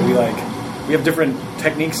team. So we have different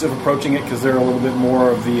techniques of approaching it because they're a little bit more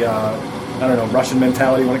of the Russian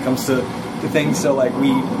mentality when it comes to things. So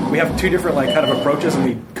we have 2 different kind of approaches, and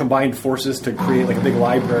we combined forces to create a big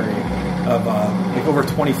library of over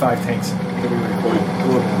 25 tanks that we recorded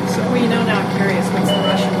globally. So Well, now I'm curious. What's the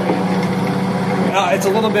Russian way? it's a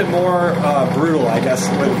little bit more brutal, I guess,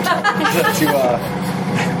 to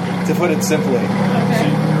put it simply. So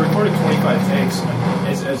you recorded 25 takes.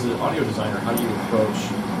 As an audio designer, how do you approach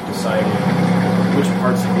deciding which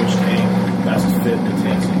parts of which tank best fit the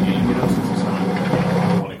tank's game? Since it's not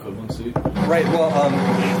one equivalency. Right. Well,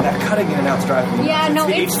 that cutting in and out's driving me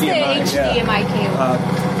nuts. It's the HDMI cable.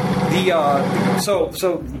 So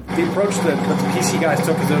the approach that the PC guys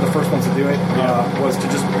took, because they're the first ones to do it, was to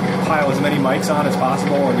just pile as many mics on as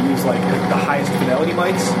possible and use like the highest fidelity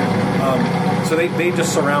mics. So they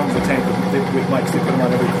just surround the tank with mics. They put them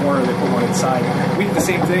on every corner. They put one inside. We did the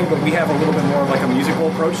same thing, but we have a little bit more of like a musical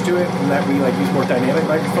approach to it, in that we like use more dynamic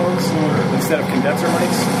microphones instead of condenser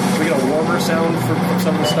mics. We get a warmer sound for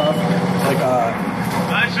some of the stuff. Like I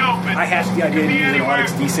hashed the idea to use an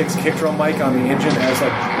Onyx D6 kick drum mic on the engine as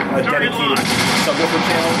like a dedicated subwoofer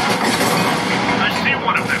channel. I see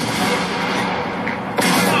one of them.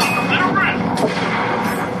 Let her rip.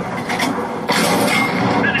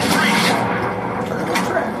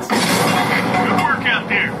 Good work out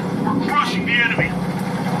there. We're crushing the enemy.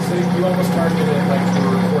 So you almost targeted it like you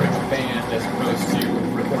were recording a band as opposed to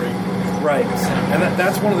recording. Right, and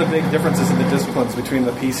that's one of the big differences in the disciplines between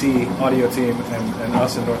the PC audio team and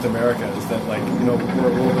us in North America, is that we're a little bit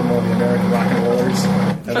more the American rock and rollers,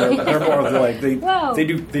 and they're more of the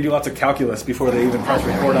they do lots of calculus before they even press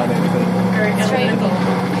record on anything. Very analytical.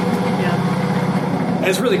 Yeah. And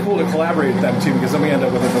it's really cool to collaborate with them too, because then we end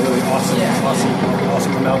up with a really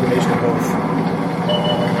awesome amalgamation of both.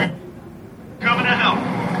 Coming to help.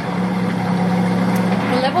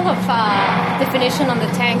 The level of definition on the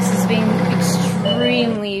tanks is being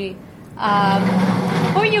extremely,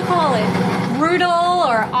 what would you call it? Brutal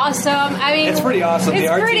or awesome? I mean, It's pretty awesome. It's the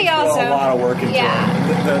art pretty teams put awesome. a lot of work into Yeah. it.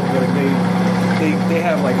 They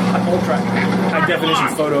have like ultra high definition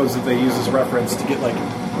photos that they use as reference to get like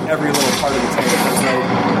every little part of the tank.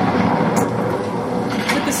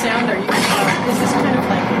 With the sound, is this kind of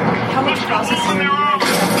like, how much processing are you doing to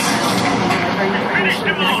have the sound? Are you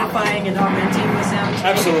sort of magnifying and augmenting the sound?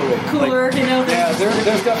 Absolutely. Cooler, Yeah,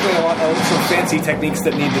 there's definitely a lot of some fancy techniques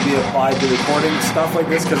that need to be applied to recording stuff like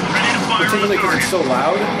this, particularly because it's so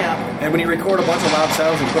loud. Yeah. And when you record a bunch of loud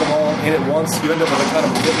sounds and put them all in at once, you end up with it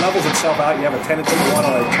levels itself out. You have a tendency to want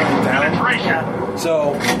to like turn it down. Yeah.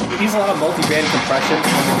 So we use a lot of multi-band compression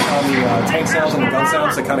on the tank sounds and the gun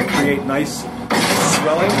sounds to kind of create nice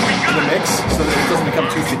swelling in the mix, so that it doesn't become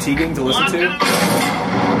too fatiguing to listen to. So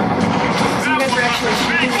you guys are actually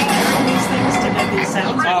shooting these things to have these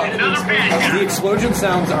sounds? The explosion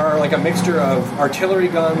sounds are like a mixture of artillery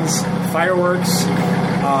guns, fireworks,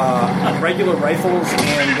 regular rifles,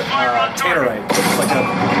 and tannerite. It's like a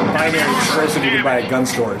binary explosive you can buy at gun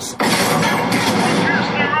stores.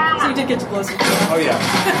 So you did get to blow some. Oh yeah.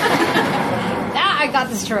 I got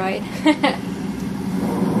destroyed.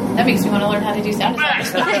 That makes me want to learn how to do sound design.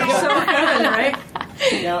 So good, right?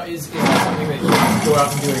 Now, is that something that you go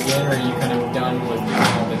out and do again, or are you kind of done with doing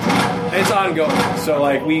all the time? It's ongoing. So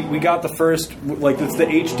like we got the first, like it's the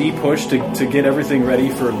HD push to get everything ready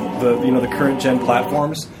for the current gen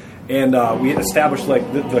platforms, and we established like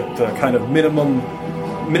the kind of minimum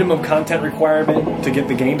content requirement to get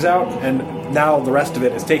the games out, and now the rest of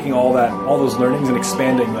it is taking all those learnings and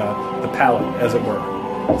expanding the palette, as it were.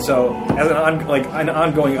 So as an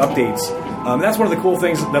ongoing updates, that's one of the cool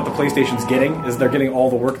things that the PlayStation's getting, is they're getting all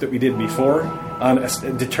the work that we did before on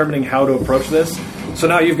determining how to approach this. So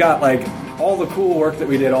now you've got like all the cool work that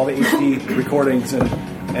we did, all the HD recordings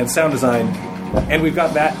and sound design, and we've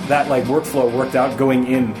got that like workflow worked out going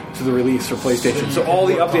into the release for PlayStation. So all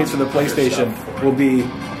the updates for the PlayStation will be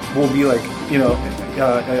like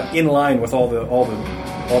in line with all the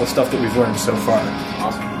stuff that we've learned so far.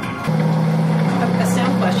 Awesome. A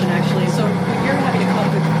sound question, actually. So you're having to come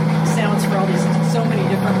up with sounds for all these, so many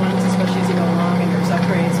different ones, especially as you go along and there's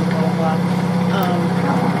upgrades and blah, blah, blah.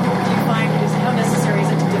 Do you find, how necessary is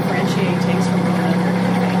it to differentiate tanks from one another?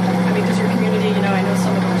 I mean, because your community, I know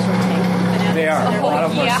some of them are sort of tank fanatics. They are. A lot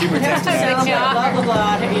of them are super tank fanatics. Blah, blah,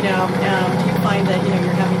 blah. Do you find that,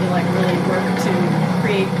 you're having to, like, really work to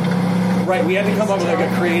create... Right, we had to come up with, like,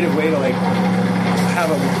 a creative way to, like, have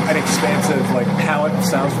an expansive like palette of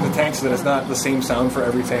sounds for the tank, so that it's not the same sound for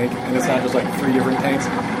every tank, and it's not just like 3 different tanks.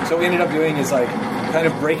 So what we ended up doing is like kind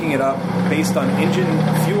of breaking it up based on engine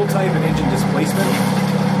fuel type and engine displacement,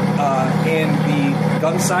 and the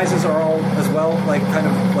gun sizes are all as well, like kind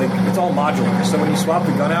of like it's all modular. So when you swap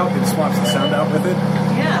the gun out, it swaps the sound out with it.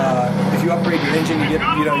 Yeah. If you upgrade your engine,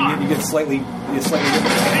 you get slightly different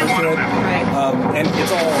handles to it, and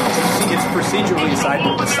it's procedurally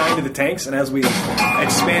assigned to the tanks. And as we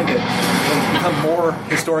expand it, it'll become more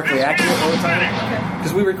historically accurate over time.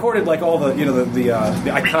 Because we recorded like all the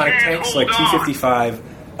iconic tanks like T-55,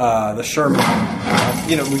 the Sherman.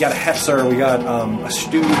 We got a Hetzer, we got a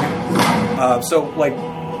Stug. So like.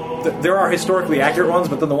 There are historically accurate ones,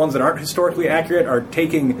 but then the ones that aren't historically accurate are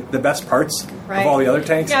taking the best parts of all the other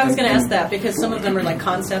tanks. Yeah, I was going to ask that because some of them are like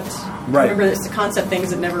concepts. Right. Remember, it's concept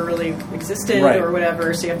things that never really existed or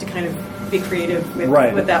whatever, so you have to kind of be creative with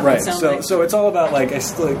what that would sound like. So it's all about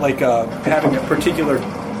having a particular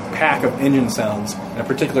pack of engine sounds and a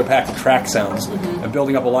particular pack of track sounds and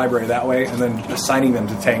building up a library that way and then assigning them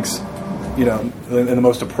to tanks, in the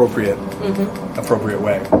most appropriate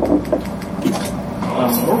way.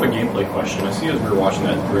 More of a gameplay question. I see as we were watching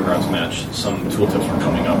that Career Grounds match, some tooltips were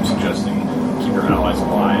coming up suggesting keep your allies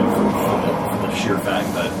alive for the sheer fact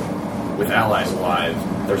that with allies alive,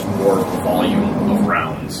 there's more volume of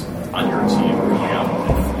rounds on your team going out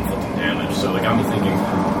and inflicting damage. So I'm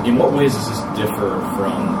thinking, in what ways does this differ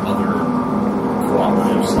from other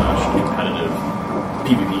cooperative / competitive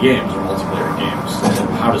PvP games or multiplayer games? And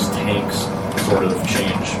how does tanks sort of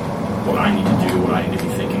change what I need to do, what I need to be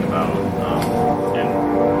thinking about, and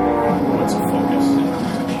what's the focus?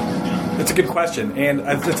 It's a good question, and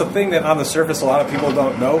it's a thing that on the surface a lot of people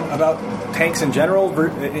don't know about tanks in general,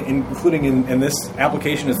 including in this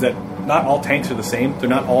application, is that not all tanks are the same. They're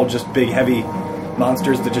not all just big, heavy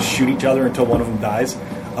monsters that just shoot each other until one of them dies.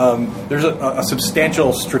 There's a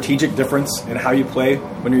substantial strategic difference in how you play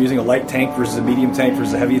when you're using a light tank versus a medium tank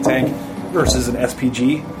versus a heavy tank versus an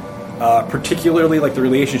SPG. Particularly like the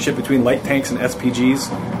relationship between light tanks and SPGs,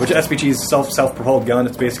 which SPG is self-propelled gun.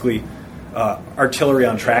 It's basically artillery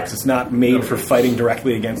on tracks. It's not made for fighting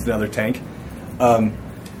directly against another tank.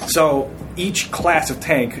 So each class of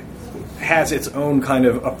tank has its own kind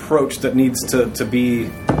of approach that needs to be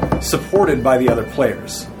supported by the other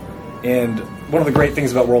players. And one of the great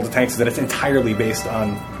things about World of Tanks is that it's entirely based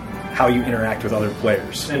on how you interact with other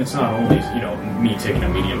players. And it's not only, me taking a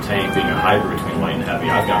medium tank, being a hybrid between light and heavy.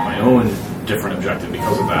 I've got my own different objective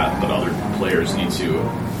because of that, but other players need to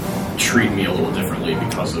treat me a little differently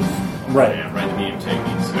because of who I am, right? The medium tank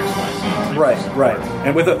needs X, Y, Z. Right.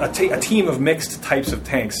 And with a team of mixed types of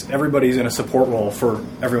tanks, everybody's in a support role for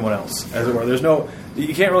everyone else, as it were.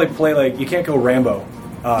 You can't really play you can't go Rambo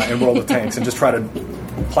in World of Tanks and just try to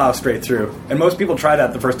plow straight through. And most people try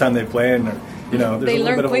that the first time they play, and there's a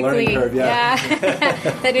little bit of a learning curve. Yeah.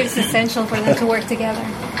 That is essential for them to work together.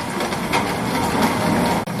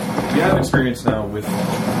 You have experience now with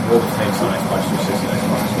World of Tanks on Xbox 360 and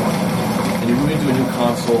Xbox One. And you're moving to a new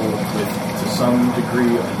console with, to some degree,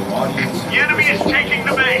 a new audience. The enemy is taking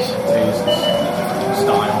the base. Tastes, different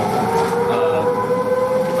style.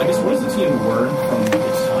 I guess, what does the team learn from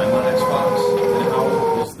its time on Xbox? And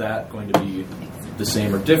how is that going to be the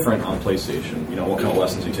same or different on PlayStation? What kind of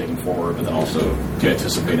lessons are you taking forward, but then also do you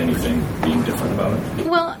anticipate anything being different about it?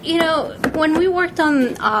 Well, when we worked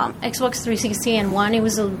on Xbox 360 and One, it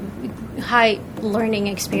was a high learning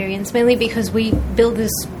experience, mainly because we built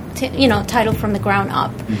this title from the ground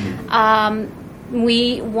up. Mm-hmm.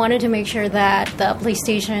 We wanted to make sure that the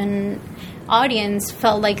PlayStation audience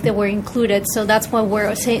felt like they were included, so that's why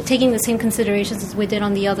we're taking the same considerations as we did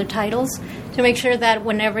on the other titles, to make sure that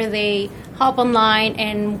whenever they hop online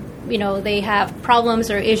and they have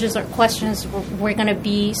problems or issues or questions, we're going to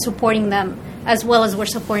be supporting them as well as we're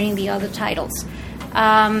supporting the other titles.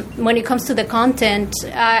 When it comes to the content,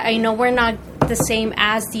 I know we're not the same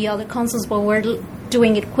as the other consoles, but we're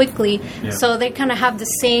doing it quickly, so they kind of have the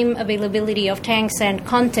same availability of tanks and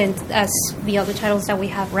content as the other titles that we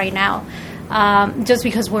have right now. Just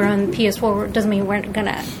because we're on PS4 doesn't mean we're going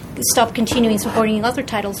to stop continuing supporting other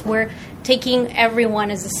titles. We're taking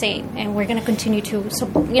everyone as the same, and we're going to continue to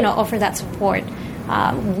offer that support.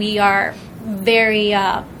 We are very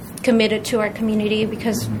committed to our community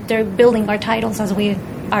because they're building our titles as we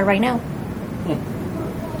are right now.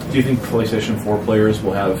 Do you think PlayStation 4 players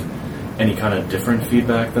will have any kind of different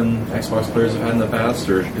feedback than Xbox players have had in the past,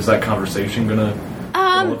 or is that conversation going to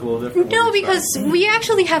look a little different? No, because we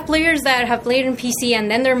actually have players that have played on PC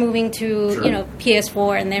and then they're moving to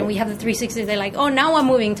PS4, and then we have the 360. They're like, oh, now I'm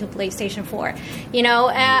moving to PlayStation 4.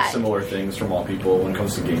 Similar things from all people when it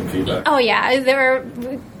comes to game feedback. Oh yeah,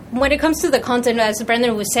 when it comes to the content, as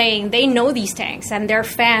Brendan was saying, they know these tanks and they're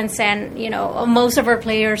fans, and most of our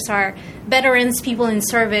players are veterans, people in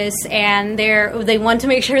service, and they want to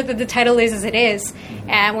make sure that the title is as it is,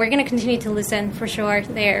 and we're going to continue to listen for sure.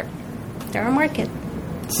 They're a market.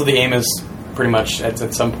 So the aim is pretty much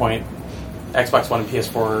at some point Xbox One and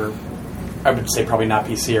PS4 I would say probably not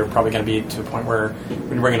PC, are probably going to be to a point where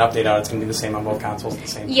when you bring an update out, it's going to be the same on both consoles at the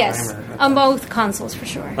same Yes, time? on both consoles for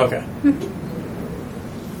sure. Okay.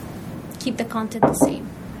 Keep the content the same.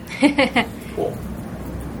 Cool.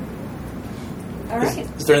 All right.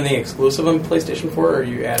 Is there anything exclusive on PlayStation 4, or are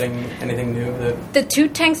you adding anything new? The 2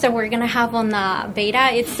 tanks that we're going to have on the beta,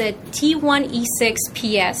 it's the T1E6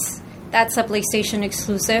 PS. That's a PlayStation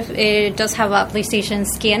exclusive. It does have a PlayStation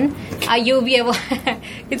skin. You'll be able...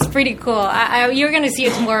 it's pretty cool. You're going to see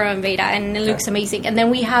it tomorrow in beta, and it looks amazing. And then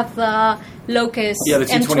we have the Locust Yeah, the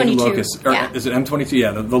T22 M22. Locust. Or Yeah. Is it M22?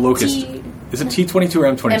 Yeah, the Locust. Is it T22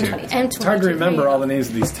 or M22? M22. It's hard to remember all the names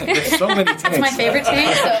of these tanks. There's so many tanks. That's my favorite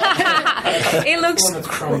tank. It looks... One that's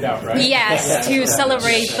chromed out, right? Yes, to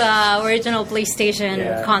celebrate the original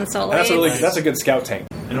PlayStation console. That's a good scout tank.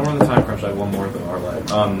 And over the time crunch, I have one more though,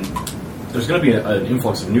 Arlette. There's going to be an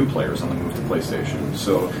influx of new players on the move to PlayStation.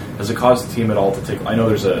 So, has it caused the team at all to take? I know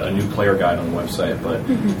there's a new player guide on the website, but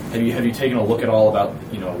have you taken a look at all about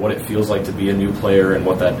what it feels like to be a new player and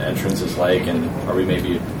what that entrance is like? And have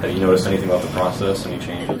you noticed anything about the process? Any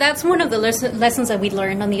changes? That's one of the lessons that we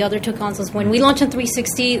learned on the other 2 consoles. When we launched on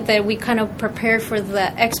 360, that we kind of prepared for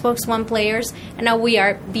the Xbox One players, and now we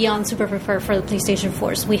are beyond super prepared for the PlayStation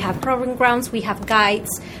 4. So we have proving grounds, we have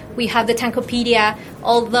guides, we have the Tankopedia,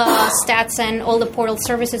 all the stats and all the portal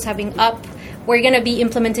services have been up. We're going to be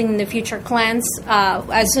implementing in the future clans.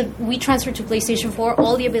 As we transfer to PlayStation 4,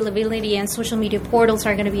 all the availability and social media portals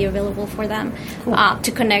are going to be available for them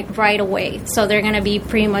to connect right away. So they're going to be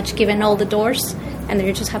pretty much given all the doors, and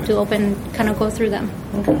they just have to kind of go through them.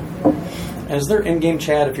 Okay. And is there in-game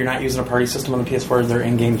chat if you're not using a party system on the PS4? Is there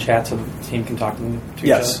in-game chat so the team can talk to each other?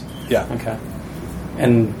 Yes. Yeah. Okay.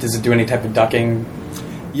 And does it do any type of ducking?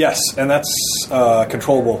 Yes, and that's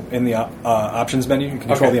controllable in the options menu. You can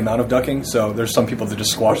control the amount of ducking. So there's some people that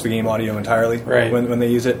just squash the game audio entirely when they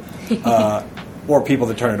use it, or people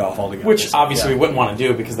that turn it off altogether. Which obviously we wouldn't want to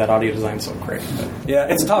do because that audio design is so great. Yeah,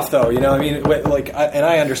 it's tough though. I mean, and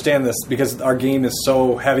I understand this because our game is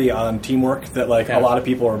so heavy on teamwork that a lot of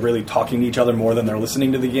people are really talking to each other more than they're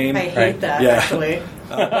listening to the game. I hate that, actually.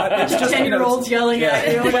 It's just 10-year-olds yelling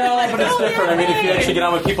at you. Well, but it's different. I mean, if you actually get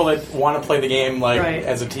on with people that want to play the game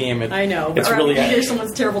as a team, I know. It's or really you hear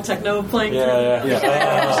someone's terrible techno playing.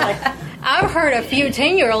 I've heard a few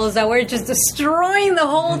 10-year-olds that were just destroying the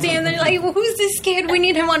whole team. They're like, well, "Who's this kid? We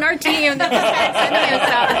need him on our team."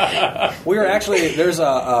 We are actually there's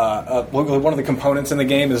one of the components in the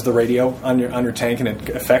game is the radio on your tank, and it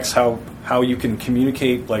affects how you can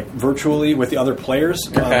communicate virtually with the other players.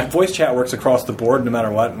 Okay. Voice chat works across the board no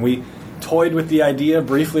matter what, and we toyed with the idea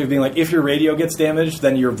briefly of being if your radio gets damaged,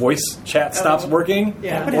 then your voice chat stops working.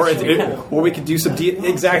 Yeah, or we could do some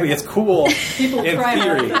exactly. It's cool People in try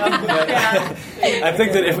theory. hard. I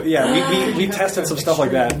think that we tested some stuff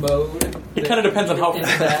like that. It kind of depends on how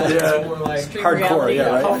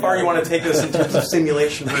hardcore. How far you want to take this in terms of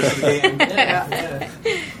simulation versus the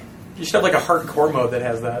game. You should have a hardcore mode that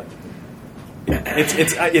has that.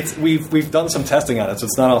 We've done some testing on it, so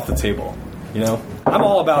it's not off the table. I'm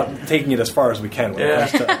all about taking it as far as we can. When it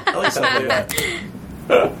comes to I like something like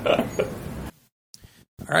that.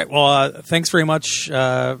 All right. Well, thanks very much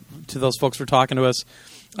to those folks for talking to us.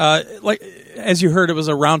 As you heard, it was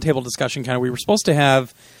a roundtable discussion. We were supposed to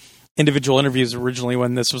have individual interviews originally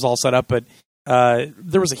when this was all set up, but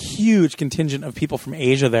there was a huge contingent of people from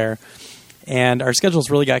Asia there, and our schedules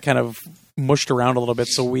really got kind of mushed around a little bit.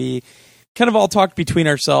 So we kind of all talked between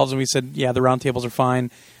ourselves, and we said, "Yeah, the roundtables are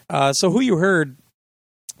fine." So who you heard,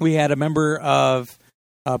 we had a member of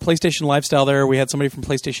PlayStation Lifestyle there. We had somebody from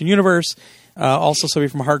PlayStation Universe, also somebody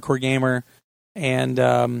from Hardcore Gamer, and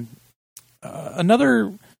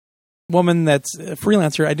another woman that's a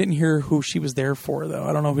freelancer. I didn't hear who she was there for, though.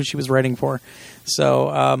 I don't know who she was writing for.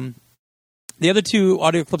 So the other 2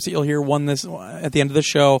 audio clips that you'll hear, one this at the end of the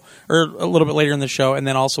show, or a little bit later in the show, and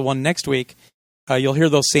then also one next week. You'll hear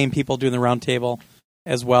those same people doing the roundtable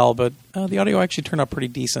as well, but the audio actually turned out pretty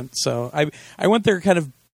decent. So I went there kind of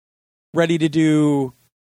ready to do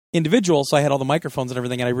individual, so I had all the microphones and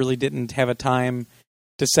everything, and I really didn't have a time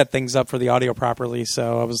to set things up for the audio properly,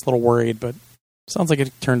 so I was a little worried, but sounds like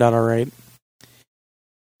it turned out all right.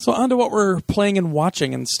 So on to what we're playing and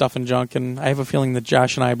watching and stuff and junk, and I have a feeling that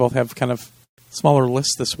Josh and I both have kind of smaller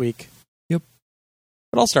lists this week. Yep.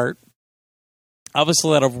 But I'll start.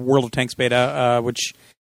 Obviously, out of World of Tanks beta, which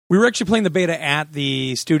we were actually playing the beta at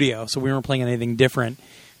the studio, so we weren't playing anything different.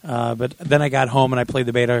 But then I got home and I played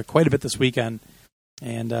the beta quite a bit this weekend,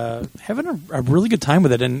 and having a really good time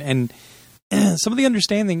with it. And some of the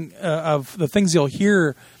understanding of the things you'll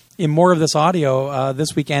hear in more of this audio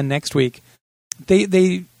this week and next week,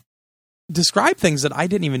 they describe things that I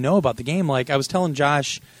didn't even know about the game. Like I was telling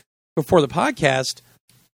Josh before the podcast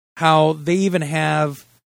how they even have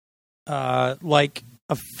like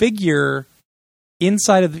a figure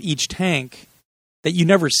inside of each tank that you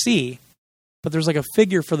never see, but there's like a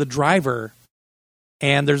figure for the driver,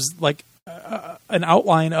 and there's like an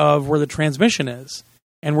outline of where the transmission is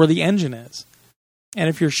and where the engine is. And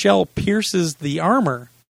if your shell pierces the armor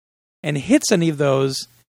and hits any of those,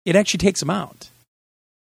 it actually takes them out,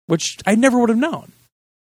 which I never would have known.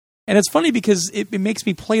 And it's funny because it makes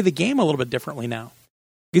me play the game a little bit differently now,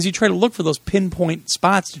 because you try to look for those pinpoint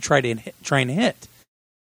spots to try and hit.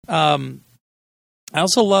 I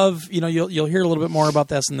also love, you'll hear a little bit more about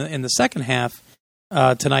this in the second half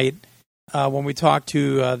tonight when we talk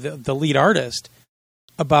to the lead artist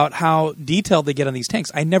about how detailed they get on these tanks.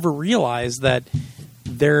 I never realized that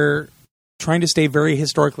they're trying to stay very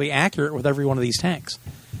historically accurate with every one of these tanks.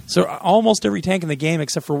 So almost every tank in the game,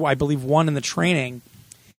 except for I believe one in the training,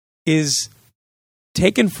 is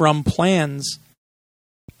taken from plans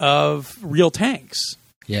of real tanks.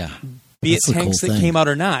 Yeah. Be it tanks that came out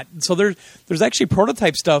or not. So there's actually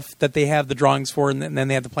prototype stuff that they have the drawings for, and then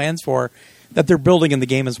they have the plans for, that they're building in the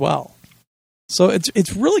game as well. So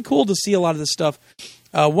it's really cool to see a lot of this stuff.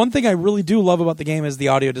 One thing I really do love about the game is the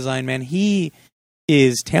audio design, man. He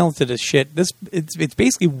is talented as shit. It's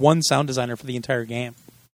basically one sound designer for the entire game.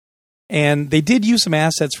 And they did use some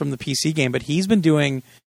assets from the PC game, but he's been doing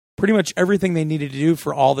pretty much everything they needed to do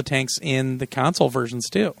for all the tanks in the console versions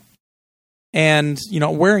too. And,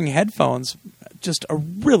 wearing headphones, just a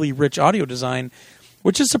really rich audio design,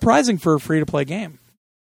 which is surprising for a free-to-play game.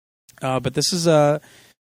 But this is a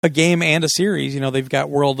game and a series. They've got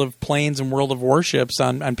World of Planes and World of Warships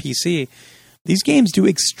on PC. These games do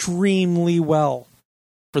extremely well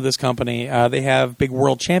for this company. They have big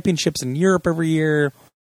world championships in Europe every year.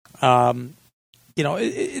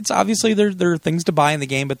 It's obviously there are things to buy in the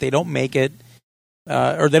game, but they don't make it,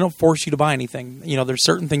 or they don't force you to buy anything. There's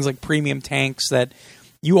certain things like premium tanks that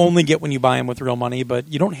you only get when you buy them with real money, but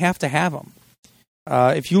you don't have to have them.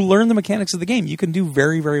 If you learn the mechanics of the game, you can do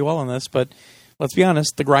very, very well in this, but let's be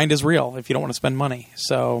honest, the grind is real if you don't want to spend money.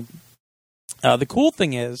 So the cool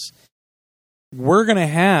thing is we're going to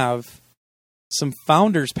have some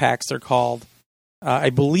Founders Packs, they're called,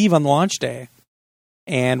 I believe on launch day,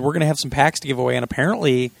 and we're going to have some packs to give away, and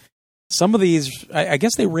apparently some of these, I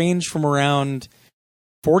guess they range from around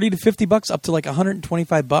 $40 to $50 up to like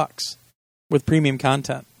 $125 with premium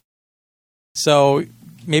content. So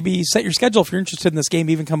maybe set your schedule if you're interested in this game.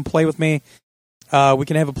 Even come play with me. We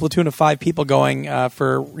can have a platoon of 5 people going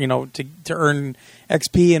for to earn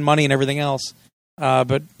XP and money and everything else.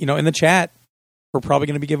 But in the chat, we're probably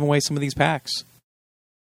going to be giving away some of these packs.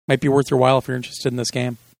 Might be worth your while if you're interested in this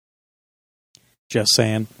game. Just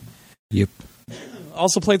saying. Yep.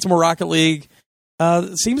 Also played some more Rocket League.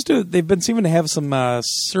 They've been seeming to have some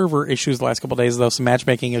server issues the last couple of days, though, some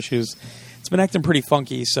matchmaking issues. It's been acting pretty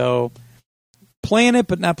funky, so playing it,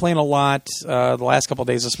 but not playing a lot the last couple of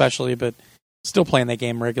days especially, but still playing that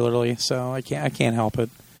game regularly, so I can't help it.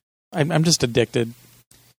 I'm just addicted.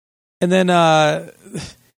 And then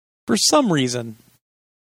for some reason,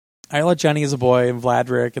 I let Johnny as a boy and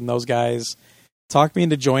Vladrick and those guys talk me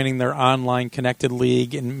into joining their online connected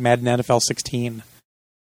league in Madden NFL 16.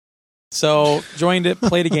 So joined it,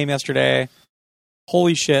 played a game yesterday.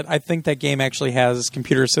 Holy shit, I think that game actually has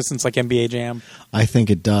computer assistance like NBA Jam. I think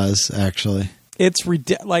it does, actually. It's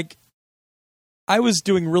like I was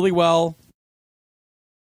doing really well,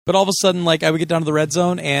 but all of a sudden, like I would get down to the red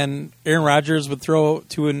zone and Aaron Rodgers would throw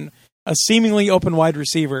to a seemingly open wide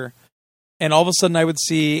receiver, and all of a sudden I would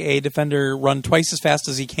see a defender run twice as fast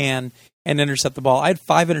as he can and intercept the ball. I had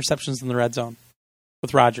 5 interceptions in the red zone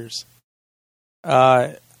with Rodgers.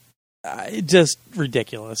 Just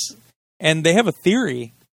ridiculous. And they have a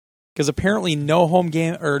theory because apparently no home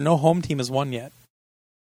team has won yet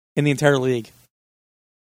in the entire league.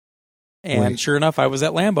 And sure enough, I was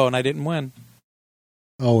at Lambeau and I didn't win.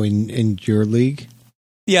 Oh, in your league?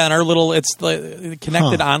 Yeah, in our it's the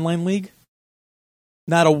connected online league.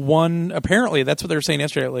 Not a one. Apparently, that's what they were saying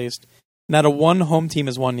yesterday. At least, not a one home team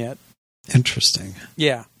has won yet. Interesting.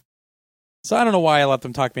 Yeah. So I don't know why I let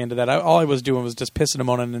them talk me into that. All I was doing was just pissing and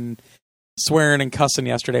moaning and swearing and cussing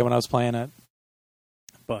yesterday when I was playing it.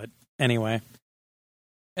 But anyway,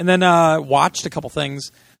 and then watched a couple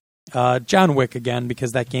things. John Wick again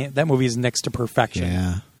because that movie is next to perfection.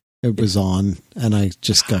 Yeah, it was on, and I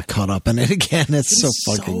just got caught up in it again. It's so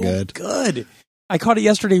fucking good. Good. I caught it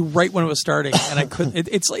yesterday right when it was starting, and I couldn't.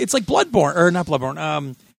 It's like Bloodborne or not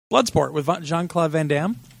Bloodborne. Bloodsport with Jean-Claude Van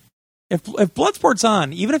Damme. If Bloodsport's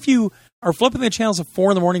on, even if you are flipping the channels at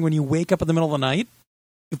 4 a.m. when you wake up in the middle of the night,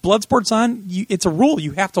 If Bloodsport's on, it's a rule.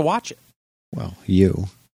 You have to watch it. Well, you.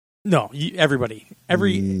 No, everybody.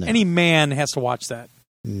 Any man has to watch that.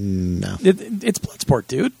 No. It's Bloodsport,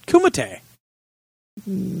 dude. Kumite.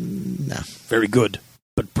 No. Very good,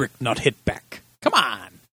 but brick not hit back. Come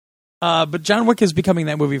on. But John Wick is becoming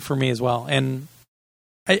that movie for me as well. And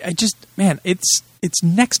I just, man, it's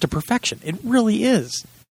next to perfection. It really is.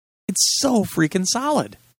 It's so freaking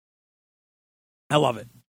solid. I love it.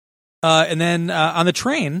 And then on the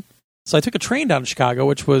train, so I took a train down to Chicago,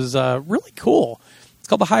 which was really cool. It's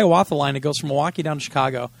called the Hiawatha Line. It goes from Milwaukee down to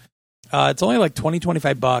Chicago. It's only like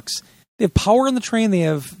 $20-$25. They have power in the train. They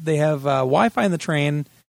have Wi-Fi in the train.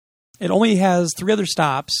 It only has 3 other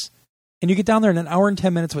stops, and you get down there in an hour and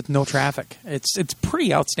 10 minutes with no traffic. It's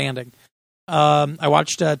pretty outstanding. I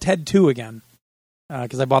watched Ted 2 again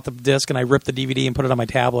because I bought the disc and I ripped the DVD and put it on my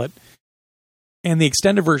tablet. And the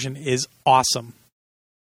extended version is awesome.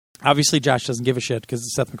 Obviously, Josh doesn't give a shit because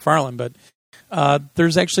it's Seth MacFarlane, but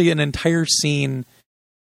there's actually an entire scene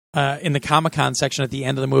in the Comic-Con section at the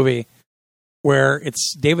end of the movie where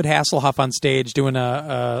it's David Hasselhoff on stage doing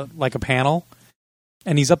a panel,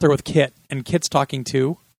 and he's up there with Kit, and Kit's talking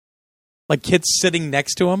too. Like, Kit's sitting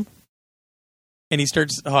next to him, and he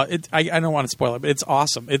starts... I don't want to spoil it, but it's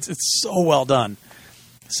awesome. It's so well done.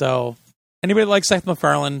 So, anybody that likes Seth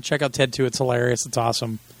MacFarlane, check out Ted 2. It's hilarious. It's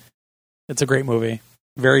awesome. It's a great movie.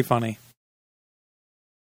 Very funny.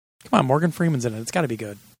 Come on, Morgan Freeman's in it. It's got to be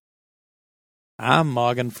good. I'm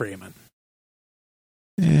Morgan Freeman.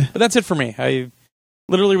 Yeah. But that's it for me. I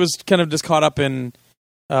literally was kind of just caught up in,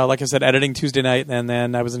 like I said, editing Tuesday night, and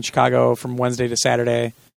then I was in Chicago from Wednesday to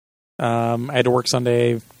Saturday. I had to work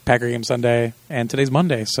Sunday, Packer game Sunday, and today's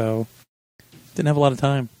Monday, so didn't have a lot of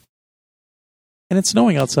time. And it's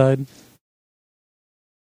snowing outside.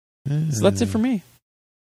 So that's it for me.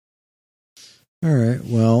 All right.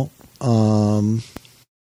 Well,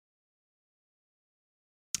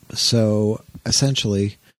 so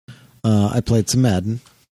essentially, I played some Madden.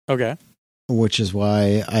 Okay. Which is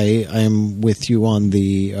why I am with you on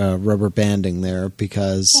the rubber banding there,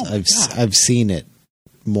 because I've seen it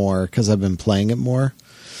more because I've been playing it more.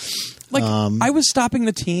 Like, I was stopping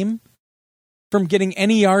the team from getting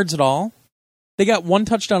any yards at all. They got 1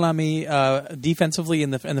 touchdown on me defensively in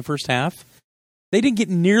the first half. They didn't get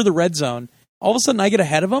near the red zone. All of a sudden, I get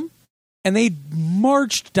ahead of them, and they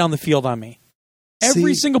marched down the field on me.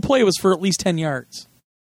 Every single play was for at least 10 yards.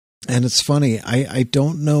 And it's funny. I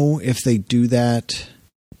don't know if they do that.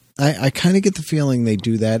 I kind of get the feeling they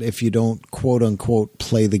do that if you don't, quote unquote,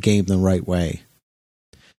 play the game the right way.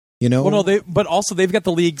 You know? Well, no, but also they've got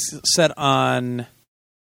the leagues set on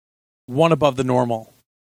 1 above the normal,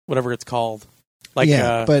 whatever it's called. Like,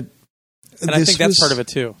 yeah, but and I think that's part of it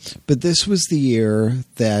too. But this was the year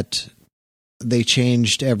that they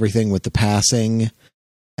changed everything with the passing,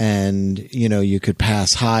 and you could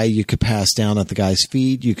pass high, you could pass down at the guy's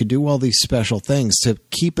feet, you could do all these special things to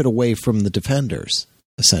keep it away from the defenders,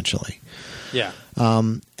 essentially. Yeah.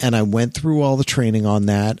 And I went through all the training on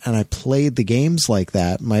that, and I played the games like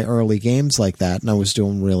that, my early games like that, and I was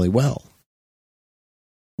doing really well.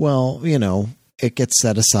 Well, it gets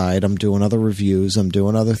set aside. I'm doing other reviews. I'm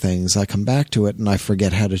doing other things. I come back to it, and I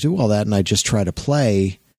forget how to do all that, and I just try to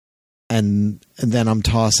play, and then I'm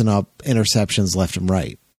tossing up interceptions left and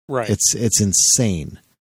right. Right. It's insane.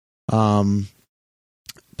 Plus,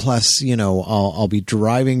 I'll be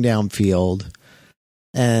driving downfield,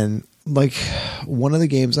 and like one of the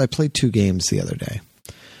games, I played 2 games the other day.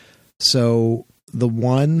 So the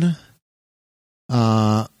one,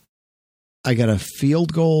 I got a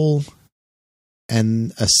field goal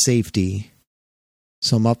and a safety,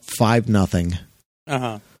 so I'm up 5-0.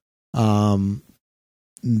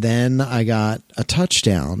 Then I got a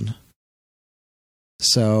touchdown,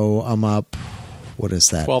 so I'm up. What is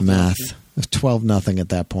that 12 math? 12-0 at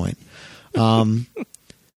that point.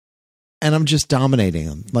 And I'm just dominating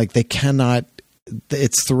them. Like, they cannot.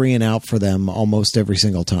 It's 3 and out for them almost every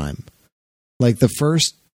single time. Like their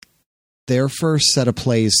first set of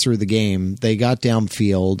plays through the game, they got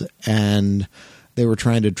downfield and they were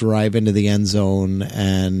trying to drive into the end zone,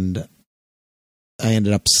 and I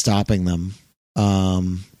ended up stopping them.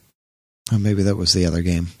 Maybe that was the other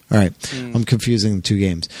game. All right. I'm confusing the 2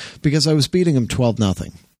 games because I was beating them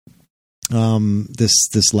 12-0.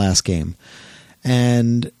 This last game,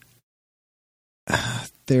 and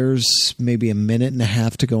there's maybe a minute and a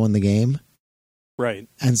half to go in the game. Right.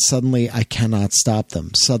 And suddenly I cannot stop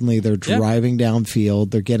them. Suddenly they're driving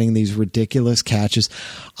downfield. They're getting these ridiculous catches.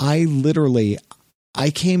 I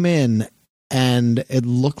came in and it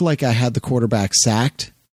looked like I had the quarterback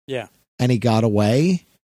sacked. Yeah. And he got away.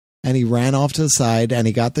 and he ran off to the side, and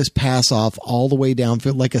he got this pass off all the way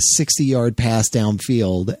downfield, like a 60-yard pass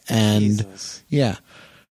downfield. And Jesus. yeah.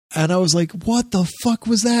 And I was like, what the fuck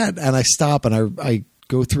was that? And I stop and I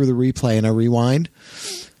go through the replay and I rewind.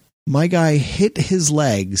 My guy hit his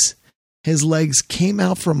legs. His legs came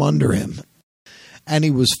out from under him and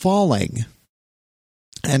he was falling.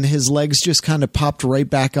 And his legs just kind of popped right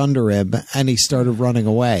back under him and he started running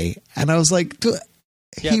away. And I was like,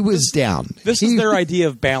 he was down. This is their idea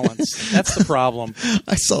of balance. That's the problem.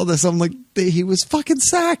 I saw this. I'm like, he was fucking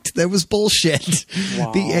sacked. That was bullshit.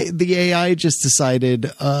 Wow. The AI just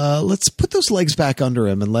decided, let's put those legs back under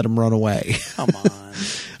him and let him run away. Come on.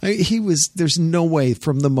 There's no way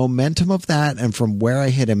from the momentum of that and from where I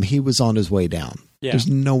hit him, he was on his way down. Yeah. There's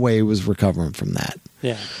no way he was recovering from that.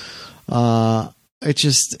 Yeah.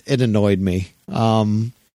 It annoyed me.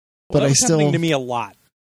 But that I was still, happening to me a lot.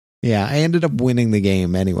 yeah, I ended up winning the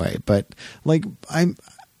game anyway, but like, I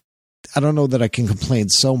don't know that I can complain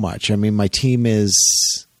so much. I mean, my team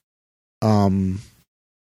is, 11-3.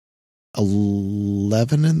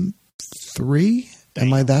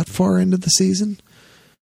 Am I that far into the season?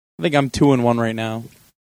 I think I'm 2-1 right now.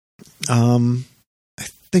 I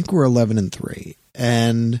think we're 11-3,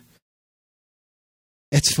 and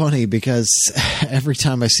it's funny because every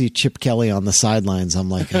time I see Chip Kelly on the sidelines, I'm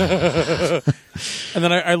like, oh. And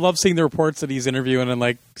then I love seeing the reports that he's interviewing in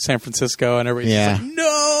like San Francisco, and everybody's just like,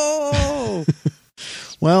 no.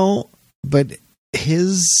 Well, but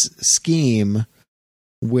his scheme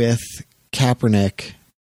with Kaepernick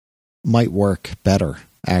might work better,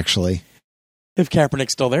 actually. If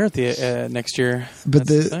Kaepernick's still there at the next year, But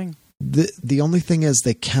that's the thing. The only thing is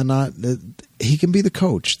they cannot. He can be the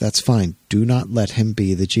coach. That's fine. Do not let him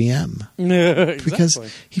be the GM. Exactly. Because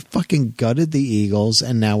he fucking gutted the Eagles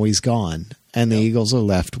and now he's gone. And the Eagles are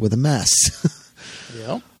left with a mess.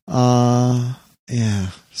 Yep. Yeah.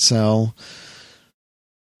 So,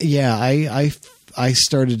 yeah, I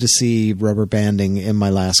started to see rubber banding in my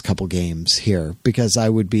last couple games here because I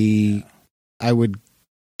would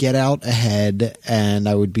get out ahead and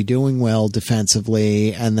I would be doing well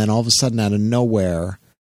defensively, and then all of a sudden out of nowhere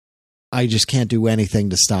I just can't do anything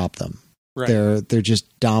to stop them. Right. They're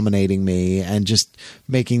just dominating me and just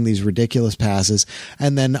making these ridiculous passes,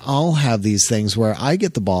 and then I'll have these things where I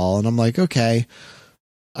get the ball and I'm like, okay,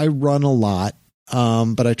 I run a lot,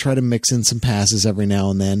 but I try to mix in some passes every now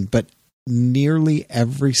and then, but nearly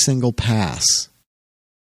every single pass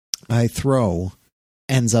I throw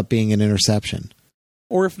ends up being an interception.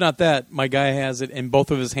 Or if not that, my guy has it in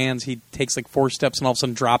both of his hands. He takes like 4 steps and all of a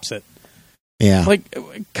sudden drops it. Yeah. Like,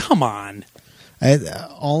 come on.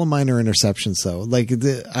 All of mine are interceptions, though. Like,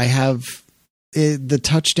 I have the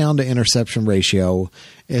touchdown to interception ratio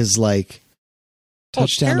is like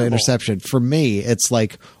touchdown to interception. For me, it's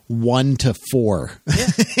like 1 to 4. Yeah.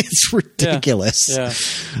 It's ridiculous. Yeah.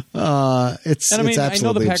 It's I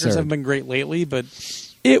know the Packers absurd. haven't been great lately, but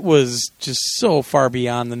it was just so far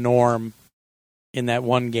beyond the norm in that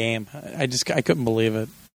one game. I couldn't believe it.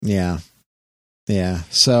 Yeah. Yeah.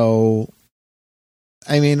 So,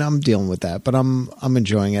 I mean, I'm dealing with that, but I'm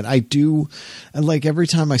enjoying it. I do, like, every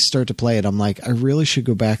time I start to play it, I'm like, I really should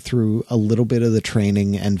go back through a little bit of the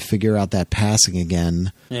training and figure out that passing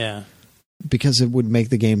again. Yeah. Because it would make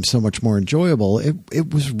the game so much more enjoyable.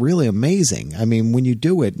 It was really amazing. I mean, when you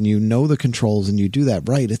do it and you know the controls and you do that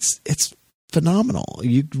right, it's phenomenal.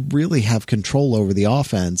 You really have control over the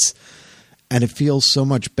offense. And it feels so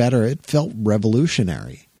much better. It felt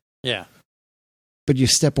revolutionary. Yeah. But you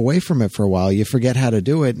step away from it for a while, you forget how to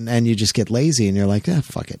do it, and you just get lazy, and you're like,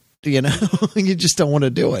 fuck it. You know? You just don't want to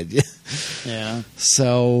do it. Yeah.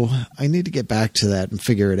 So I need to get back to that and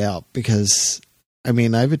figure it out because, I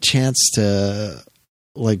mean, I have a chance to,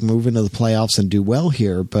 like, move into the playoffs and do well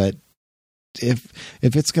here, but if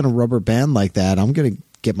it's going to rubber band like that, I'm going to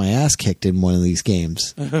get my ass kicked in one of these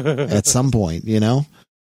games at some point, you know?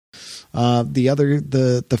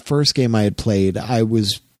 The first game I had played, I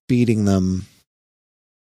was beating them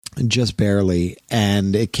just barely,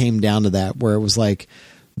 and it came down to that where it was like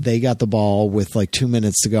they got the ball with like 2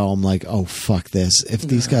 minutes to go. I'm like, oh, fuck this. If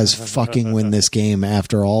these guys fucking win this game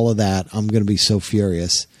after all of that, I'm going to be so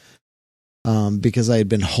furious. Because I had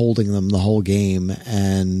been holding them the whole game,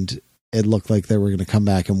 and it looked like they were going to come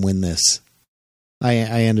back and win this. I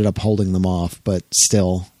ended up holding them off, but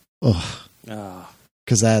still,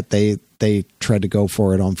 because they tried to go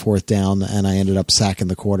for it on 4th down, and I ended up sacking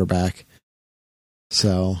the quarterback.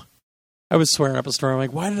 So I was swearing up a storm.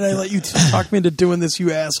 Like, why did I let you talk me into doing this,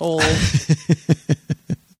 you asshole?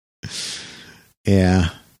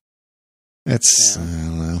 Yeah. It's, I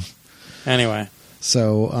don't know. Anyway.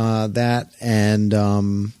 So that, and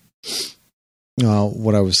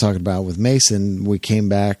what I was talking about with Mason, we came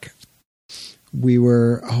back. We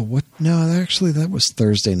were, actually, that was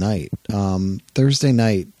Thursday night. Thursday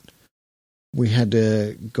night, we had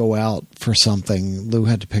to go out for something. Lou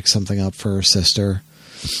had to pick something up for her sister,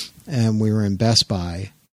 and we were in Best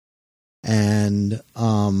Buy. And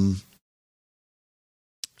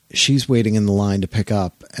she's waiting in the line to pick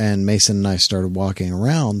up, and Mason and I started walking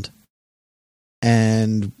around.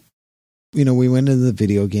 And, we went into the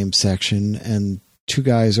video game section, and two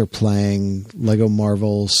guys are playing Lego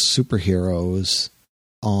Marvel Superheroes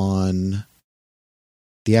on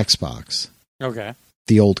the Xbox. Okay.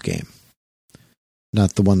 The old game.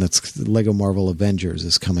 Not the one that's Lego Marvel Avengers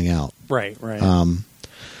is coming out. Right.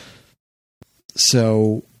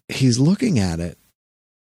 So he's looking at it,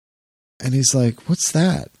 and he's like, "What's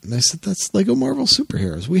that?" And I said, "That's Lego Marvel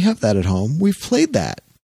Superheroes. We have that at home. We've played that."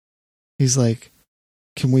 He's like,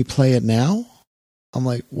 "Can we play it now?" I'm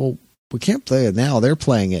like, "Well, we can't play it now. They're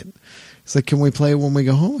playing it." He's like, "Can we play it when we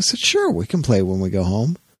go home?" I said, "Sure, we can play it when we go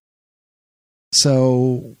home."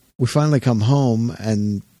 So we finally come home,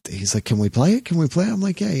 and he's like, "Can we play it? Can we play it?" I'm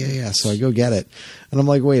like, yeah. So I go get it. And I'm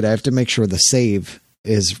like, wait, I have to make sure the save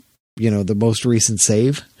is, the most recent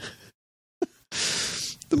save.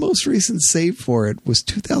 The most recent save for it was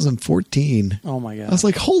 2014. Oh, my God. I was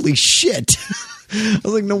like, holy shit. I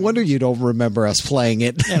was like, no wonder you don't remember us playing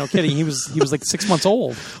it. Yeah, no kidding. He was like 6 months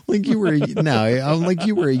old. Like you were, I'm like,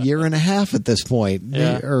 you were a year and a half at this point,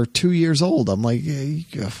 or 2 years old. I'm like,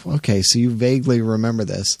 okay, so you vaguely remember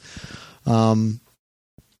this. So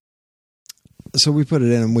we put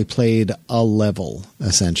it in and we played a level,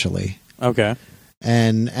 essentially. Okay.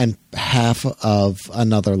 And half of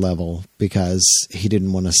another level because he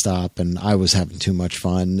didn't want to stop and I was having too much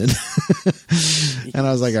fun. And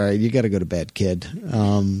I was like, all right, you got to go to bed, kid.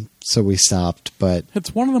 So we stopped, but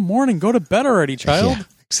it's 1 a.m. Go to bed already, child. Yeah,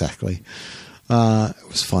 exactly. It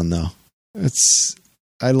was fun though.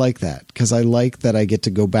 I like that because I like that I get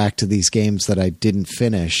to go back to these games that I didn't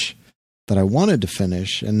finish, that I wanted to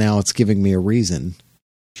finish. And now it's giving me a reason,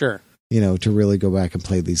 sure, to really go back and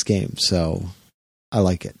play these games. So I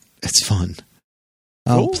like it. It's fun.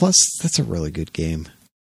 Cool. Plus, that's a really good game.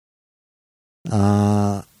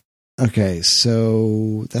 Okay,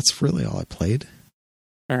 so that's really all I played.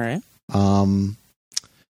 All right.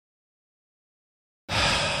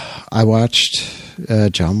 I watched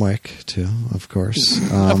John Wick, too, of course.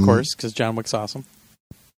 Of course, because John Wick's awesome.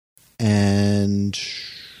 And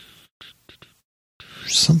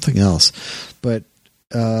something else. But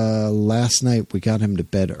last night we got him to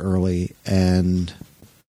bed early, and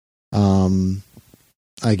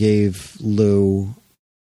I gave Lou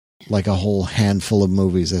like a whole handful of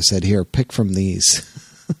movies. I said, here, pick from these.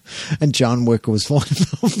 And John Wick was one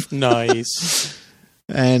of them. Nice.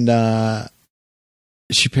 And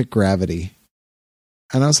she picked Gravity.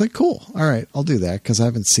 And I was like, cool. All right, I'll do that because I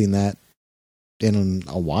haven't seen that in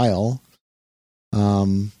a while.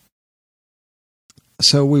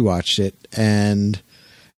 So we watched it, and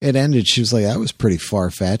it ended. She was like, that was pretty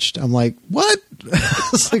far-fetched. I'm like, what? I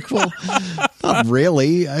was like, well, not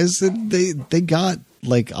really. I said, they got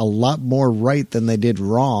like a lot more right than they did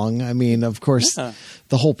wrong. I mean, of course,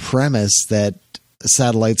 the whole premise that a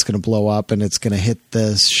satellite's going to blow up and it's going to hit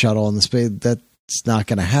the shuttle in the space, that's not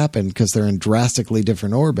going to happen because they're in drastically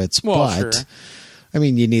different orbits. Well, but, sure. I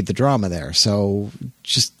mean, you need the drama there. So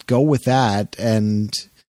just go with that. And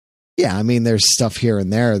yeah, I mean, there's stuff here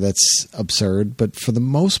and there that's absurd, but for the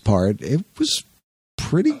most part, it was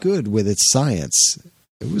pretty good with its science.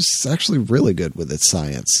 It was actually really good with its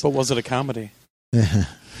science. But was it a comedy?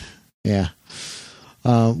 Yeah.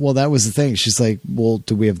 Well, that was the thing. She's like, well,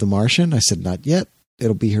 do we have The Martian? I said, not yet.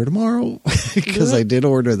 It'll be here tomorrow because I did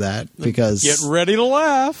order that because get ready to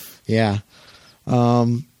laugh. Yeah.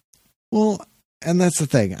 Well, and that's the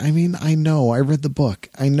thing. I mean, I know I read the book.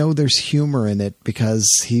 I know there's humor in it because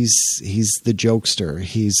he's the jokester.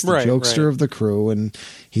 He's the jokester of the crew, and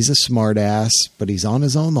he's a smart ass, but he's on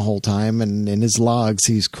his own the whole time. And in his logs,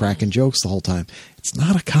 he's cracking jokes the whole time. It's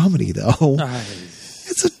not a comedy though.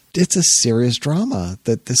 It's a serious drama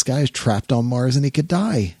that this guy is trapped on Mars and he could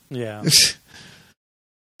die. Yeah.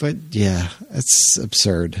 But yeah, it's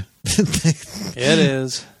absurd. It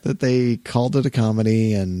is. That they called it a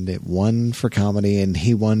comedy and it won for comedy and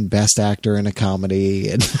he won best actor in a comedy.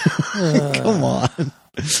 And come on.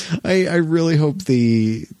 I really hope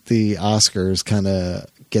the Oscars kind of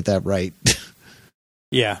get that right.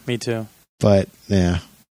 Yeah, me too. But yeah.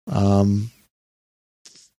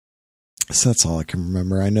 So that's all I can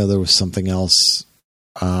remember. I know there was something else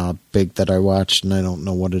big that I watched and I don't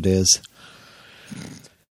know what it is.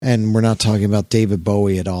 And we're not talking about David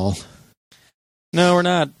Bowie at all. No, we're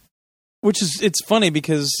not. Which is, it's funny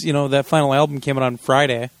because, that final album came out on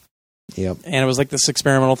Friday. Yep. And it was like this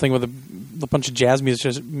experimental thing with a bunch of jazz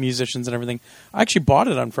musicians and everything. I actually bought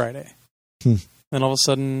it on Friday. And all of a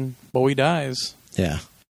sudden, Bowie dies. Yeah.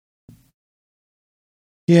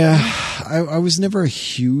 Yeah. I was never a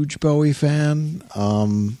huge Bowie fan.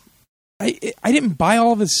 I didn't buy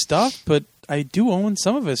all of his stuff, but I do own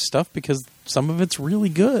some of his stuff because some of it's really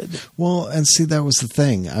good. Well, and see, that was the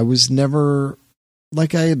thing. I was never...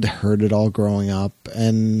 Like, I had heard it all growing up,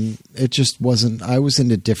 and it just wasn't... I was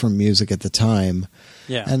into different music at the time.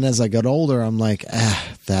 Yeah. And as I got older, I'm like,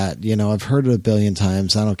 that, I've heard it a billion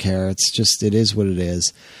times. I don't care. It's just, it is what it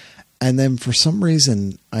is. And then for some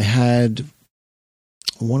reason, I had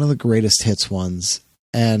one of the greatest hits ones,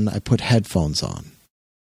 and I put headphones on.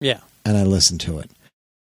 Yeah. And I listened to it.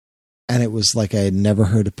 And it was like I had never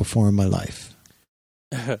heard it before in my life.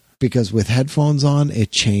 Because with headphones on,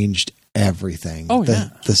 it changed everything. Oh, yeah.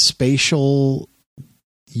 The spatial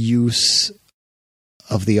use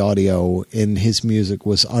of the audio in his music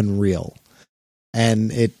was unreal.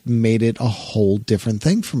 And it made it a whole different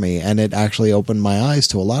thing for me. And it actually opened my eyes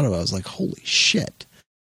to a lot of it. I was like, holy shit.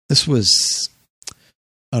 This was,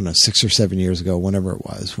 I don't know, 6 or 7 years ago, whenever it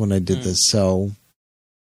was, when I did this. So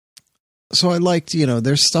I liked,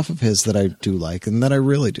 there's stuff of his that I do like and that I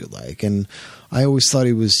really do like. And I always thought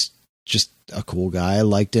he was just a cool guy. I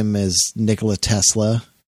liked him as Nikola Tesla.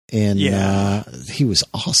 And he was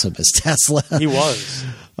awesome as Tesla. He was.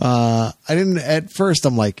 I didn't, at first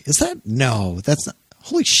I'm like, is that? No, that's not.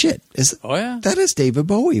 Holy shit. Oh, yeah. That is David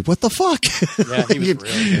Bowie. What the fuck? Yeah, he was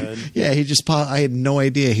really good. Yeah, he just I had no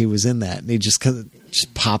idea he was in that. And he just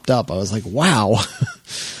popped up. I was like, wow.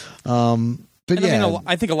 But and yeah.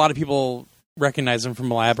 I think a lot of people recognize him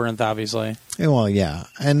from Labyrinth, obviously. Well, yeah.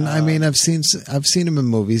 And I mean, I've seen him in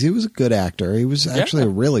movies. He was a good actor. He was actually a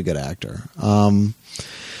really good actor.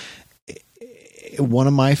 One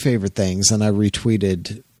of my favorite things, and I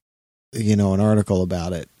retweeted, an article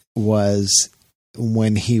about it, was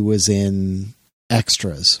when he was in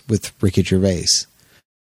Extras with Ricky Gervais.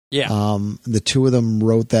 Yeah. The two of them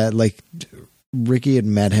wrote that, like, Ricky had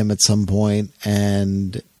met him at some point,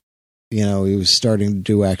 and he was starting to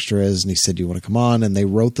do extras, and he said, "Do you want to come on?" And they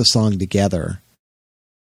wrote the song together.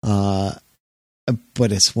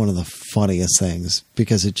 But it's one of the funniest things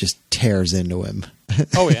because it just tears into him.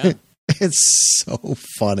 Oh, yeah. It's so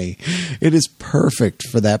funny. It is perfect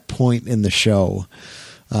for that point in the show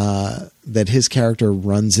that his character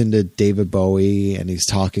runs into David Bowie and he's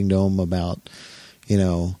talking to him about,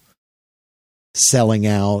 selling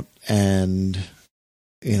out and,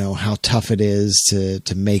 how tough it is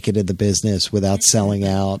to make it in the business without selling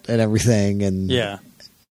out and everything. And yeah.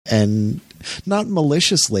 And not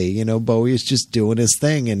maliciously, Bowie is just doing his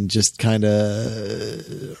thing and just kind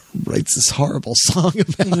of writes this horrible song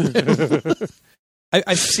about him.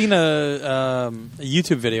 I've seen a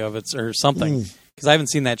YouTube video of it or something because I haven't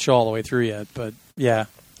seen that show all the way through yet. But yeah,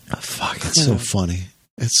 fuck, it's so funny.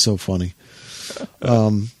 It's so funny.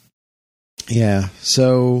 Yeah.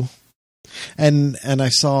 So, and I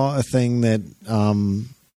saw a thing that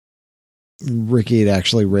Ricky had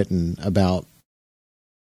actually written about.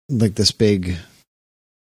 Like this big,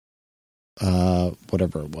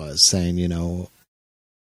 whatever it was, saying,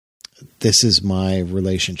 this is my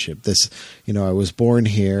relationship. This, I was born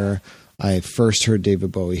here. I first heard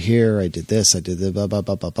David Bowie here. I did this. I did the blah, blah,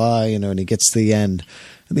 blah, blah, blah, and he gets to the end.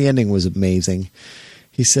 And the ending was amazing.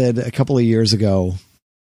 He said a couple of years ago,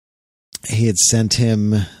 he had sent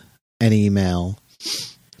him an email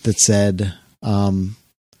that said,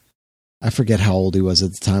 I forget how old he was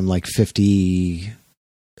at the time, like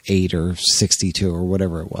 58 or 62 or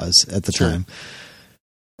whatever it was at the time.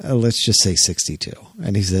 Let's just say 62.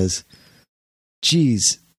 And he says,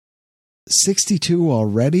 geez, 62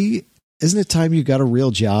 already? Isn't it time you got a real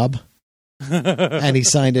job? And he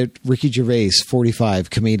signed it, Ricky Gervais, 45,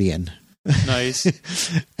 comedian. Nice.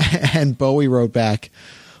 And Bowie wrote back,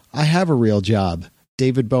 I have a real job.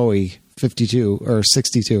 David Bowie, 52 or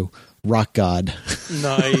 62, rock god.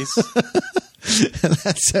 Nice.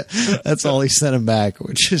 That's all he sent him back,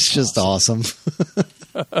 which is just awesome.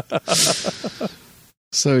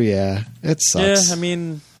 So yeah, it sucks. Yeah, I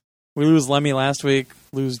mean, we lose Lemmy last week,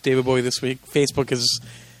 lose David Bowie this week. Facebook is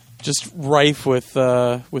just rife with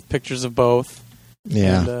pictures of both.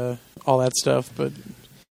 Yeah, and all that stuff. But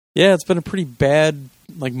yeah, it's been a pretty bad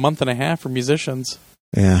month and a half for musicians.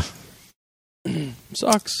 Yeah,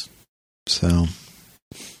 sucks. So,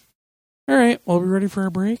 all right, well, are we ready for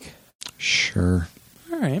our break? Sure.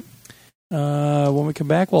 All right. When we come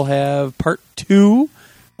back, we'll have part 2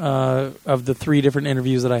 of the 3 different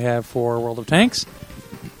interviews that I have for World of Tanks.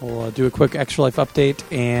 We'll do a quick Extra Life update,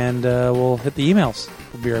 and we'll hit the emails.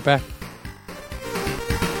 We'll be right back.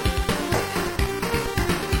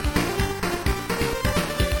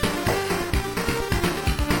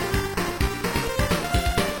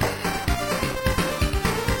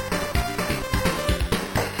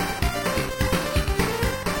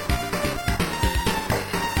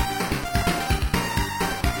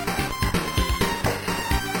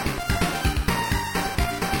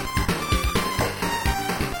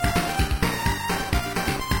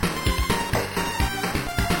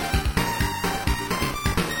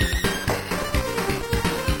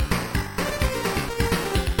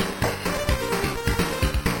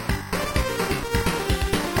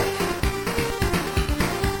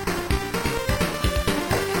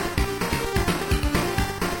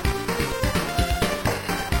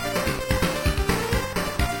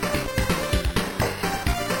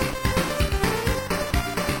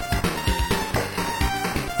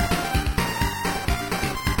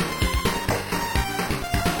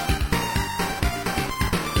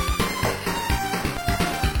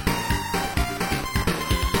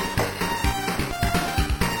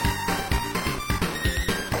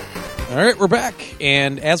 All right, we're back,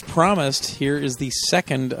 and as promised, here is the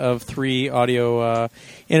second of 3 audio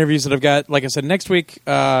interviews that I've got. Like I said, next week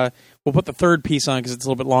we'll put the third piece on because it's a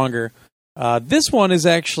little bit longer. This one is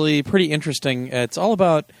actually pretty interesting. It's all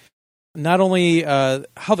about not only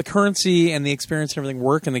how the currency and the experience and everything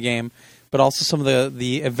work in the game, but also some of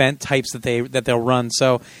the event types that they'll run.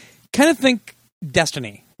 So, kind of think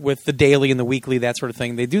Destiny with the daily and the weekly, that sort of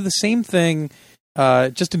thing. They do the same thing,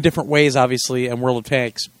 just in different ways, obviously, in World of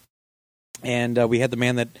Tanks. And we had the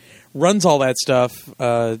man that runs all that stuff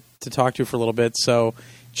to talk to for a little bit. So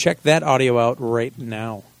check that audio out right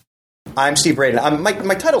now. I'm Steve Braden.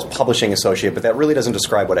 My title's Publishing Associate, but that really doesn't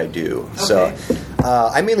describe what I do. Okay. So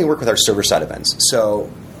I mainly work with our server-side events.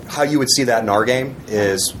 So how you would see that in our game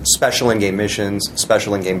is special in-game missions,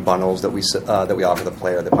 special in-game bundles that we offer the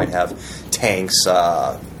player that might have tanks,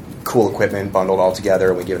 cool equipment bundled all together,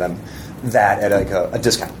 and we give them that at a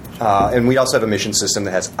discount. And we also have a mission system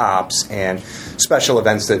that has ops and special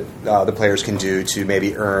events that the players can do to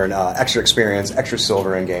maybe earn extra experience, extra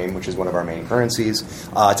silver in game, which is one of our main currencies,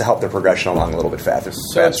 to help their progression along a little bit faster.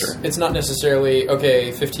 It's not necessarily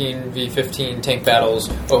 15v15 tank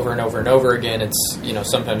battles over and over and over again. It's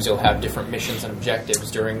sometimes you'll have different missions and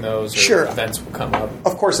objectives during those. Or sure, events will come up.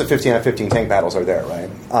 Of course, the 15-on-15 tank battles are there,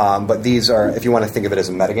 right? But these are, if you want to think of it as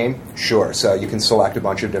a metagame, sure. So you can select a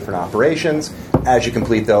bunch of different operations. As you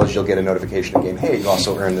complete those, you'll get a notification in game, hey, you've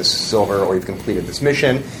also earned this silver, or you've completed this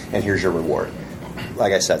mission, and here's your reward.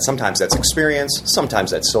 Like I said, sometimes that's experience,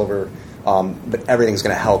 sometimes that's silver, but everything's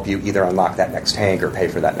going to help you either unlock that next tank or pay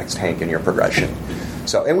for that next tank in your progression.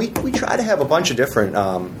 So, and we try to have a bunch of different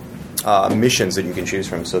missions that you can choose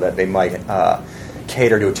from so that they might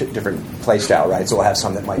cater to a different play style, right? So we'll have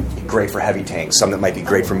some that might be great for heavy tanks, some that might be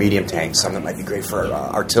great for medium tanks, some that might be great for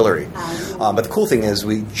artillery. But the cool thing is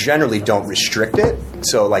we generally don't restrict it.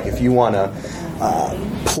 So like if you want to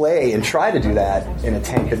play and try to do that in a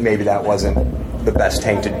tank that maybe that wasn't the best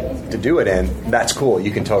tank to do it in, that's cool.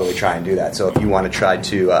 You can totally try and do that. So if you want to try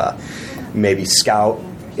to maybe scout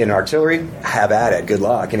in artillery, have at it. Good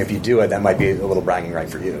luck. And if you do it, that might be a little bragging right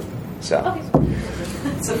for you. So. Okay.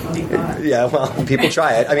 That's a funny thought. Yeah, well, people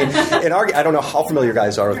try it. I mean, I don't know how familiar you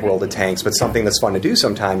guys are with World of Tanks, but something that's fun to do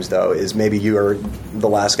sometimes, though, is maybe you are the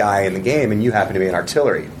last guy in the game and you happen to be in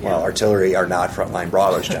artillery. Well, artillery are not frontline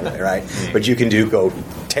brawlers generally, right? But you can go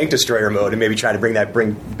tank destroyer mode and maybe try to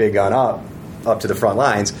bring big gun up to the front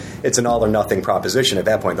lines. It's an all or nothing proposition at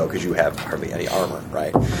that point, though, because you have hardly any armor,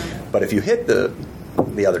 right? But if you hit the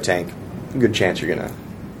other tank, good chance you're going to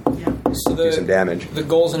do some damage. The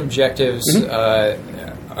goals and objectives,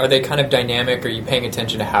 are they kind of dynamic? Are you paying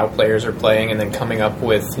attention to how players are playing and then coming up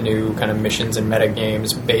with new kind of missions and meta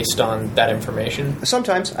games based on that information?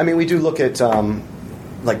 Sometimes. I mean, we do look at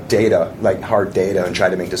like data, like hard data, and try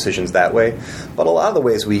to make decisions that way. But a lot of the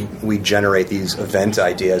ways we generate these event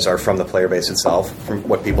ideas are from the player base itself, from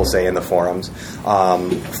what people say in the forums,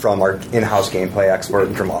 from our in-house gameplay expert,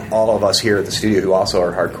 and from all of us here at the studio who also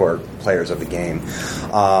are hardcore players of the game.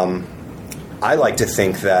 I like to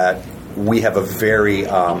think that we have a very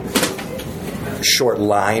short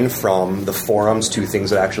line from the forums to things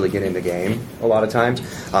that actually get into game a lot of times.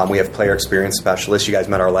 We have player experience specialists. You guys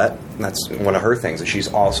met Arlette. That's one of her things. That she's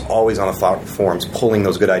always on the forums pulling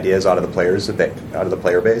those good ideas out of the players, out of the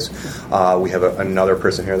player base. We have another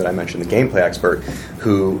person here that I mentioned, the gameplay expert,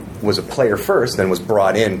 who was a player first, then was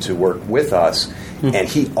brought in to work with us and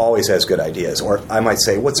he always has good ideas. Or I might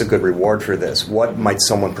say, what's a good reward for this? What might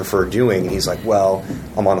someone prefer doing? And he's like, well,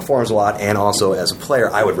 I'm on the forums a lot, and also as a player,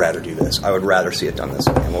 I would rather do this. I would rather see it done this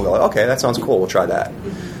way. And we'll go, okay, that sounds cool. We'll try that.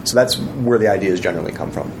 So that's where the ideas generally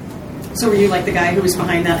come from. So were you like the guy who was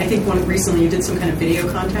behind that? I think recently you did some kind of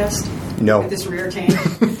video contest. No. With this rare tank.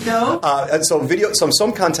 No.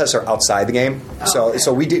 Some contests are outside the game.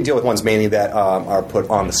 So we deal with ones mainly that are put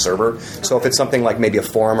on the server. So if it's something like maybe a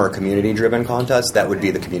forum or a community-driven contest, that would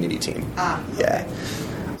be the community team. Yeah.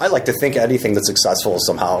 I like to think anything that's successful is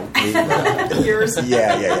somehow yours.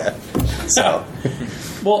 Yeah. So.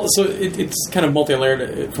 Well, so it's kind of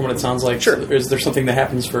multi-layered from what it sounds like. Sure. So is there something that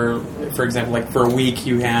happens for example, like for a week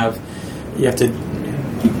you have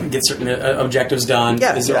to get certain objectives done?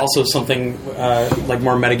 Yeah. Is there also something like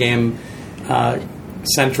more metagame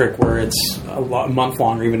centric where it's a month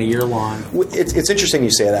long or even a year long? It's interesting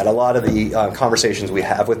you say that. A lot of the conversations we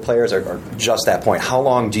have with players are just that point. How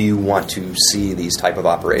long do you want to see these type of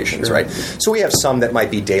operations, right? So we have some that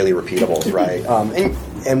might be daily repeatables, right?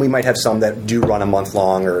 And we might have some that do run a month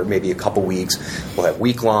long or maybe a couple weeks. We'll have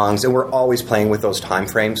week longs, and we're always playing with those time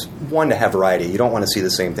frames. One, to have variety. You don't want to see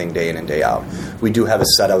the same thing day in and day out. We do have a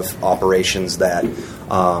set of operations that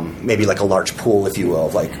maybe like a large pool, if you will,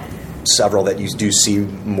 of like several that you do see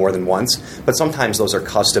more than once, but sometimes those are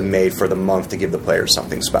custom made for the month to give the players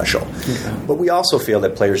something special. Okay. But we also feel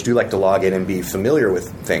that players do like to log in and be familiar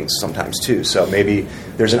with things sometimes too. So maybe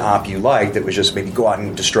there's an op you like that was just maybe go out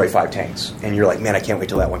and destroy 5 tanks, and you're like, man, I can't wait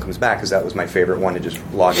till that one comes back because that was my favorite one to just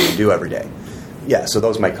log in and do every day. Yeah, so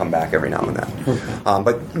those might come back every now and then. Okay.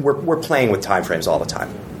 But we're playing with time frames all the time.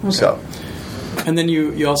 Okay. So. And then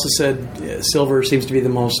you also said silver seems to be the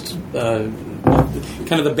most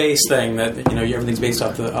kind of the base thing that everything's based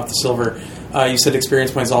off the silver. You said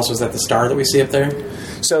experience points also, is that the star that we see up there?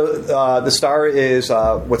 So the star is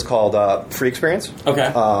what's called free experience.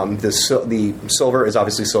 Okay. The silver is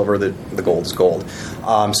obviously silver. The gold is gold.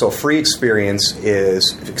 So free experience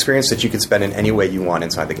is experience that you can spend in any way you want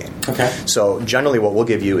inside the game. Okay. So generally what we'll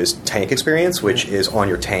give you is tank experience, which is on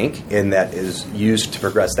your tank, and that is used to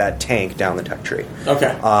progress that tank down the tech tree.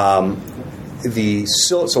 Okay.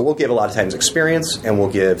 So we'll give a lot of times experience, and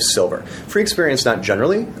we'll give silver. Free experience, not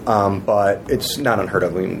generally, but it's not unheard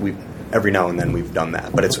of. I mean, every now and then we've done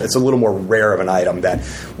that, but it's a little more rare of an item that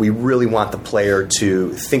we really want the player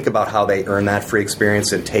to think about how they earn that free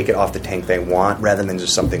experience and take it off the tank they want, rather than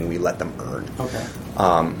just something we let them earn. Okay.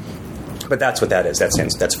 But that's what that is.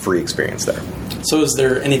 That's free experience there. So is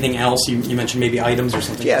there anything else? You mentioned maybe items or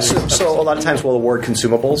something. Yeah, so a lot of times we'll award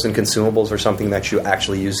consumables, and consumables are something that you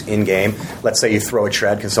actually use in-game. Let's say you throw a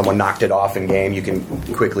tread because someone knocked it off in-game. You can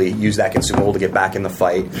quickly use that consumable to get back in the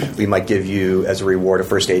fight. We might give you, as a reward, a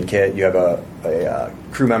first aid kit. You have a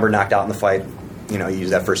crew member knocked out in the fight. You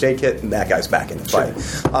use that first aid kit, and that guy's back in the fight.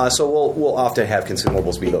 So we'll often have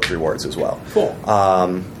consumables be those rewards as well. Cool.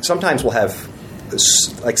 Sometimes we'll have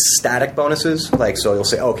like static bonuses, so you'll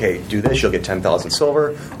say, okay, do this, you'll get 10,000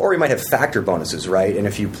 silver, or we might have factor bonuses, right? And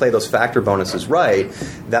if you play those factor bonuses right,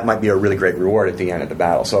 that might be a really great reward at the end of the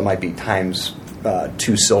battle. So it might be times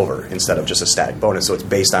 2 silver instead of just a static bonus. So it's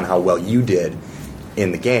based on how well you did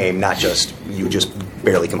in the game, not just you just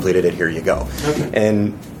barely completed it, here you go. Okay.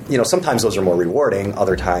 And sometimes those are more rewarding,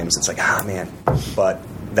 other times it's like, man, but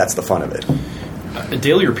that's the fun of it.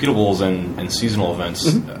 Daily repeatables and seasonal events,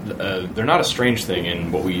 they're not a strange thing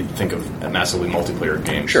in what we think of massively multiplayer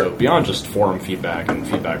games. Sure. So beyond just forum feedback and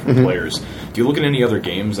feedback from players, do you look at any other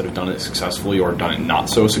games that have done it successfully or done it not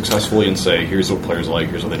so successfully and say, here's what players like,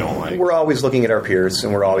 here's what they don't like? We're always looking at our peers,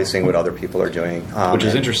 and we're always seeing what other people are doing. Which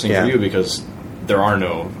is interesting for you because there are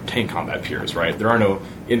no tank combat peers, right? There are no,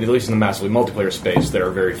 at least in the massively multiplayer space, there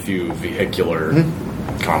are very few vehicular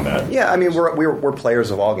combat. Yeah, I mean, we're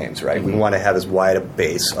players of all games, right? We want to have as wide a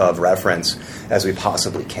base of reference as we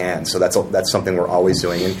possibly can. So that's something we're always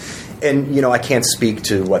doing. And I can't speak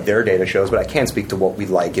to what their data shows, but I can speak to what we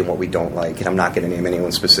like and what we don't like. And I'm not going to name any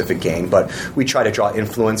one specific game, but we try to draw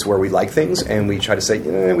influence where we like things, and we try to say,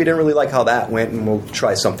 we didn't really like how that went, and we'll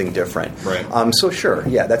try something different. Right. So sure,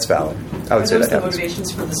 yeah, that's valid. I would say that happens. Are those the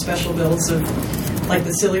motivations for the special builds of like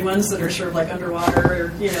the silly ones that are sort of like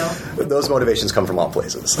underwater, Those motivations come from all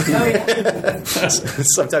places. Oh, yeah.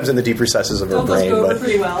 Sometimes in the deep recesses of our brain. Those go over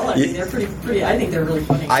pretty well. I mean, they're pretty. I think they're really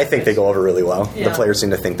funny. I think they go over really well. Yeah. The players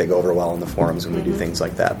seem to think they go over well in the forums when we do things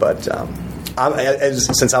like that. But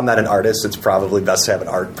since I'm not an artist, it's probably best to have an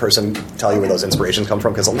art person tell you where those inspirations come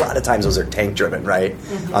from, because a lot of times those are tank driven, right?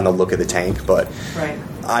 On the look of the tank. But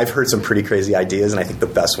I've heard some pretty crazy ideas, and I think the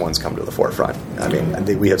best ones come to the forefront. I mean, I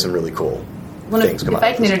think we have some really cool things come if out.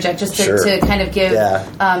 I can interject, just to, Sure. to kind of give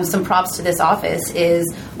Yeah. some props to this office,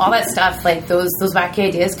 is all that stuff, like those wacky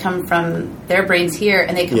ideas come from their brains here,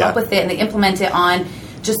 and they come up with it and they implement it on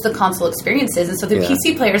just the console experiences. And so the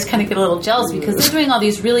PC players kind of get a little jealous because they're doing all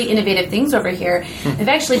these really innovative things over here. They've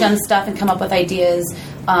actually done stuff and come up with ideas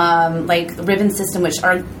like the ribbon system, which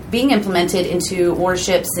are being implemented into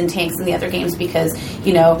warships and tanks and the other games because,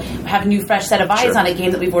 have a new fresh set of eyes on a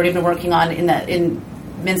game that we've already been working on in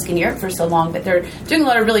Minsk and Europe for so long, but they're doing a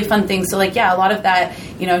lot of really fun things. So, like, a lot of that,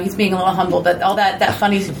 he's being a little humble, but all that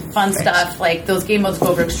fun stuff, like those game modes go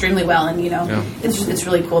over extremely well, and it's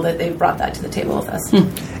really cool that they've brought that to the table with us.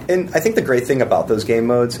 And I think the great thing about those game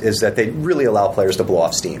modes is that they really allow players to blow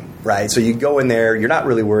off steam, right? So you go in there, you're not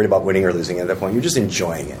really worried about winning or losing at that point. You're just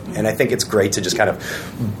enjoying it. And I think it's great to just kind of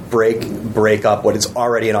break up what is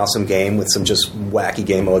already an awesome game with some just wacky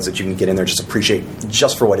game modes that you can get in there, just appreciate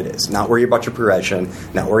just for what it is. Not worry about your progression,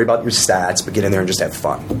 not worry about your stats, but get in there and just have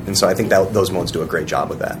fun. And so I think that those modes do a great job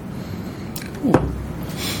with that.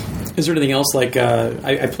 Is there anything else? Like,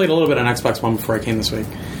 I played a little bit on Xbox One before I came this week.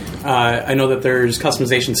 I know that there's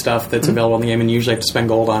customization stuff that's available in the game, and you usually have to spend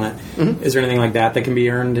gold on it. Is there anything like that can be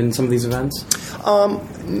earned in some of these events?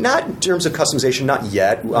 Not in terms of customization, not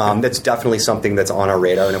yet. That's definitely something that's on our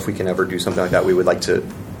radar, and if we can ever do something like that, we would like to.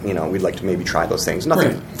 We'd like to maybe try those things.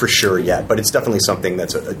 Nothing for sure yet, but it's definitely something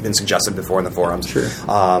that's been suggested before in the forums. Sure.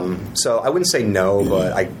 So I wouldn't say no,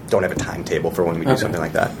 but I don't have a timetable for when we do something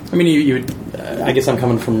like that. I mean, you would. I guess I'm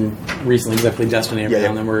coming from recently because I played Destiny every now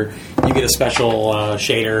and then, where you get a special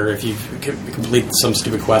shader if you complete some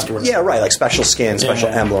stupid quest or whatever. Yeah, right. Like special skins, special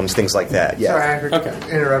emblems, things like that. Yeah. Sorry, I heard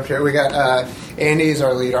interrupt here. We got Andy's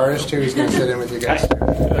our lead artist too. He's going to sit in with you guys.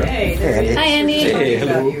 Hey, Andy. Hi, Andy. Hey,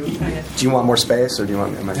 hello. Do you want more space, or do you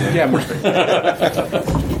want? Yeah, more space.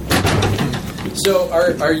 So,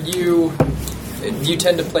 are you? Do you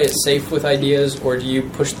tend to play it safe with ideas, or do you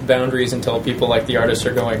push the boundaries until people like the artists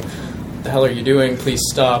are going, "The hell are you doing? Please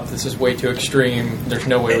stop! This is way too extreme. There's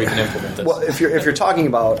no way we can implement this." Well, if you're talking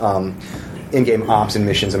about in-game ops and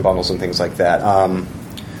missions and bundles and things like that.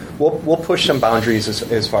 We'll push some boundaries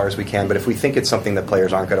as far as we can, but if we think it's something that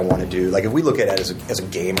players aren't going to want to do, like if we look at it as a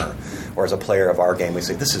gamer or as a player of our game, we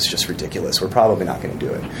say, this is just ridiculous. We're probably not going to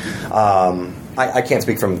do it. I can't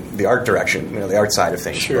speak from the art direction, the art side of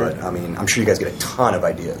things, but I mean, I'm sure you guys get a ton of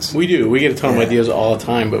ideas. We do. We get a ton of ideas all the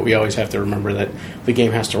time, but we always have to remember that the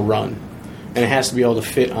game has to run, and it has to be able to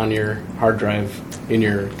fit on your hard drive in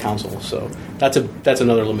your console. So that's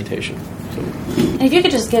another limitation. So. And if you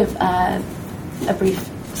could just give a brief.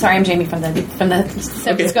 Sorry, I'm Jamie from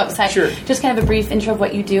the Scope side. Sure. Just kind of a brief intro of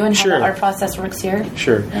what you do and how the art process works here.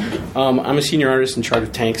 Sure. I'm a senior artist in charge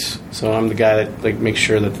of tanks, so I'm the guy that makes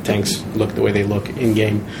sure that the tanks look the way they look in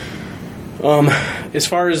game. As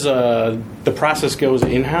far as the process goes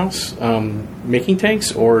in-house, making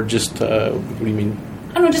tanks, or just what do you mean?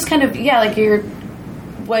 I don't know, just kind of like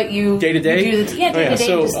what you day to day. Day-to-day.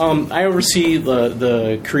 So I oversee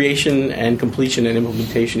the creation and completion and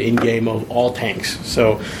implementation in game of all tanks.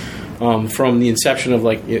 So from the inception of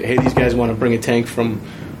hey, these guys want to bring a tank from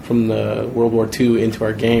the World War II into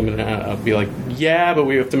our game, and I'll be like, yeah, but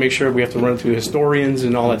we have to make sure we have to run it through historians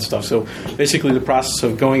and all that stuff. So basically, the process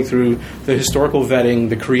of going through the historical vetting,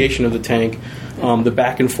 the creation of the tank, the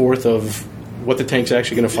back and forth of what the tank's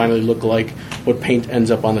actually going to finally look like, what paint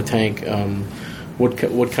ends up on the tank.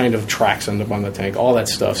 What kind of tracks end up on the tank, all that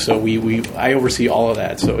stuff. So I oversee all of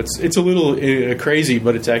that. So it's a little crazy,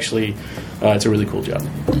 but it's actually it's a really cool job.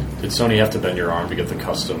 Did Sony have to bend your arm to get the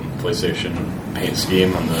custom PlayStation paint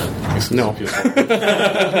scheme on the No.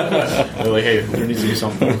 They're like, hey, there needs to be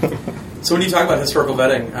something. So when you talk about historical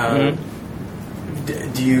vetting,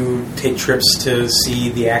 do you take trips to see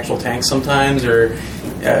the actual tanks sometimes, or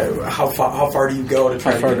how far do you go to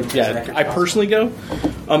try to get I personally go.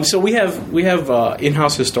 So we have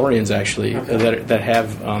in-house historians actually that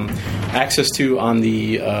have access to on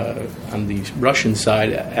the Russian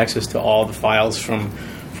side access to all the files from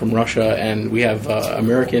Russia, and we have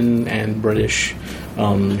American and British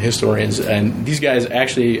historians, and these guys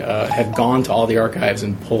actually have gone to all the archives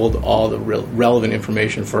and pulled all the relevant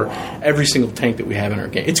information for every single tank that we have in our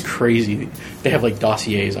game. It's crazy. They have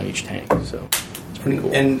dossiers on each tank, so it's pretty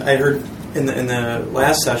cool. And I heard in the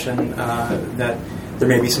last session that there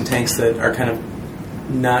may be some tanks that are kind of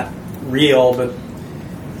not real, but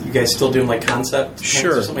you guys still doing concept tanks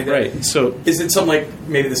or something like that? Right. So is it something like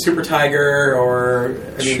maybe the Super Tiger, or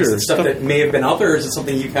is it stuff that may have been out there, or is it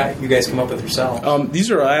something you guys come up with yourself? These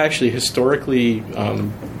are actually historically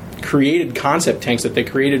created concept tanks that they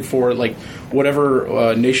created for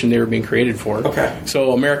whatever nation they were being created for. Okay.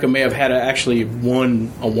 So America may have had actually a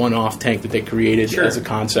one-off tank that they created as a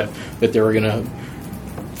concept that they were going to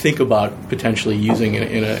think about potentially using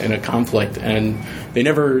in a conflict, and they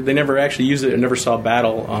never actually used it and never saw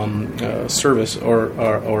battle service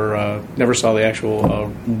or never saw the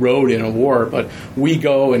actual road in a war. But we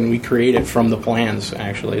go and we create it from the plans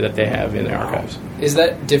actually that they have in their archives. Is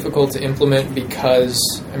that difficult to implement? Because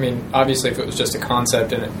I mean, obviously, if it was just a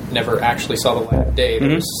concept and it never actually saw the light of day,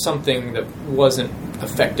 there was something that wasn't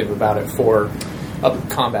effective about it for a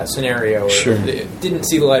combat scenario, or it didn't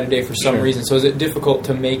see the light of day for some reason. So is it difficult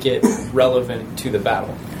to make it relevant to the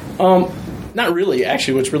battle? Not really.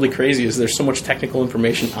 Actually, what's really crazy is there's so much technical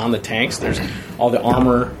information on the tanks. There's all the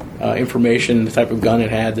armor information, the type of gun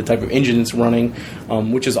it had, the type of engine it's running,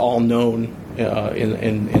 which is all known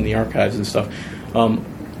in the archives and stuff.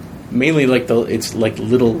 Mainly, it's like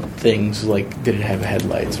little things, like did it have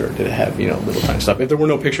headlights or did it have little tiny stuff. If there were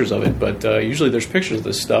no pictures of it, but usually there's pictures of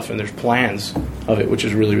this stuff and there's plans of it, which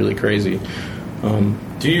is really, really crazy.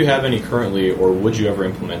 Do you have any currently, or would you ever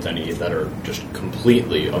implement any that are just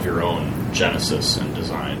completely of your own genesis and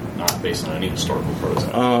design, not based on any historical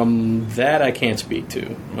prototype? That I can't speak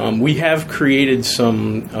to. We have created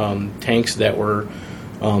some tanks that were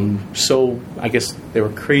I guess they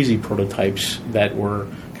were crazy prototypes that were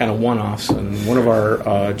kind of one-offs, and one of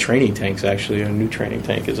our training tanks, actually, a new training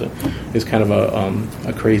tank, is kind of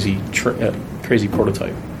a crazy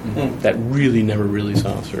prototype that really never really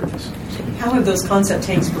saw service. So. How have those concept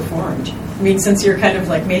tanks performed? I mean, since you're kind of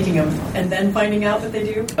like making them and then finding out that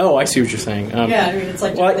they do. Oh, I see what you're saying. Yeah, I mean, it's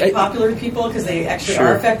like are they popular with people because they actually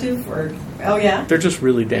are effective, or they're just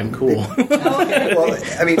really damn cool. Okay. Well,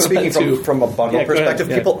 I mean, speaking from a bundle perspective,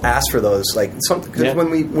 people ask for those. Because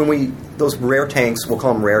when we those rare tanks, we'll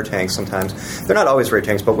call them rare tanks sometimes. They're not always rare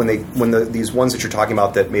tanks, but when these ones that you're talking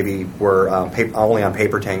about that maybe were only on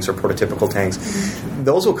paper tanks or prototypical tanks,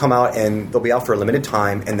 those will come out and they'll be out for a limited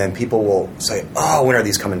time, and then people will say, "Oh, when are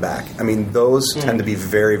these coming back?" I mean, those tend to be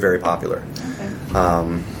very, very popular. Okay.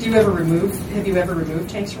 Have you ever removed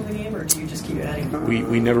tanks from the game, or do you just keep adding them?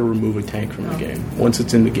 We never remove a tank from the game. Once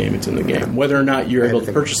it's in the game, it's in the game. Whether or not you're able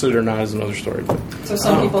to purchase it or not is another story. But, so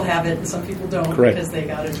some people have it and some people don't because they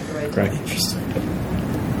got it at the right time. Interesting.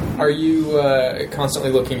 Are you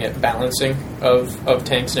constantly looking at balancing of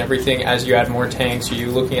tanks and everything as you add more tanks? Are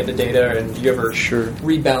you looking at the data, and do you ever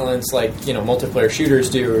rebalance like multiplayer shooters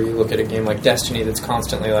do, or you look at a game like Destiny that's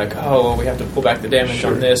constantly like, we have to pull back the damage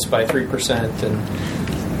on this by 3%?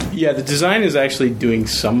 And yeah, the design is actually doing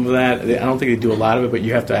some of that. I don't think they do a lot of it, but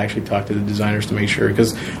you have to actually talk to the designers to make sure,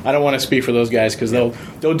 because I don't want to speak for those guys, because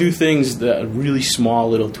they'll do things, that really small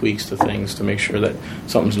little tweaks to things to make sure that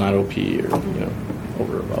something's not OP or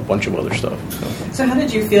over a bunch of other stuff. So how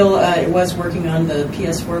did you feel it was working on the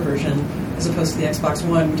PS4 version as opposed to the Xbox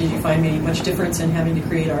One? Did you find much difference in having to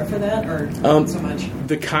create art for that, or not so much?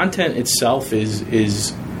 The content itself is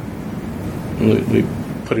we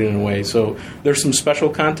put it in a way. So there's some special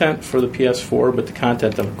content for the PS4, but the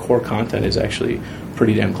content, the core content, is actually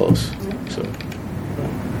pretty damn close. Mm-hmm. So,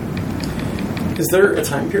 is there a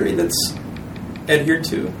time period that's adhered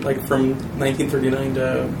to, like from 1939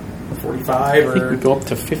 to 45, or I think we go up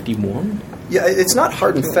to 51. Yeah, it's not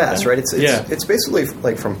hard and fast, right? It's basically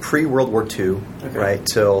like from pre-World War II, right,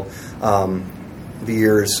 till the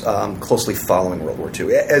years closely following World War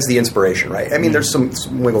II as the inspiration, right? I mean, there's some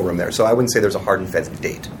wiggle room there, so I wouldn't say there's a hard and fast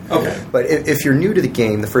date. Okay. But if you're new to the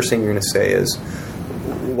game, the first thing you're going to say is,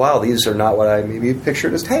 wow, these are not what I maybe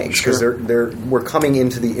pictured as tanks, because we're coming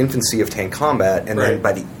into the infancy of tank combat, and then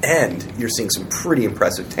by the end, you're seeing some pretty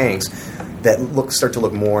impressive tanks that start to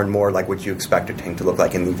look more and more like what you expect a tank to look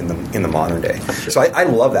like in the modern day. So I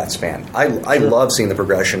love that span. I love seeing the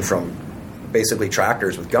progression from basically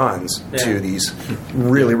tractors with guns to these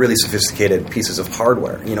really, really sophisticated pieces of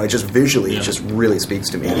hardware. It just visually, it just really speaks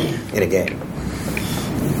to me in a game.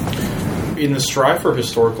 In the strive for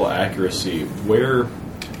historical accuracy,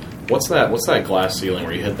 what's that glass ceiling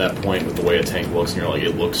where you hit that point with the way a tank looks, and you're like,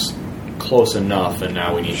 it looks close enough, and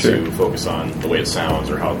now we need to focus on the way it sounds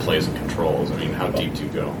or how it plays and controls? I mean, how deep do you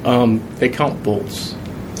go? They count bolts.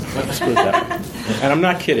 Let's put it that way. And I'm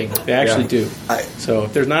not kidding. They actually do. So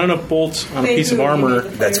if there's not enough bolts on a piece of armor,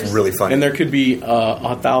 that's really funny. And there could be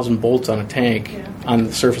 1,000 bolts on a tank on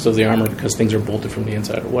the surface of the armor because things are bolted from the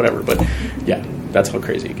inside or whatever. But yeah, that's how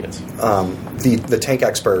crazy it gets. The tank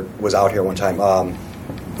expert was out here one time.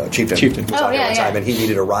 Chieftain was out here one time, yeah. and he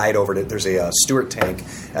needed a ride over to. There's a Stewart tank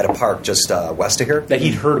at a park just west of here that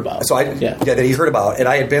he'd heard about. So that he'd heard about, and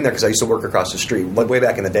I had been there because I used to work across the street. Way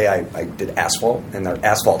back in the day, I did asphalt, and the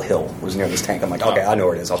asphalt hill was near this tank. I'm like, okay, I know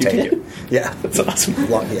where it is. I'll take it. Yeah, that's awesome.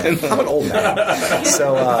 I'm an old man,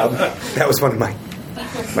 so that was one of my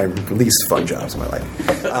least fun jobs in my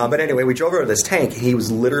life. But anyway, we drove over to this tank. He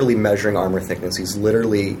was literally measuring armor thickness. He's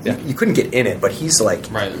literally you couldn't get in it, but he's like,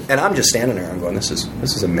 and I'm just standing there. I'm going, this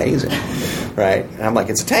is amazing, right? And I'm like,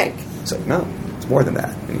 it's a tank. He's like, no, it's more than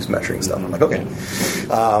that. And he's measuring stuff. And I'm like, okay,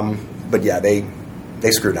 but yeah, they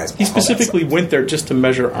scrutinized. He specifically went there just to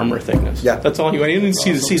measure armor thickness. Yeah, that's all he wanted. He didn't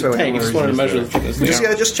see the tank. He just wanted to measure the thickness.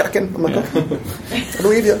 Just checking. I'm like, okay, I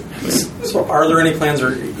believe you. So, are there any plans, or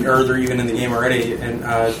are there even in the game already, and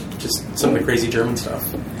just some of the crazy German stuff,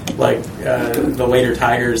 like the later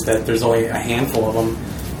Tigers? That there's only a handful of them,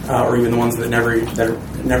 or even the ones that never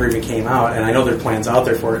even came out. And I know there are plans out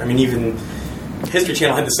there for it. I mean, even History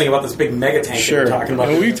Channel had this thing about this big mega tank. Sure, that we're talking about.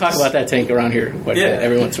 And we talk about that tank around here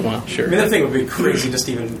every once in a while. Sure, I mean that thing would be crazy just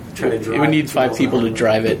to even try to drive. It would need 5 people to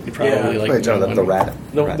drive it. Probably the rat.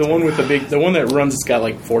 The one with the one that runs. It's got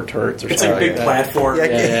like 4 turrets or it's something. It's a big platform.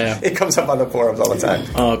 Yeah. It comes up on the forums all the time.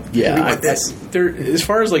 As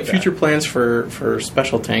far as like future plans for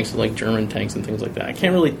special tanks like German tanks and things like that, I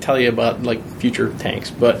can't really tell you about like future tanks,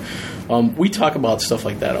 but we talk about stuff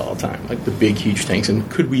like that all the time, like the big huge tanks, and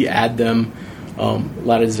could we add them? A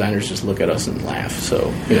lot of designers just look at us and laugh.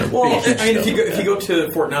 So, well, I mean, if you go to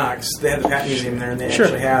Fort Knox, they have the Pat Museum there, and they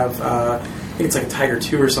actually have, I think it's like a Tiger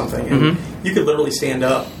 2 or something, and you could literally stand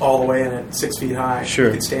up all the way in it, 6 feet high. Sure,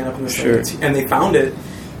 you could stand up in this thing, and they found it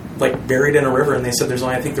like buried in a river, and they said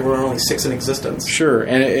I think there were only 6 in existence. Sure,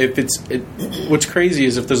 and what's crazy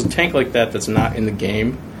is if there's a tank like that that's not in the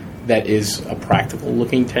game, that is a practical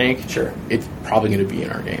looking tank. Sure, it's probably going to be in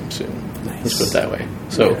our game soon. Nice. Let's put it that way.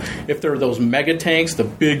 So if there are those mega tanks, the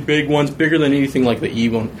big ones, bigger than anything like the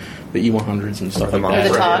E100s and stuff like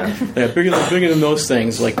that. Yeah, bigger than those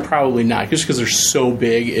things, like probably not. Just because they're so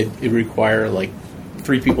big, it require like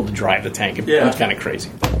 3 people to drive the tank. It's kind of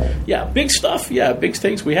crazy. Yeah, big stuff. Yeah, big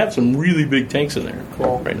tanks. We have some really big tanks in there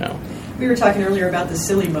right now. We were talking earlier about the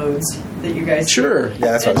silly modes that you guys Sure. Yeah,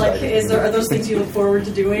 that's what I was like. Are those things you look forward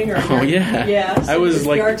to doing? Or yeah. So I was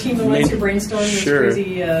like our team, the ones who brainstorm this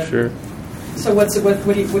crazy. Sure. So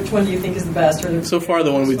which one do you think is the best? Or so far,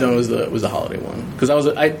 the one we've done was the holiday one because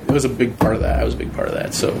it was a big part of that. I was a big part of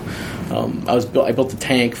that. So I built the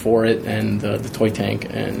tank for it and the toy tank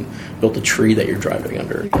and built the tree that you're driving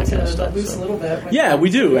under. You got to loose a little bit. Yeah, we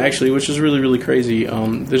do actually, which is really really crazy.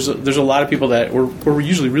 There's a lot of people that we're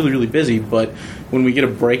usually really really busy, but when we get a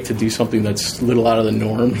break to do something that's a little out of the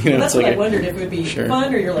norm, that's what I wondered if it would be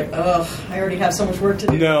fun or you're like, oh, I already have so much work to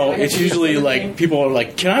do. No, it's usually like people are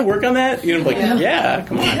like, can I work on that? I'm like, yeah,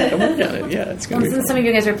 come on, come work on it. Yeah, it's gonna be fun. Since some of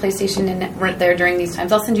you guys are PlayStation and weren't there during these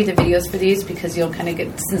times, I'll send you the videos for these because you'll kind of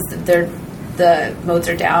get, since the modes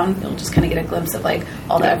are down, you'll just kind of get a glimpse of like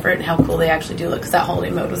all the effort and how cool they actually do look. Because that holiday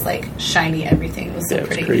mode was like shiny, everything. It was so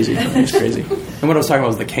pretty. Crazy. It was crazy. And what I was talking about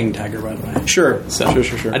was the King Tiger, by the way. Sure. I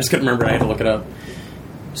just couldn't remember. I had to look it up.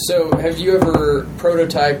 So, have you ever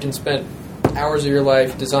prototyped and spent hours of your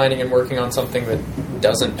life designing and working on something that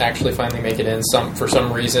doesn't actually finally make it in for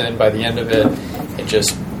some reason? By the end of it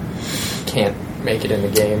just can't make it in the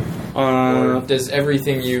game. Or does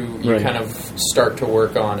everything you kind of start to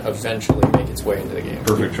work on eventually make its way into the game?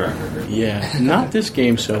 Perfect track record. Yeah, not this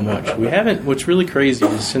game so much. We haven't. What's really crazy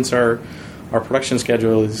is since our production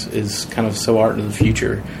schedule is kind of so out into the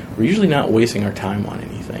future, we're usually not wasting our time on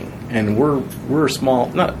anything. And we're a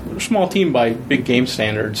small team by big game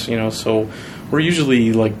standards, so we're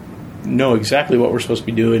usually like know exactly what we're supposed to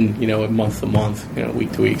be doing, month to month,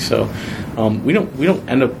 week to week. So we don't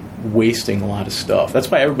end up wasting a lot of stuff.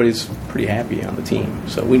 That's why everybody's pretty happy on the team.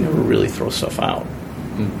 So we never really throw stuff out.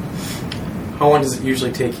 How long does it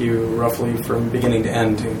usually take you, roughly, from beginning to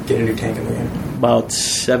end to get a new tank in the game? About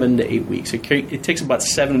 7 to 8 weeks. It takes about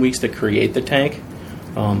 7 weeks to create the tank.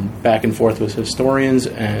 Back and forth with historians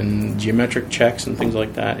and geometric checks and things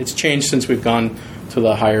like that. It's changed since we've gone to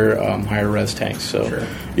the higher res tanks. So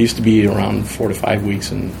It used to be around 4 to 5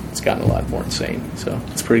 weeks, and it's gotten a lot more insane. So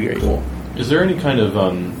it's pretty great. Cool. Is there any kind of,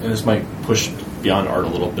 and this might push beyond art a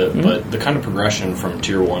little bit, but the kind of progression from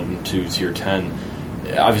Tier 1 to Tier 10,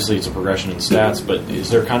 obviously it's a progression in stats, but is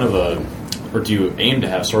there kind of or do you aim to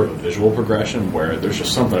have sort of a visual progression where there's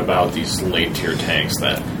just something about these late tier tanks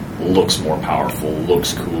that looks more powerful,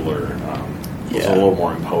 looks cooler, is a little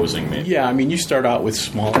more imposing maybe? Yeah, I mean, you start out with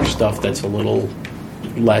smaller stuff that's a little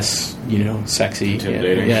less, sexy.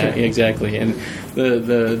 Intimidating. Yeah, exactly. And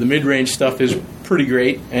the mid-range stuff is pretty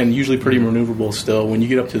great and usually pretty maneuverable still. When you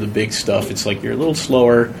get up to the big stuff, it's like you're a little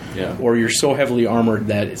slower, or you're so heavily armored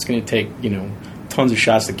that it's going to take tons of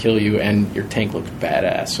shots to kill you, and your tank looks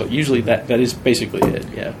badass. So usually that is basically it.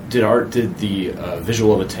 Yeah. Did the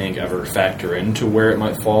visual of a tank ever factor into where it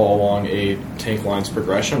might fall along a tank line's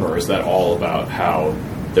progression, or is that all about how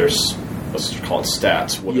there's, let's call it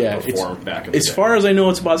stats, what it performed back in the as day? far as I know,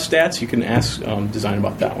 it's about stats. You can ask design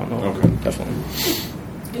about that one. Okay, definitely.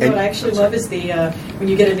 What I actually love is the when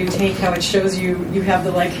you get a new tank, how it shows you have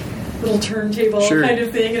the little turntable kind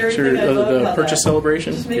of thing and everything. I love the how purchase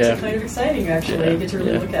celebration. It just makes it kind of exciting, actually. You get to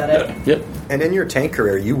really look at it. Yep. And in your tank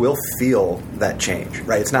career, you will feel that change,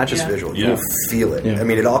 right? It's not just visual. You will feel it. I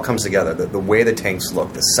mean, it all comes together. The way the tanks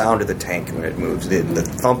look, the sound of the tank when it moves, the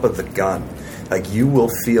thump of the gun. Like, you will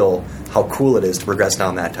feel how cool it is to progress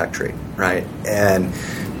down that tech tree, right? And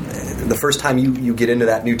the first time you get into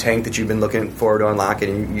that new tank that you've been looking forward to unlocking,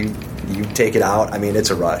 and you take it out, I mean, it's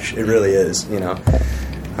a rush. It really is,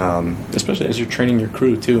 especially as you're training your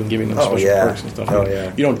crew too and giving them special perks and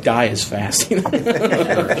stuff. You don't die as fast. Sure.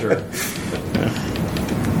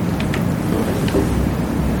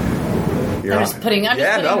 I'm just putting.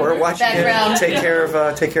 We're watching background. Take care of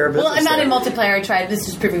business. Well, I'm not in multiplayer. I tried. This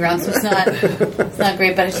is proving ground, so it's not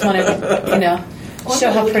great. But I just want to,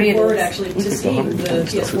 show how pretty it is. Actually, to see the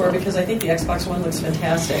PS4 because I think the Xbox One looks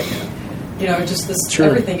fantastic. Just this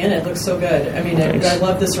everything in it looks so good. I mean, I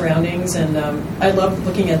love the surroundings, and I love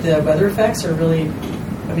looking at the weather effects. Are really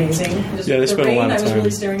amazing. They spent a lot of time. I was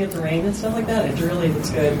really staring at the rain and stuff like that. It really looks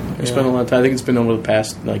good. We spent a lot of time. I think it's been over the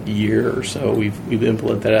past year or so. We've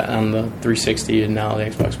implemented that on the 360 and now the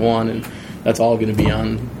Xbox One, and that's all going to be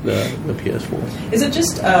on the PS4. Is it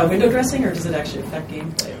just window dressing, or does it actually affect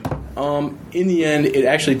gameplay? In the end, it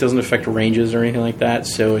actually doesn't affect ranges or anything like that.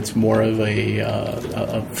 So it's more of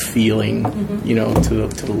a feeling, to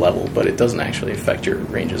the level, but it doesn't actually affect your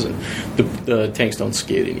ranges. And the tanks don't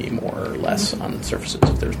skid any more or less on surfaces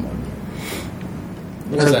if there's more.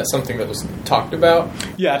 Was that something that was talked about?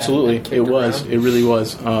 Yeah, absolutely. It was. It really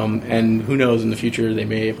was. And who knows, in the future they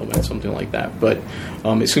may implement something like that. But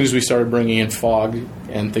as soon as we started bringing in fog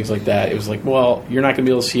and things like that, it was like, well, you're not going to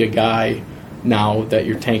be able to see a guy now that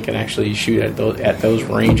your tank can actually shoot at those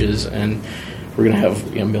ranges, and we're going to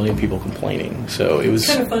have a million people complaining. So it was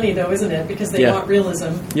kind of funny, though, isn't it? Because they want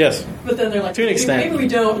realism. Yes. But then they're like, to an extent, maybe we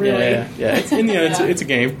don't really. Yeah. In the end, it's a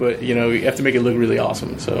game, but you have to make it look really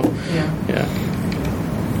awesome. So yeah.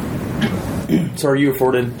 So are you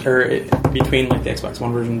afforded, or between the Xbox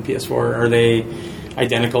One version and PS4, are they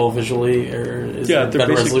identical visually, or is there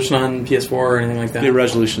better resolution on PS4 or anything like that? The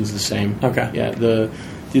resolution's the same. Okay. Yeah, the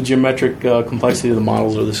geometric complexity of the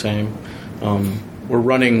models are the same. We're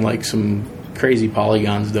running some crazy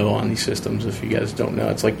polygons though on these systems. If you guys don't know,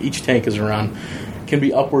 it's each tank is can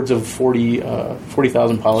be upwards of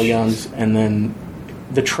 40,000 polygons, and then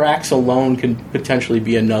the tracks alone can potentially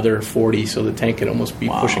be another 40. So the tank can almost be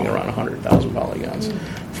pushing around 100,000 polygons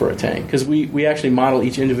for a tank, because we actually model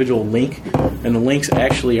each individual link, and the links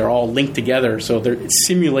actually are all linked together, so they're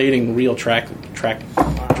simulating real track.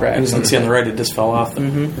 And you can see on the right, it just fell off.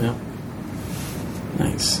 Mm-hmm. Yeah.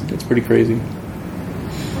 Nice. It's pretty crazy.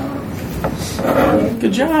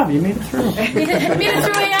 Good job. You made it through. made it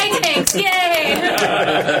through AI tanks. Yay!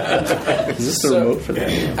 Is this the remote for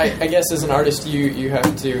that? I guess as an artist, you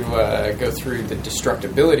have to go through the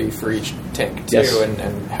destructibility for each tank, too,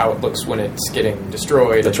 and how it looks when it's getting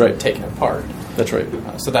destroyed and taken apart. That's right.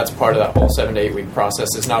 So that's part of that whole 7 to 8 week process,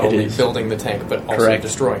 is not only building the tank, but also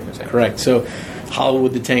destroying the tank. Correct. So how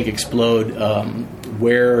would the tank explode?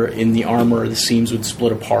 Where in the armor the seams would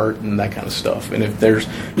split apart and that kind of stuff. And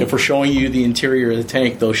if we're showing you the interior of the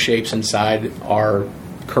tank, those shapes inside are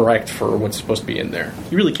correct for what's supposed to be in there.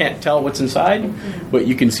 You really can't tell what's inside, but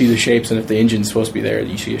you can see the shapes, and if the engine's supposed to be there,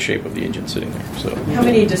 you see a shape of the engine sitting there. So how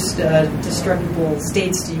many destructible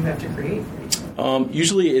states do you have to create?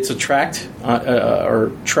 Usually it's a tracked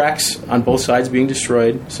or tracks on both sides being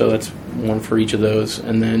destroyed, so that's one for each of those,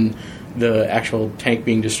 and then the actual tank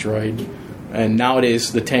being destroyed. And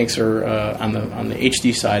nowadays the tanks are on the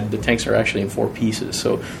HD side. The tanks are actually in 4 pieces.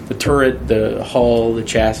 So the turret, the hull, the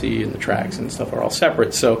chassis, and the tracks and stuff are all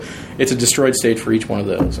separate. So it's a destroyed state for each one of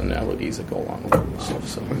those, and the LEDs that go along with it. So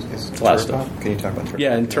it's a lot of stuff. Can you talk about turret?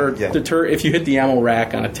 Yeah, and the turret. If you hit the ammo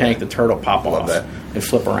rack on a tank, the turret will pop off and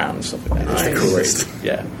flip around and stuff like that. That's the coolest.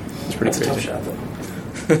 Yeah, it's pretty crazy. Tough shot, though.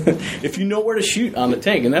 If you know where to shoot on the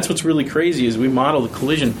tank, and that's what's really crazy, is we model the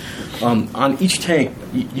collision on each tank.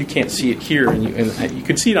 You can't see it here, and you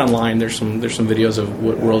can see it online. There's some videos of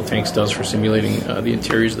what World of Tanks does for simulating the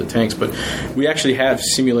interiors of the tanks, but we actually have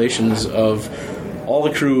simulations of all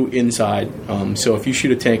the crew inside. So if you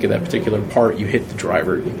shoot a tank at that particular part, you hit the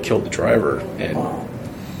driver, you kill the driver, and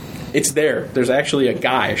it's there. There's actually a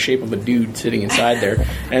guy, a shape of a dude sitting inside there,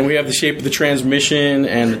 and we have the shape of the transmission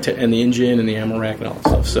and the engine and the ammo rack and all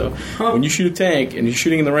that stuff. So when you shoot a tank and you're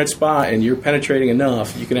shooting in the right spot and you're penetrating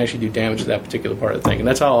enough, you can actually do damage to that particular part of the tank, and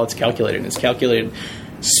that's how it's calculated. It's calculated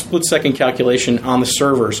split-second calculation on the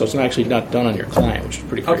server, so it's actually not done on your client, which is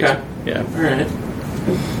pretty crazy. Okay. Yeah. All right.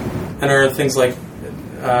 And are things like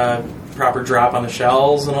proper drop on the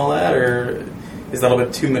shells and all that, or is that a little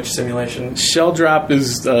bit too much simulation? Shell drop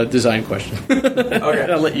is a design question.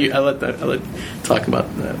 Okay. I'll let talk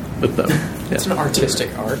about that with them. Yeah. It's an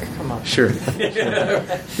artistic arc. Come on. Sure.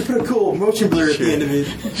 You put a cool motion blur at the end of it.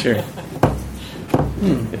 Sure.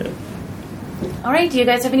 Yeah. All right. Do you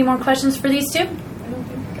guys have any more questions for these two?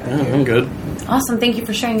 I'm good. Awesome. Thank you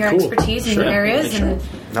for sharing your expertise in your areas. Sure. And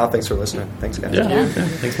No, thanks for listening. Thanks, guys. Yeah.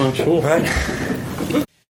 Thanks, Mom. Cool.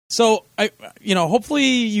 So, hopefully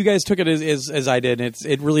you guys took it as I did.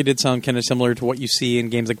 It really did sound kind of similar to what you see in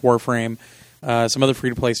games like Warframe, some other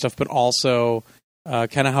free-to-play stuff, but also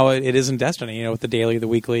kind of how it is in Destiny, with the daily, the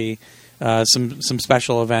weekly, some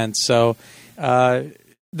special events. So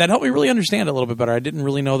that helped me really understand it a little bit better. I didn't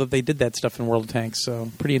really know that they did that stuff in World of Tanks,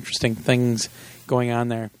 so pretty interesting things going on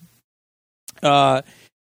there.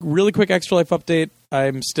 Really quick Extra Life update.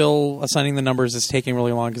 I'm still assigning the numbers. It's taking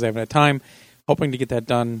really long because I haven't had time. Hoping to get that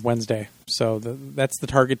done Wednesday. So that's the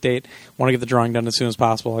target date. Want to get the drawing done as soon as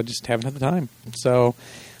possible. I just haven't had the time. So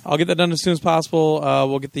I'll get that done as soon as possible.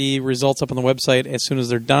 We'll get the results up on the website as soon as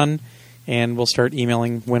they're done, and we'll start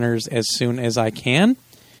emailing winners as soon as I can.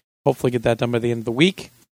 Hopefully get that done by the end of the week.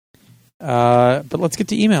 But let's get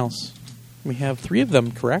to emails. We have 3 of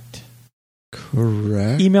them, correct?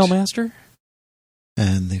 Correct. Email master?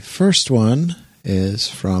 And the first one is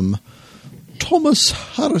from Thomas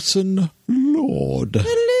Harrison Lord.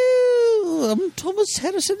 Hello, I'm Thomas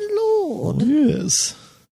Harrison Lord. Yes.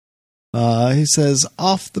 He says,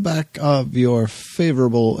 off the back of your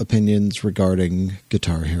favorable opinions regarding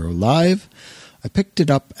Guitar Hero Live, I picked it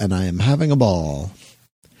up and I am having a ball.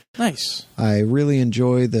 Nice. I really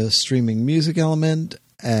enjoy the streaming music element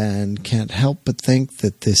and can't help but think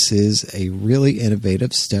that this is a really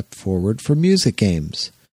innovative step forward for music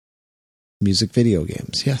games. Music video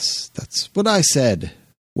games. Yes, that's what I said.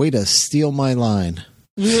 Way to steal my line.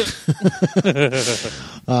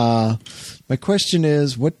 My question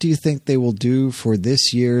is, what do you think they will do for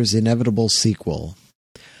this year's inevitable sequel?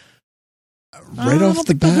 Right off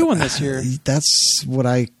the bat, doing this year. That's what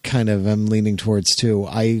I kind of am leaning towards too.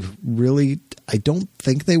 I don't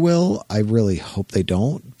think they will. I really hope they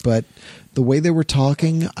don't. But the way they were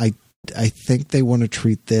talking, I think they want to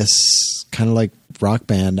treat this kind of like Rock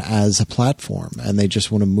Band as a platform, and they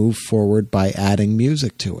just want to move forward by adding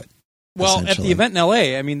music to it. Well, at the event in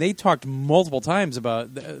LA, I mean, they talked multiple times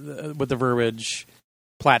about with the verbiage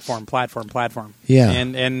platform. Yeah,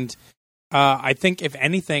 and I think if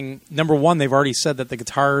anything, number one, they've already said that the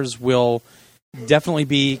guitars will definitely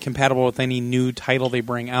be compatible with any new title they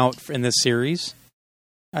bring out in this series,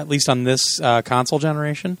 at least on this console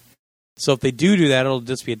generation. So if they do that, it'll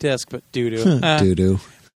just be a disc, but doo-doo.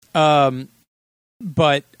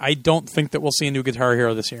 But I don't think that we'll see a new Guitar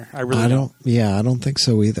Hero this year. I really don't. Yeah, I don't think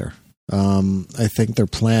so either. I think their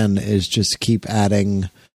plan is just to keep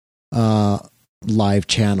adding live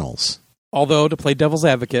channels. Although, to play devil's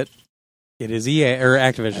advocate, it is EA or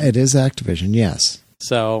Activision. It is Activision, yes.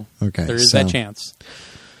 So there is that chance.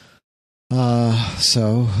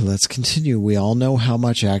 So let's continue. We all know how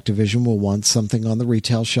much Activision will want something on the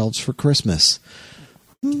retail shelves for Christmas.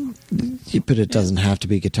 But it doesn't have to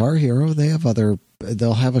be Guitar Hero.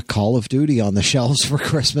 They'll have a Call of Duty on the shelves for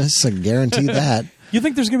Christmas. I guarantee that. You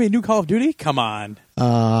think there's going to be a new Call of Duty? Come on.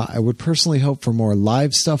 I would personally hope for more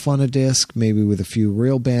live stuff on a disc, maybe with a few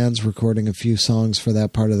real bands recording a few songs for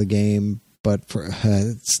that part of the game. But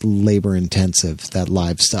it's labor intensive, that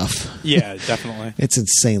live stuff. Yeah, definitely. It's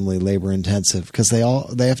insanely labor intensive because they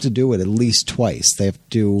have to do it at least twice. They have to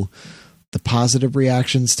do the positive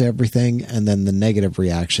reactions to everything and then the negative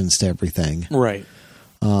reactions to everything. Right.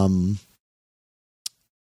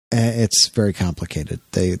 It's very complicated.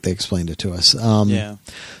 They explained it to us. Yeah.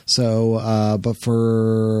 So, but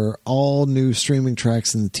for all new streaming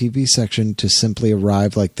tracks in the TV section to simply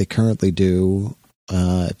arrive like they currently do,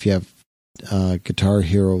 if you have Guitar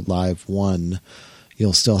Hero Live 1,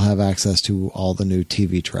 you'll still have access to all the new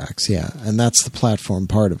TV tracks. Yeah, and that's the platform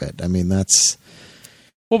part of it. I mean, that's...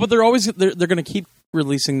 Well, but they're going to keep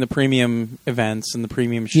releasing the premium events and the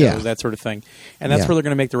premium shows, that sort of thing. And that's where they're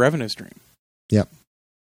going to make the revenue stream. Yep.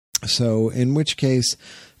 So in which case,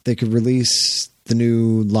 they could release the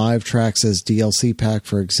new live tracks as DLC pack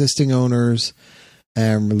for existing owners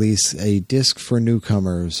and release a disc for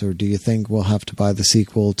newcomers? Or do you think we'll have to buy the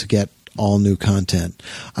sequel to get all new content?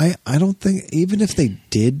 I don't think, even if they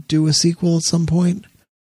did do a sequel at some point,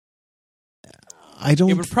 I don't.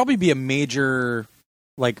 It would probably be a major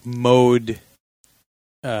like mode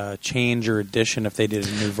change or addition if they did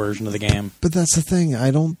a new version of the game. But that's the thing.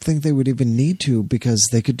 I don't think they would even need to, because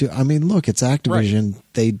they could do. I mean, look, it's Activision.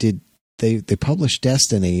 Right. They published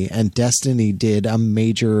Destiny, and Destiny did a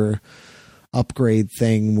major upgrade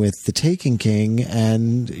thing with the Taken King,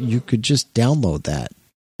 and you could just download that.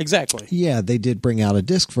 Exactly. Yeah, they did bring out a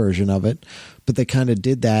disc version of it, but they kind of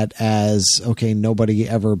did that as, okay, nobody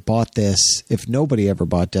ever bought this. If nobody ever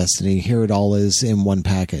bought Destiny, here it all is in one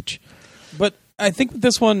package. But I think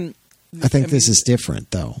this one... this is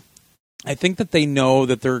different, though. I think that they know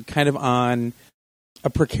that they're kind of on a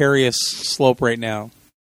precarious slope right now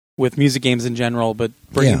with music games in general, but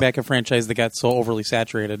bringing back a franchise that got so overly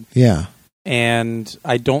saturated. Yeah. And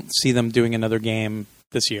I don't see them doing another game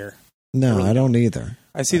this year. No, I don't either.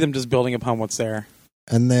 I see them just building upon what's there.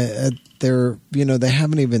 And they're they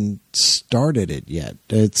haven't even started it yet.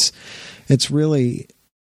 It's really,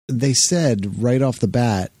 they said right off the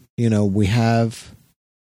bat, we have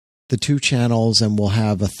the 2 channels and we'll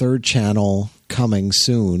have a 3rd channel coming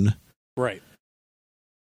soon. Right.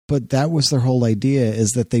 But that was their whole idea, is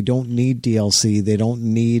that they don't need DLC. They don't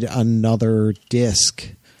need another disc,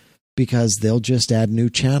 because they'll just add new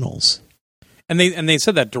channels. And they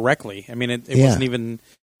said that directly. I mean, it wasn't even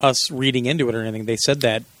us reading into it or anything. They said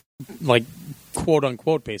that, like, quote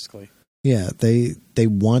unquote, basically. Yeah, they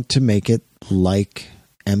want to make it like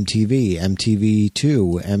MTV,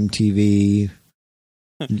 MTV2, MTV,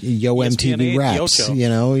 Yo MTV Raps.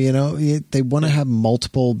 They want to have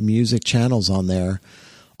multiple music channels on there,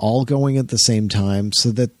 all going at the same time,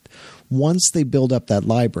 so that once they build up that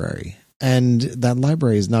library. And that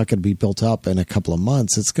library is not going to be built up in a couple of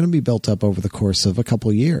months. It's going to be built up over the course of a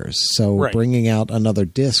couple of years. So bringing out another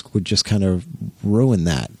disc would just kind of ruin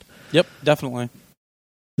that. Yep, definitely.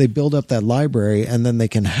 They build up that library, and then they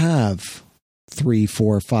can have 3,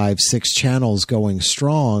 4, 5, 6 channels going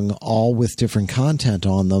strong, all with different content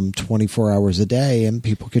on them 24 hours a day, and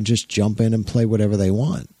people can just jump in and play whatever they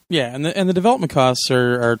want. Yeah, and the development costs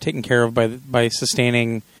are taken care of by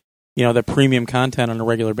sustaining the premium content on a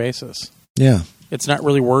regular basis. Yeah. It's not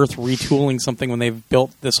really worth retooling something when they've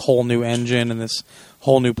built this whole new engine and this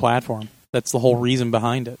whole new platform. That's the whole reason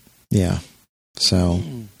behind it. Yeah. So,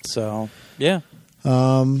 yeah.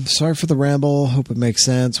 Sorry for the ramble. Hope it makes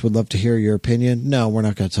sense. Would love to hear your opinion. No, we're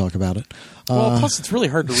not going to talk about it. Well, plus it's really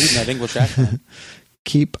hard to read in that English accent.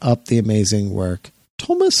 Keep up the amazing work.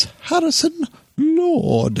 Thomas Harrison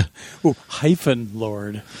Lord. Ooh, hyphen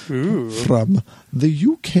Lord. Ooh. From the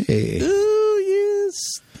UK. Oh,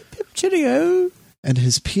 yes. Cheerio. And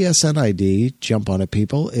his PSN ID, jump on it,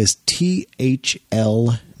 people, is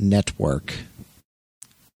THL Network.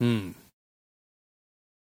 Hmm.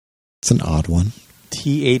 It's an odd one.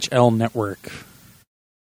 THL Network.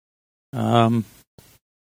 I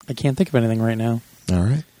can't think of anything right now. All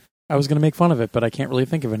right. I was going to make fun of it, but I can't really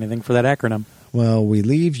think of anything for that acronym. Well, we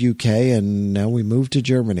leave UK and now we move to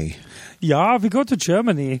Germany. Yeah, we go to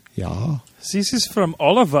Germany. Yeah. This is from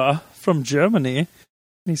Oliver from Germany. And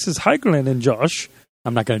he says, hi, Glenn and Josh.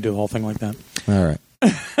 I'm not going to do the whole thing like that. All right.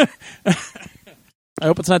 I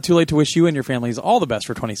hope it's not too late to wish you and your families all the best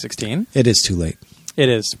for 2016. It is too late. It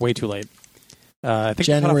is way too late. I think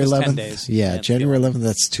January 11th. 10 days. Yeah, January 11th,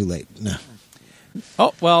 that's too late. No.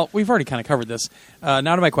 Oh, well, we've already kind of covered this. Now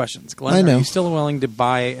to my questions. Glenn, are you still willing to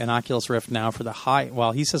buy an Oculus Rift now for the high,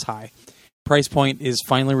 well, he says high, price point is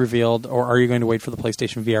finally revealed, or are you going to wait for the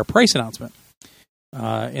PlayStation VR price announcement?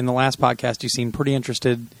 In the last podcast, you seemed pretty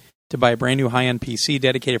interested to buy a brand new high-end PC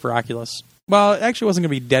dedicated for Oculus. Well, it actually wasn't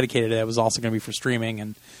going to be dedicated. It was also going to be for streaming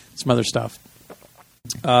and some other stuff.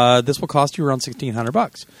 This will cost you around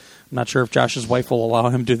 $1,600. I'm not sure if Josh's wife will allow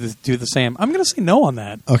him to do the same. I'm going to say no on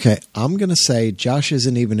that. Okay, I'm going to say Josh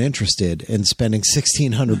isn't even interested in spending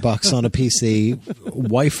 $1,600 on a PC,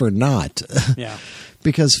 wife or not. Yeah.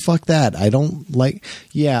 Because fuck that. I don't like...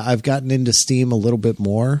 Yeah, I've gotten into Steam a little bit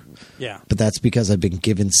more. Yeah. But that's because I've been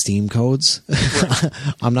given Steam codes. Right.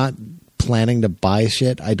 I'm not planning to buy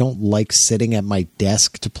shit. I don't like sitting at my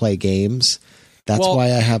desk to play games. That's why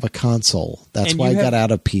I have a console. That's why I got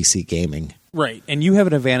out of PC gaming. Right, and you have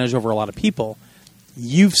an advantage over a lot of people.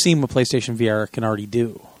 You've seen what PlayStation VR can already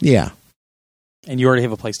do. Yeah. And you already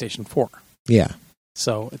have a PlayStation 4. Yeah.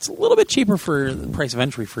 So it's a little bit cheaper for the price of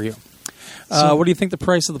entry for you. What do you think the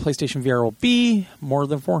price of the PlayStation VR will be? More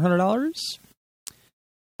than $400?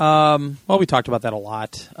 Well, we talked about that a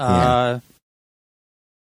lot.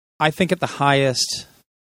 I think at the highest,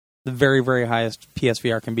 the very, very highest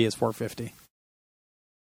PSVR can be is $450.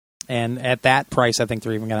 And at that price, I think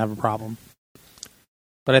they're even going to have a problem.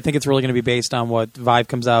 But I think it's really going to be based on what Vive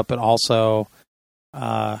comes out, but also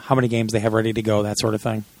how many games they have ready to go, that sort of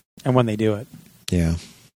thing, and when they do it. Yeah.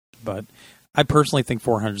 But I personally think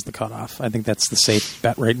 400 is the cutoff. I think that's the safe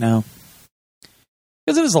bet right now.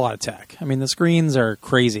 Because it is a lot of tech. I mean, the screens are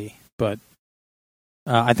crazy, but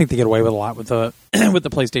I think they get away with a lot with the with the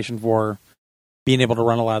PlayStation 4 being able to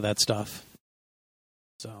run a lot of that stuff.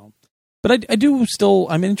 So, but I do still,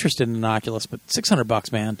 I'm interested in an Oculus, but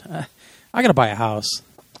 $600, man. I got to buy a house.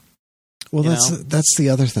 Well, that's the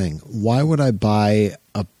other thing. Why would I buy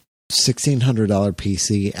a $1,600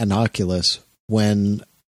 PC and Oculus when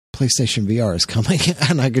PlayStation VR is coming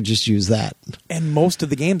and I could just use that? And most of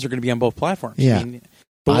the games are going to be on both platforms. Yeah. I mean,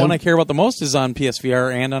 the one I care about the most is on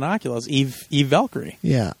PSVR and on Oculus, Eve Valkyrie.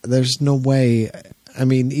 Yeah, there's no way. I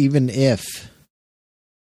mean, even if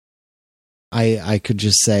I could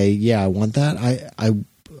just say, yeah, I want that,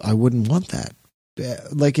 I wouldn't want that.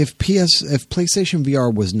 Like if PlayStation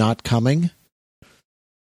VR was not coming,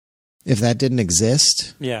 if that didn't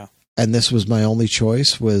exist, yeah, and this was my only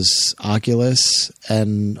choice was Oculus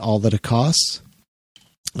and all that it costs,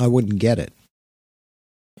 I wouldn't get it.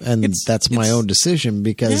 And that's my own decision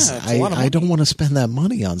because I don't want to spend that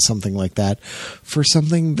money on something like that for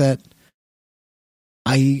something that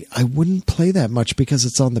I wouldn't play that much because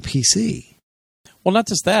it's on the PC. Well, not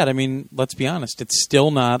just that. I mean, let's be honest. It's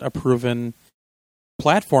still not a proven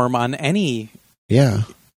platform on any. Yeah.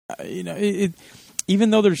 Even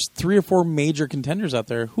though there's 3 or 4 major contenders out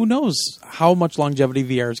there, who knows how much longevity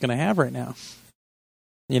VR is going to have right now?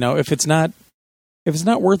 If it's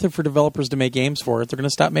not worth it for developers to make games for it, they're going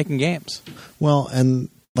to stop making games. Well, and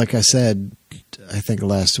like I said, I think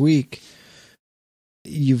last week,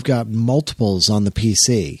 you've got multiples on the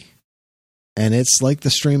PC, and it's like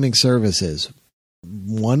the streaming services.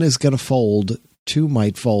 One is going to fold, 2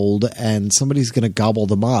 might fold, and somebody's going to gobble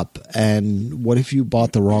them up. And what if you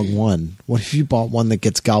bought the wrong one? What if you bought one that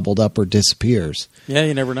gets gobbled up or disappears? Yeah,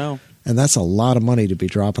 you never know. And that's a lot of money to be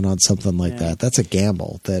dropping on something like that. That's a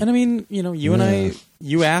gamble. And I mean, you and I,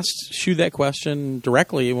 you asked Shu that question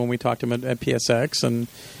directly when we talked to him at PSX, and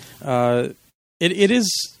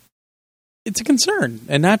it's a concern,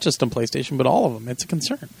 and not just on PlayStation, but all of them. It's a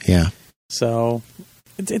concern. Yeah. So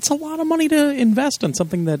it's a lot of money to invest in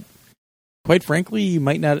something that, quite frankly, you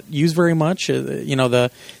might not use very much. The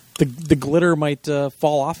glitter might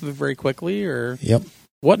fall off of it very quickly, or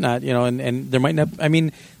whatnot. And there might not. I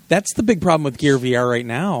mean, that's the big problem with Gear VR right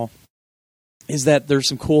now, is that there's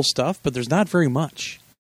some cool stuff, but there's not very much.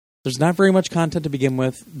 There's not very much content to begin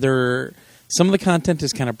with. Some of the content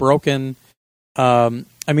is kind of broken. I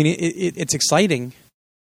mean, it's exciting,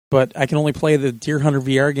 but I can only play the Deer Hunter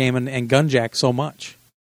VR game and Gunjack so much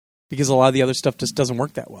because a lot of the other stuff just doesn't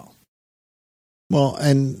work that well. Well,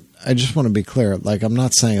 and I just want to be clear. Like, I'm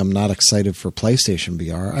not saying I'm not excited for PlayStation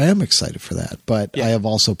VR. I am excited for that, but I have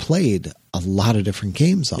also played a lot of different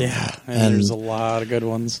games on that. And there's a lot of good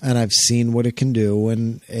ones. And I've seen what it can do,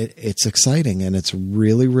 and it's exciting, and it's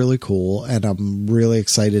really, really cool. And I'm really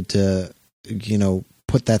excited to,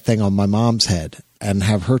 put that thing on my mom's head and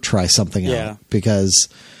have her try something out because,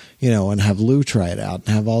 and have Lou try it out and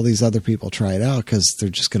have all these other people try it out because they're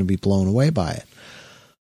just going to be blown away by it.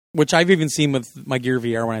 Which I've even seen with my Gear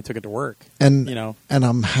VR when I took it to work. And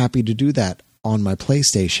I'm happy to do that on my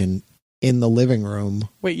PlayStation in the living room.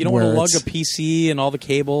 Wait, you don't want to lug a PC and all the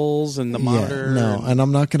cables and the monitor? No, and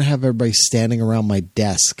I'm not going to have everybody standing around my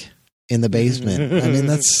desk in the basement. I mean,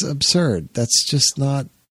 that's absurd. That's just not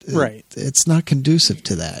right. It's not conducive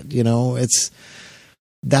to that.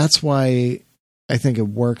 That's why I think it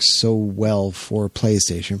works so well for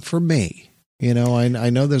PlayStation for me. I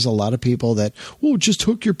know there's a lot of people that, just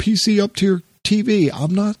hook your PC up to your TV.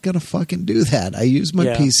 I'm not going to fucking do that. I use my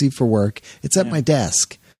PC for work. It's at my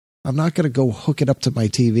desk. I'm not going to go hook it up to my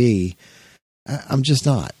TV. I'm just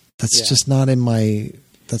not. That's just not in my,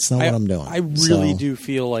 that's not what I'm doing. I really do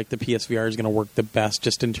feel like the PSVR is going to work the best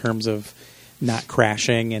just in terms of not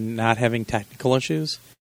crashing and not having technical issues.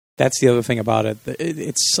 That's the other thing about it.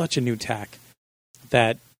 It's such a new tech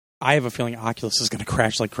that I have a feeling Oculus is going to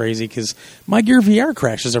crash like crazy because my Gear VR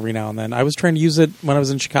crashes every now and then. I was trying to use it when I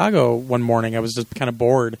was in Chicago one morning. I was just kind of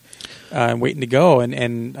bored and waiting to go,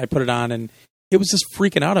 and I put it on, and it was just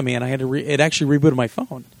freaking out on me, and I had to it actually rebooted my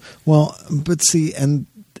phone. Well, but see, and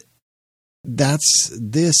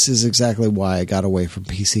this is exactly why I got away from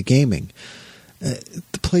PC gaming. The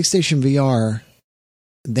PlayStation VR,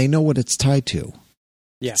 they know what it's tied to.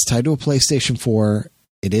 Yeah. It's tied to a PlayStation 4.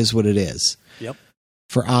 It is what it is. Yep.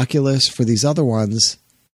 For Oculus, for these other ones,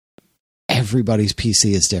 everybody's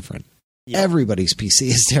PC is different. Everybody's PC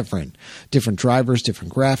is different. Different drivers,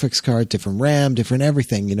 different graphics card, different RAM, different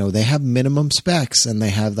everything. They have minimum specs and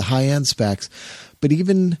they have the high-end specs. But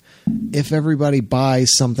even if everybody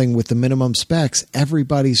buys something with the minimum specs,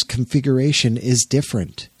 everybody's configuration is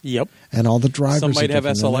different. Yep. And all the drivers Some might have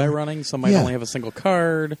different. SLI running. Some might only have a single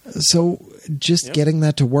card. So just getting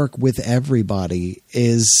that to work with everybody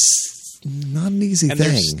is not an easy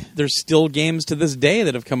thing. There's still games to this day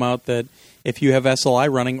that have come out that if you have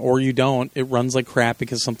SLI running or you don't, it runs like crap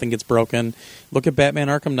because something gets broken. That at Batman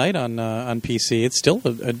Arkham Knight on PC. It's still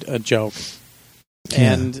a joke.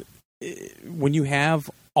 Yeah. And when you have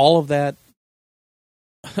all of that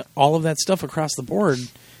stuff across the board,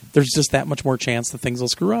 there's just that much more chance that things will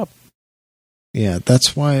screw up. Yeah,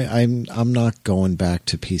 that's why I'm not going back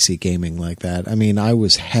to PC gaming like that. I mean, I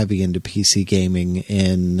was heavy into PC gaming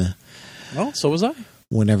in... Well, so was I.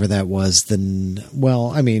 Whenever that was, then...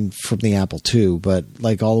 Well, I mean, from the Apple II, but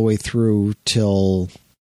like all the way through till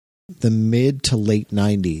the mid to late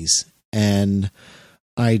 90s. And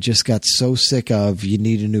I just got so sick of, you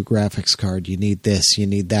need a new graphics card, you need this, you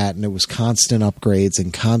need that. And it was constant upgrades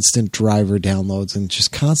and constant driver downloads and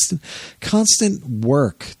just constant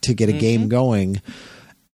work to get a game going.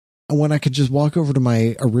 And when I could just walk over to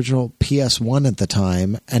my original PS1 at the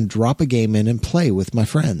time and drop a game in and play with my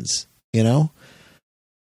friends,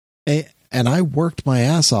 And I worked my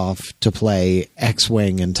ass off to play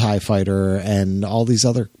X-Wing and TIE Fighter and all these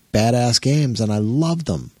other badass games, and I loved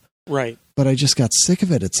them. Right. But I just got sick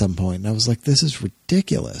of it at some point, and I was like, this is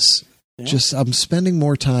ridiculous. Yeah. I'm spending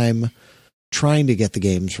more time trying to get the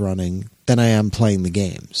games running than I am playing the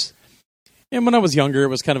games. And when I was younger, it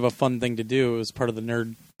was kind of a fun thing to do. It was part of the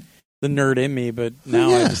nerd in me, but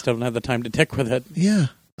now I just don't have the time to tick with it. Yeah.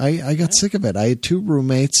 I got sick of it. I had 2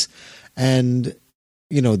 roommates, and...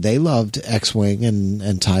 they loved X-Wing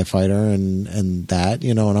and TIE Fighter and that,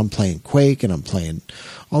 and I'm playing Quake and I'm playing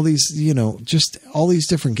all these, just all these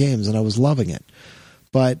different games, and I was loving it.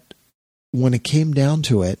 But when it came down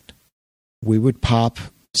to it, we would pop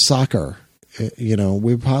soccer, we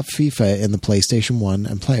would pop FIFA in the PlayStation 1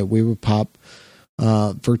 and play it. We would pop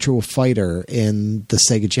Virtual Fighter in the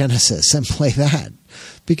Sega Genesis and play that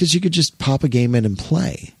because you could just pop a game in and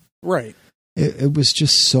play. Right. It was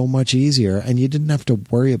just so much easier, and you didn't have to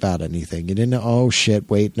worry about anything. You didn't, oh shit,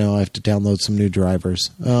 wait, no, I have to download some new drivers.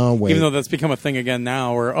 Oh, wait. Even though that's become a thing again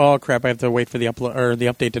now, where, oh crap, I have to wait for the upload or the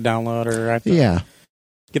update to download, or I have to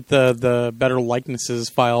get the better likenesses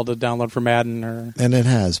file to download for Madden, and it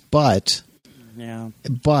has, but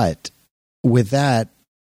with that,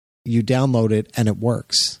 you download it and it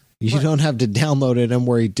works. You don't have to download it and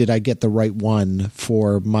worry, did I get the right one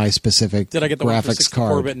for my specific graphics card? Did I get the one for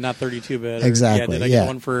 64-bit and not 32-bit? Exactly. Did I get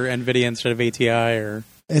one for NVIDIA instead of ATI?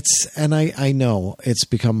 I know it's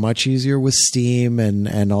become much easier with Steam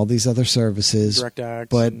and all these other services.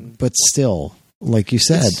 DirectX. But still, like you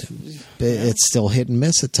said, it's still hit and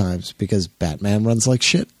miss at times because Batman runs like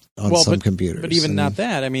shit on some computers. But even not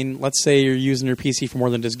that. I mean, let's say you're using your PC for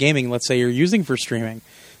more than just gaming. Let's say you're using for streaming.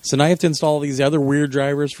 So now you have to install these other weird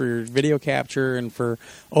drivers for your video capture and for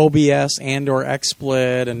OBS and or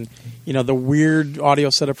XSplit, and the weird audio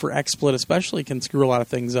setup for XSplit especially can screw a lot of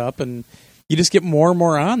things up, and you just get more and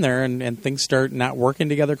more on there, and things start not working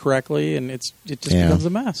together correctly, and it just becomes a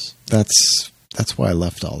mess. That's why I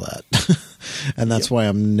left all that, and that's why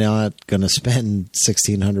I'm not going to spend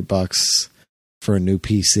 $1,600 for a new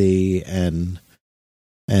PC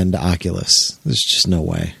and Oculus. There's just no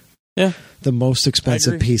way. Yeah. The most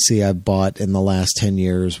expensive PC I bought in the last 10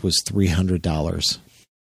 years was $300.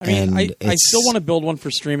 I mean, I still want to build one for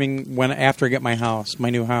streaming after I get my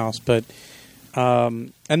new house, but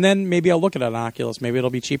and then maybe I'll look at an Oculus. Maybe it'll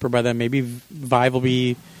be cheaper by then. Maybe Vive will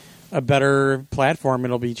be a better platform.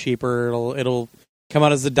 It'll be cheaper. It'll come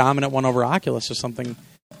out as the dominant one over Oculus or something.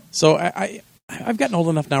 So I've gotten old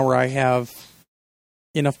enough now where I have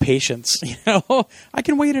enough patience. I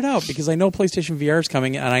can wait it out because I know PlayStation VR is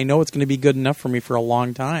coming and I know it's going to be good enough for me for a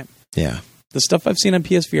long time. Yeah. The stuff I've seen on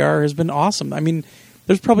PSVR has been awesome. I mean,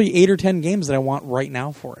 there's probably 8 or 10 games that I want right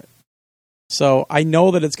now for it. So I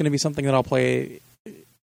know that it's going to be something that I'll play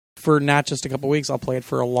for not just a couple weeks. I'll play it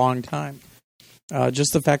for a long time.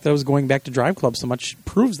 Just the fact that I was going back to Drive Club so much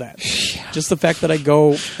proves that. Yeah. Just the fact that I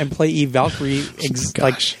go and play Eve Valkyrie,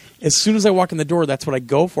 as soon as I walk in the door, that's what I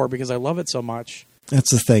go for because I love it so much.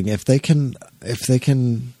 That's the thing. If they can,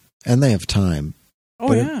 and they have time.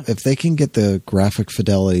 Oh, yeah. If they can get the graphic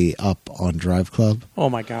fidelity up on Drive Club. Oh,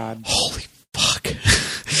 my God. Holy fuck.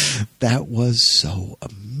 That was so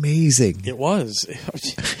amazing. It was.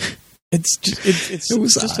 It's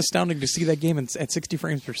just astounding to see that game at 60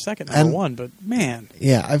 frames per second, number one. But man,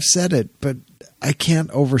 yeah, I've said it, but I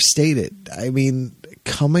can't overstate it. I mean,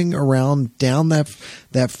 coming around down that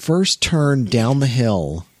first turn down the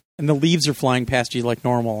hill, and the leaves are flying past you like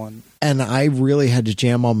normal, and I really had to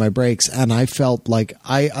jam on my brakes, and I felt like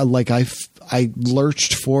I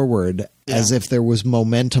lurched forward as if there was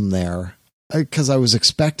momentum there because I was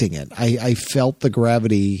expecting it. I felt the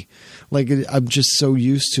gravity. Like I'm just so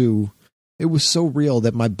used to. It was so real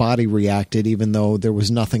that my body reacted, even though there was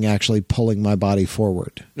nothing actually pulling my body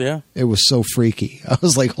forward. Yeah. It was so freaky. I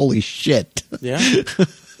was like, holy shit. Yeah.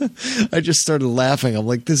 I just started laughing. I'm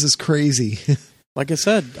like, this is crazy. Like I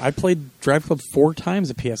said, I played Drive Club 4 times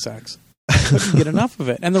at PSX. I couldn't get enough of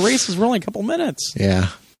it. And the races were only a couple minutes. Yeah.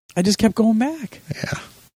 I just kept going back. Yeah.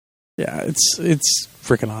 Yeah, it's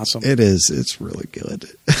freaking awesome. It is. It's really good.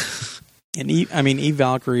 And Eve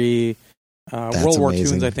Valkyrie... World War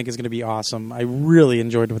Toons, I think, is going to be awesome. I really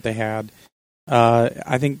enjoyed what they had.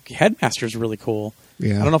 I think Headmaster is really cool.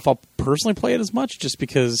 Yeah. I don't know if I'll personally play it as much, just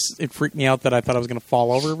because it freaked me out that I thought I was going to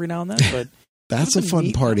fall over every now and then. But that's a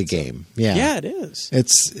fun party game. Yeah, yeah, it is.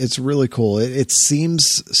 It's really cool. It seems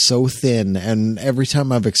so thin, and every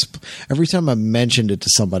time I've mentioned it to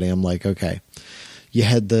somebody, I'm like, okay, you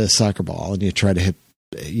head the soccer ball and you try to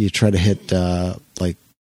hit like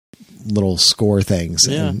little score things,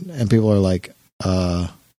 and people are like,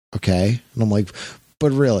 okay, and I'm like,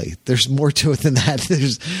 but really, there's more to it than that.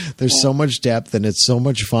 There's so much depth, and it's so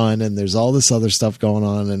much fun, and there's all this other stuff going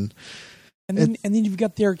on, and then you've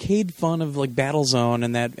got the arcade fun of like Battlezone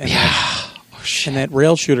and that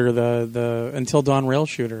rail shooter, the Until Dawn rail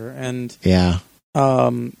shooter, and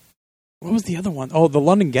what was the other one? Oh, the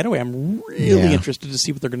London Getaway. I'm really interested to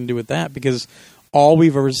see what they're going to do with that, because all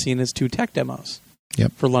we've ever seen is 2 tech demos.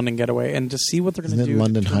 Yep. For London Getaway, and to see what they're going to do.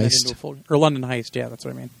 London Heist? Or London Heist, yeah, that's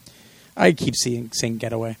what I mean. I keep saying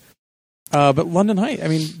Getaway. But London Heist, I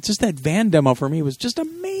mean, just that van demo for me was just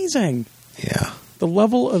amazing. Yeah. The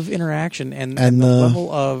level of interaction and the level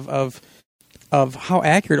of how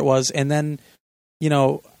accurate it was. And then,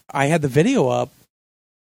 I had the video up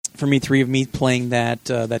from E3 of me playing that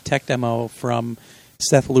tech demo from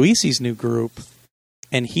Seth Luisi's new group.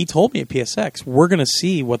 And he told me at PSX, we're going to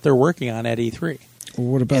see what they're working on at E3.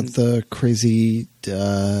 What about the crazy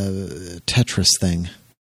Tetris thing?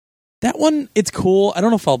 That one, it's cool. I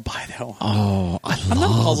don't know if I'll buy that one. Oh, I'm not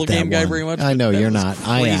a puzzle game guy very much. I know you're not.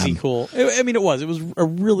 I am. Crazy cool. I mean, it was a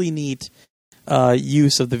really neat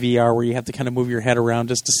use of the VR where you have to kind of move your head around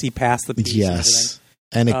just to see past the piece. Yes,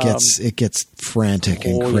 and it gets frantic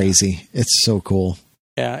and crazy. Yeah. It's so cool.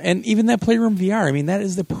 Yeah, and even that Playroom VR. I mean, that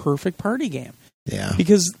is the perfect party game. Yeah,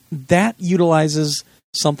 because that utilizes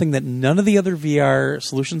something that none of the other VR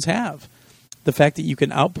solutions have. The fact that you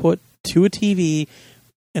can output to a TV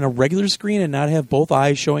in a regular screen and not have both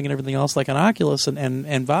eyes showing and everything else like an Oculus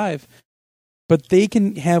and Vive, but they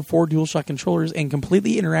can have 4 DualShock controllers and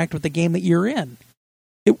completely interact with the game that you're in.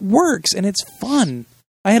 It works, and it's fun.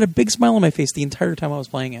 I had a big smile on my face the entire time I was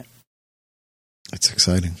playing it. It's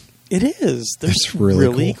exciting. It is. There's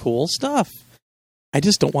really cool stuff. I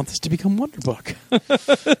just don't want this to become Wonderbook.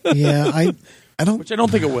 Yeah, I don't. Which I don't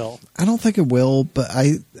think it will. I don't think it will, but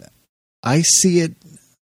I see it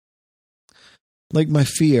like my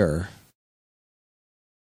fear.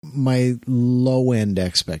 My low end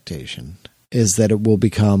expectation is that it will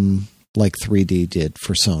become like 3D did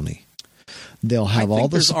for Sony. They'll have all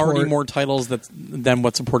the support. There's already more titles than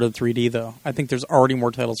what's supported 3D, though. I think there's already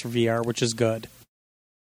more titles for VR, which is good.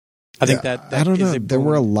 I think that I don't know. There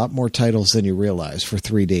were a lot more titles than you realize for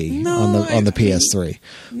 3D on the PS3.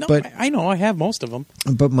 No, but I know I have most of them.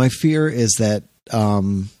 But my fear is that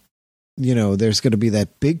there's going to be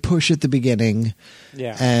that big push at the beginning,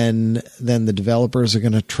 and then the developers are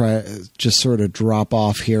going to try just sort of drop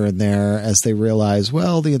off here and there as they realize,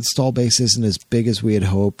 well, the install base isn't as big as we had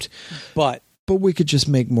hoped, but we could just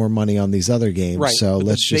make more money on these other games, right. So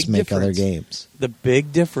let's just make other games. The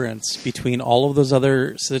big difference between all of those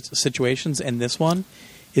other situations and this one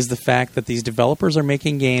is the fact that these developers are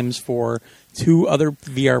making games for 2 other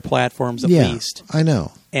VR platforms at least. I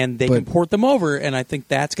know. And they can port them over, and I think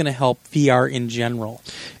that's going to help VR in general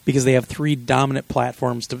because they have 3 dominant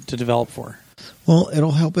platforms to develop for. Well,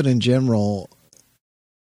 it'll help it in general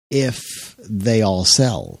if they all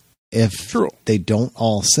sell. If they don't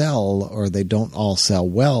all sell or they don't all sell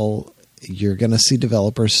well, you're going to see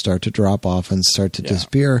developers start to drop off and start to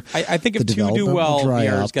disappear. I think if 2 do well,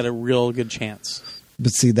 VR's got a real good chance.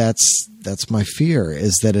 But see, that's my fear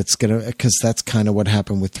is that it's going to, because that's kind of what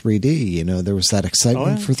happened with 3D. There was that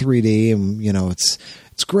excitement for 3D, and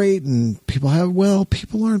it's it's great, and people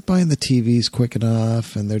aren't buying the TVs quick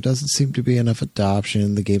enough, and there doesn't seem to be enough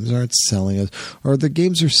adoption. The games aren't selling, or the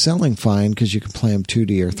games are selling fine because you can play them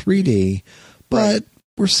 2D or 3D, but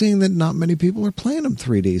we're seeing that not many people are playing them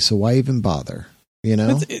 3D, so why even bother? You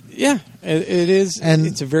know? It is, and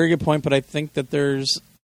it's a very good point. But I think that there's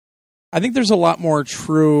a lot more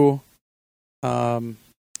true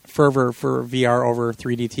fervor for VR over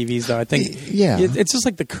 3D TVs, though. I think it's just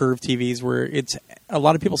like the curved TVs, where it's a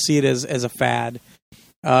lot of people see it as a fad,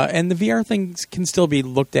 and the VR things can still be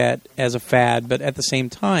looked at as a fad, but at the same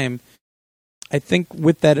time, I think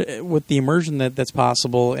with the immersion that's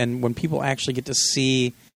possible, and when people actually get to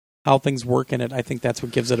see how things work in it, I think that's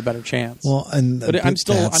what gives it a better chance. Well, but I'm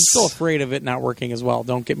still afraid of it not working as well.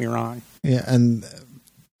 Don't get me wrong. Yeah, and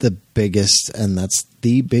that's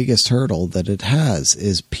the biggest hurdle that it has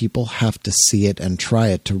is people have to see it and try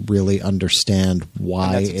it to really understand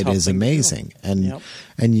why it is amazing. And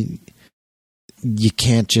you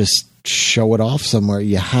can't just show it off somewhere.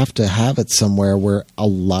 You have to have it somewhere where a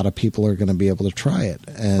lot of people are going to be able to try it.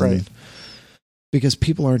 And because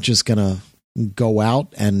people aren't just going to go out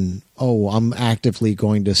and, I'm actively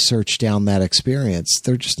going to search down that experience.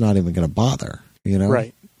 They're just not even going to bother, you know?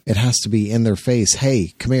 Right. It has to be in their face.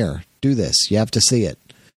 Hey, come here, do this. You have to see it.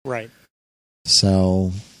 Right.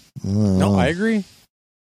 So, no, I agree.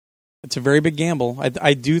 It's a very big gamble.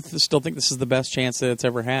 I do still think this is the best chance that it's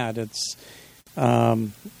ever had. It's,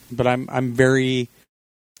 but I'm very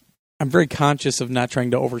conscious of not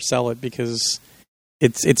trying to oversell it because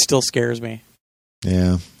it still scares me.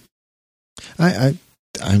 Yeah,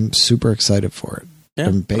 I'm super excited for it. Yeah,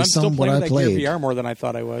 and based on what I played, VR more than I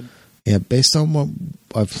thought I would. Yeah, based on what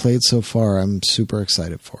I've played so far, I'm super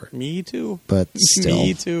excited for it. Me too. But still,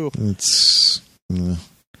 me too. It's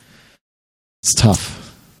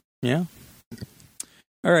tough. Yeah.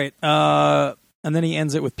 All right. And then he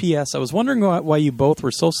ends it with P.S. I was wondering why you both were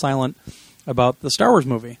so silent about the Star Wars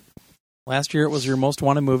movie. Last year it was your most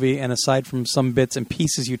wanted movie, and aside from some bits and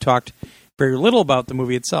pieces, you talked very little about the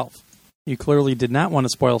movie itself. You clearly did not want to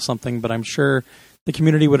spoil something, but I'm sure the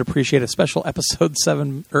community would appreciate a special episode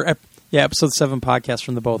 7 podcast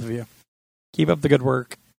from the both of you. Keep up the good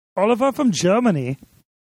work. Oliver from Germany.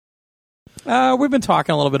 We've been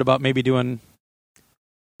talking a little bit about maybe doing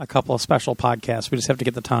a couple of special podcasts. We just have to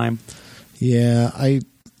get the time. Yeah, I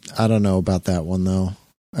don't know about that one, though.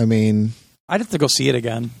 I mean, I'd have to go see it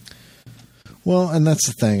again. Well, and that's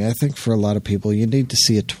the thing. I think for a lot of people, you need to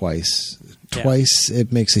see it twice. Twice,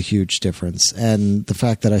 it makes a huge difference. And the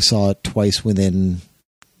fact that I saw it twice within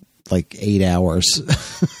like 8 hours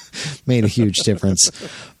made a huge difference.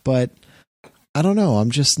 But I don't know.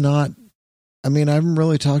 I'm just not. I mean, I haven't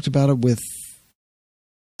really talked about it with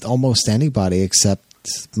almost anybody except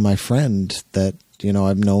my friend that,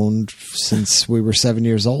 I've known since we were 7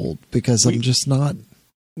 years old, because I'm just not.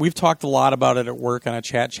 We've talked a lot about it at work on a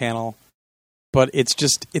chat channel. But it's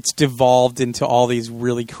devolved into all these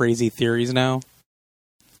really crazy theories now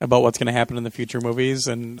about what's going to happen in the future movies,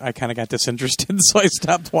 and I kind of got disinterested, so I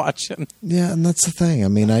stopped watching. Yeah, and that's the thing. I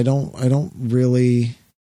mean, I don't really,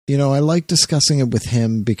 I like discussing it with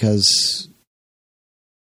him because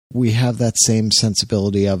we have that same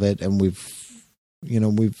sensibility of it, and we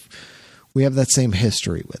have that same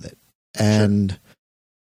history with it, and. Sure.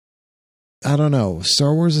 I don't know.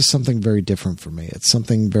 Star Wars is something very different for me. It's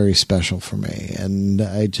something very special for me. And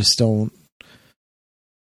I just don't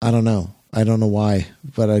know. I don't know why,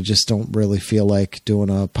 but I just don't really feel like doing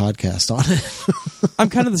a podcast on it. I'm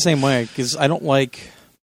kind of the same way because I don't know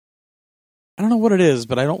what it is,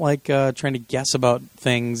 but I don't like trying to guess about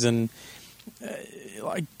things and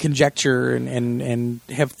like conjecture and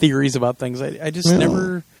have theories about things. I just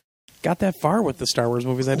never got that far with the Star Wars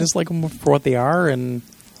movies. I just like them for what they are, and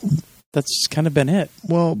that's kind of been it.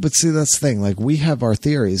 Well, but see, that's the thing. Like, we have our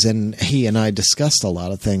theories, and he and I discussed a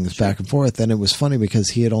lot of things back and forth, and it was funny because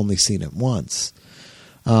he had only seen it once.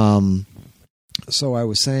 So I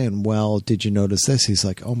was saying, well, did you notice this? He's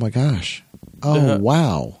like, oh my gosh. Oh,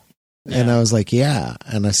 wow. Yeah. And I was like, yeah.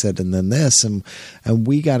 And I said, and then this. And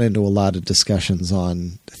we got into a lot of discussions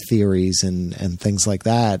on theories and things like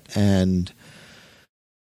that. And,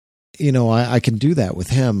 I can do that with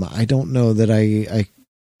him. I don't know that I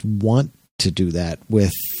want to do that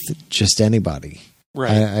with just anybody.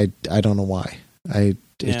 Right. I don't know why.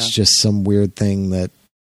 It's just some weird thing that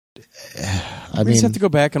we just have to go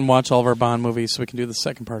back and watch all of our Bond movies so we can do the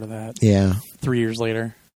second part of that. Yeah. 3 years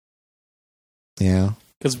later. Yeah.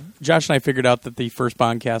 Because Josh and I figured out that the first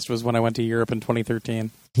Bond cast was when I went to Europe in 2013.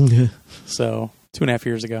 So 2.5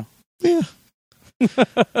 years ago. Yeah.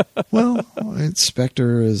 Well,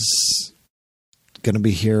 Spectre is going to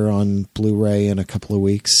be here on Blu-ray in a couple of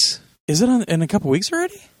weeks. Is it in a couple of weeks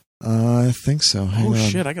already? I think so. Hang on.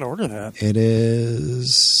 Shit, I got to order that. It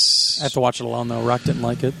is... I have to watch it alone, though. Rock didn't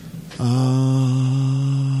like it.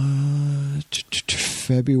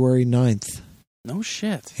 February 9th. No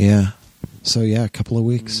shit. Yeah. So, yeah, a couple of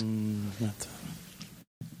weeks.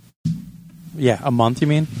 Yeah, a month, you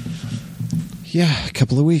mean? Yeah, a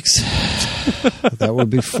couple of weeks. That would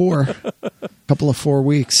be 4. A couple of 4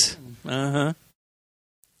 weeks. Uh-huh.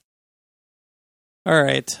 All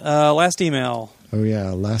right. Last email. Oh,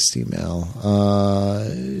 yeah, last email.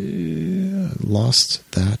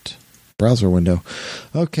 Lost that browser window.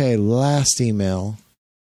 Okay, last email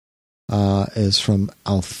is from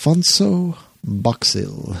Alfonso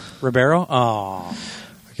Buxil. Ribeiro? Oh.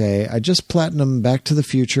 Okay, I just platinumed Back to the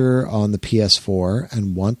Future on the PS4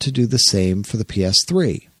 and want to do the same for the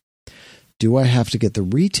PS3. Do I have to get the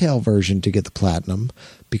retail version to get the platinum?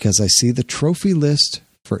 Because I see the trophy list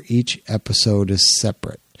for each episode is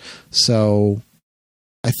separate. So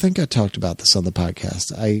I think I talked about this on the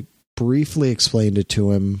podcast. I briefly explained it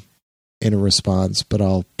to him in a response, but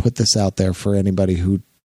I'll put this out there for anybody who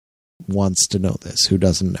wants to know this, who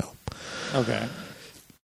doesn't know. Okay.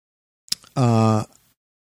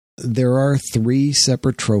 There are 3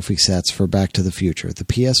 separate trophy sets for Back to the Future: the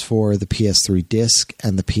PS4, the PS3 disc,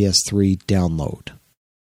 and the PS3 download.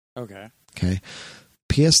 Okay. Okay.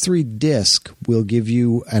 PS3 disc will give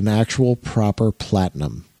you an actual proper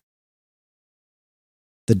platinum.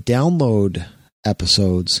 The download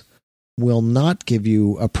episodes will not give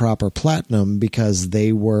you a proper platinum because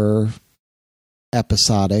they were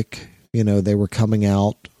episodic. You know, they were coming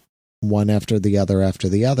out one after the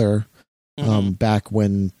other. Back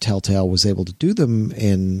when Telltale was able to do them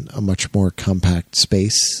in a much more compact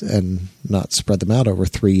space and not spread them out over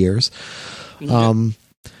 3 years. Okay.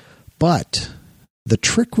 But the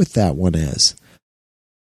trick with that one is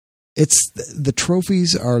the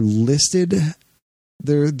trophies are listed.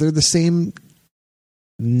 They're the same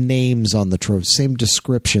names on the trophies, same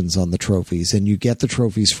descriptions on the trophies, and you get the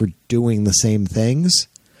trophies for doing the same things.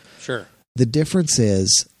 Sure. The difference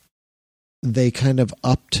is they kind of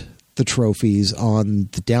upped the trophies on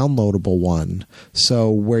the downloadable one. So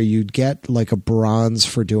where you'd get like a bronze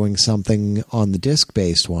for doing something on the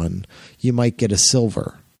disc-based one, you might get a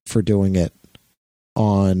silver for doing it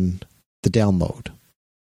on the download.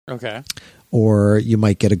 Okay. Or you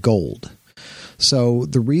might get a gold. So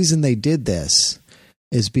the reason they did this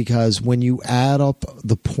is because when you add up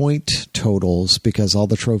the point totals, because all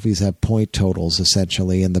the trophies have point totals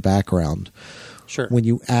essentially in the background. Sure. When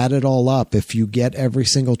you add it all up, if you get every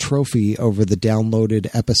single trophy over the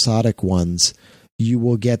downloaded episodic ones, you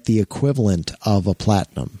will get the equivalent of a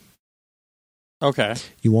platinum. Okay.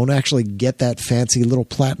 You won't actually get that fancy little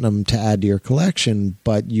platinum to add to your collection,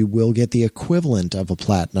 but you will get the equivalent of a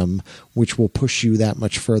platinum, which will push you that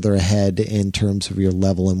much further ahead in terms of your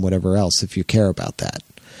level and whatever else, if you care about that.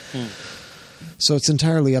 So it's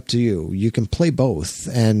entirely up to you. You can play both,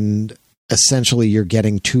 and essentially you're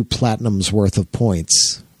getting 2 platinums worth of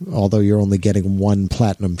points, although you're only getting 1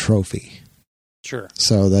 platinum trophy. Sure.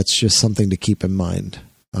 So that's just something to keep in mind.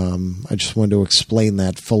 I just wanted to explain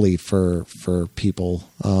that fully for people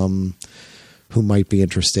who might be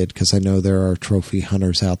interested, because I know there are trophy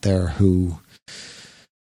hunters out there who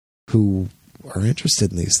are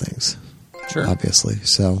interested in these things. Sure. Obviously.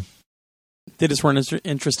 So they just weren't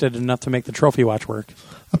interested enough to make the trophy watch work.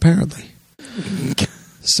 Apparently.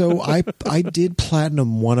 So I did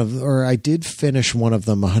platinum I did finish one of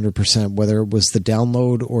them 100%, whether it was the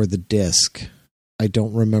download or the disc. I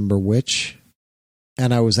don't remember which.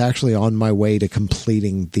 And I was actually on my way to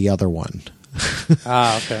completing the other one.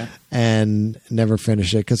 Okay. And never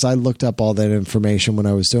finished it because I looked up all that information when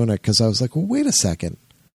I was doing it, because I was like, well, wait a second.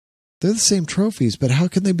 They're the same trophies, but how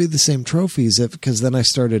can they be the same trophies? Because then I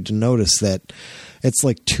started to notice that it's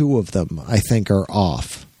like 2 of them, I think, are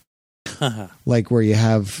off. Like where you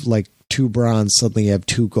have like 2 bronze, suddenly you have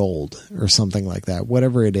 2 gold or something like that,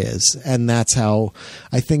 whatever it is. And that's how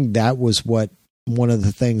I think that was one of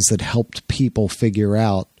the things that helped people figure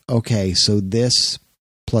out, okay, so this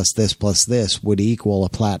plus this would equal a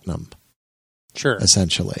platinum. Sure.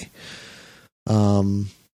 Essentially. So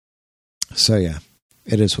yeah,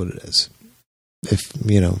 it is what it is. If,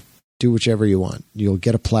 do whichever you want. You'll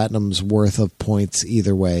get a platinum's worth of points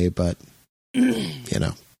either way, but,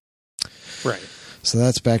 Right. So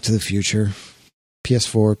that's Back to the Future.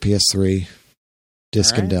 PS4, PS3,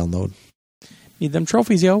 disc and download. Need them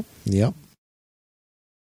trophies, yo. Yep.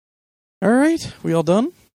 All right. We all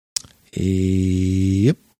done?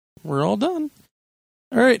 Yep. We're all done.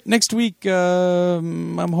 All right. Next week,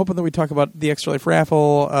 I'm hoping that we talk about the Extra Life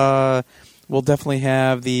raffle. We'll definitely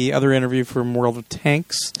have the other interview from World of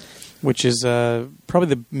Tanks, which is probably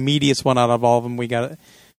the meatiest one out of all of them. We got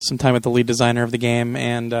some time with the lead designer of the game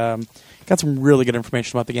and got some really good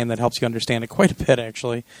information about the game that helps you understand it quite a bit,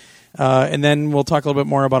 actually. And then we'll talk a little bit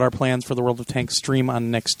more about our plans for the World of Tanks stream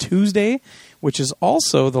on next Tuesday, which is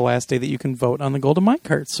also the last day that you can vote on the Golden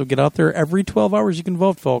Minecarts. So get out there every 12 hours. You can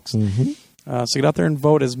vote, folks. Mm-hmm. So get out there and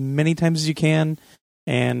vote as many times as you can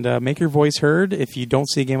and make your voice heard. If you don't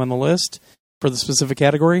see a game on the list for the specific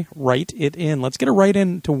category, write it in. Let's get a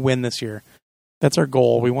write-in to win this year. That's our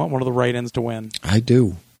goal. We want one of the write-ins to win. I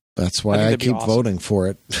do. That's why I keep awesome. voting for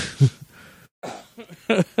it.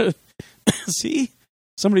 See?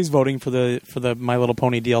 Somebody's voting for the My Little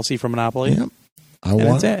Pony DLC for Monopoly. Yep.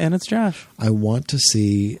 And it's Josh. I want to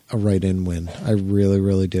see a write-in win. I really,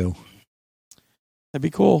 really do. That'd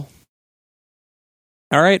be cool.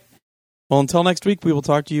 All right. Well, until next week, we will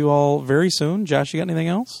talk to you all very soon. Josh, you got anything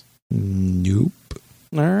else? Nope.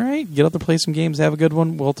 All right. Get out there, play some games. Have a good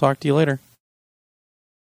one. We'll talk to you later.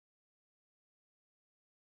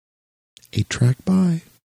 8-track bye.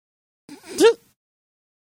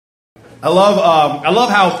 I love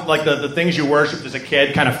how like the things you worshipped as a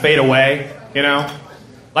kid kind of fade away. You know,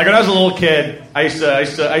 like when I was a little kid, I used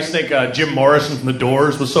to think Jim Morrison from The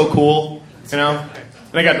Doors was so cool. You know,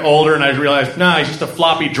 and I got older and I realized, nah, he's just a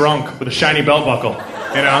floppy drunk with a shiny belt buckle.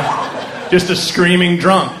 You know, just a screaming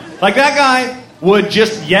drunk. Like that guy would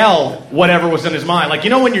just yell whatever was in his mind. Like,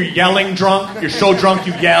 you know, when you're yelling drunk, you're so drunk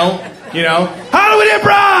you yell. You know, Hollywood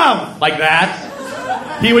Improv, like that.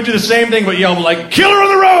 He would do the same thing, but yell like, killer on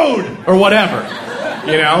the road, or whatever,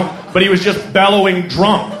 you know? But he was just bellowing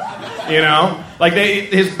drunk, you know? Like,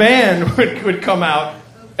 his band would come out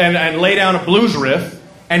and lay down a blues riff,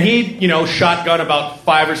 and he'd, shotgun about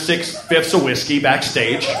 5 or 6 fifths of whiskey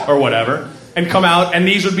backstage, or whatever, and come out, and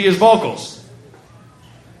these would be his vocals.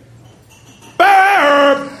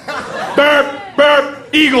 Burp, burp,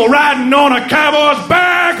 burp, eagle riding on a cowboy's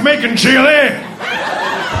back, making chili.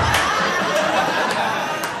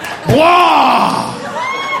 Blah!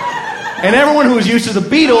 And everyone who was used to the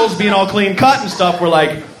Beatles being all clean cut and stuff were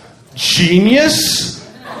like, genius?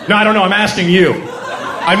 No, I don't know, I'm asking you.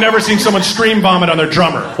 I've never seen someone stream vomit on their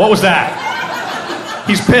drummer. What was that?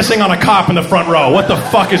 He's pissing on a cop in the front row. What the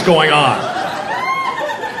fuck is going on?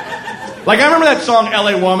 Like, I remember that song,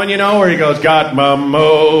 LA Woman, where he goes, got my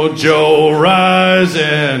mojo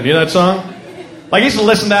rising. You know that song? Like, I used to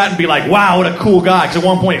listen to that and be like, wow, what a cool guy. Because at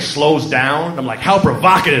one point it slows down. I'm like, how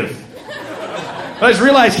provocative. But I just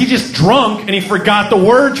realized he just drunk and he forgot the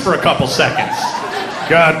words for a couple seconds.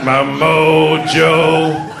 Got my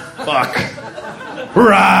mojo. Fuck.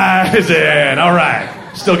 Rising. All right.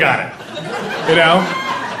 Still got it.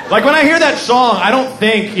 Like, when I hear that song, I don't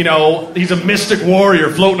think, he's a mystic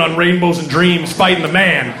warrior floating on rainbows and dreams fighting the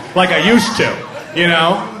man like I used to,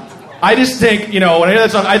 I just think, when I hear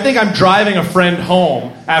that song, I think I'm driving a friend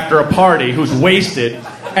home after a party who's wasted,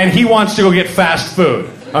 and he wants to go get fast food,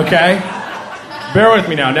 okay? Bear with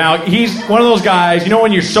me now. Now, he's one of those guys,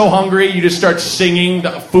 when you're so hungry, you just start singing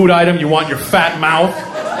the food item you want in your fat mouth,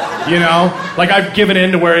 Like, I've given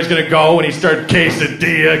in to where he's going to go, and he starts,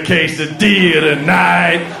 quesadilla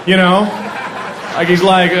tonight, Like, he's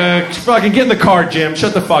like, fucking get in the car, Jim.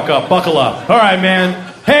 Shut the fuck up. Buckle up. All right, man.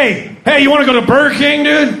 Hey, you want to go to Burger King,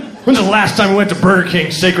 dude? When's the last time we went to Burger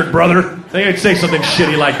King, sacred brother? I think I'd say something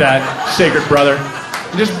shitty like that, sacred brother.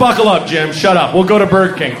 Just buckle up, Jim. Shut up. We'll go to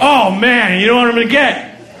Burger King. Oh, man, you know what I'm going to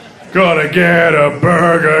get? Gonna get a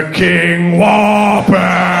Burger King Whopper.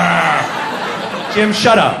 Jim,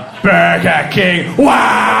 shut up. Burger King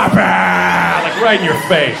Whopper. Like right in your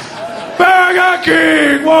face. Burger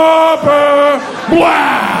King Whopper.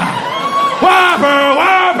 Wow. Whopper,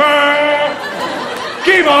 Whopper.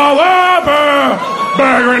 Keep on Whopper.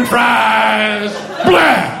 Burger and fries.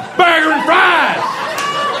 Blah. Burger and fries.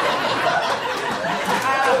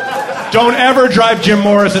 Don't ever drive Jim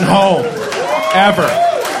Morrison home. Ever.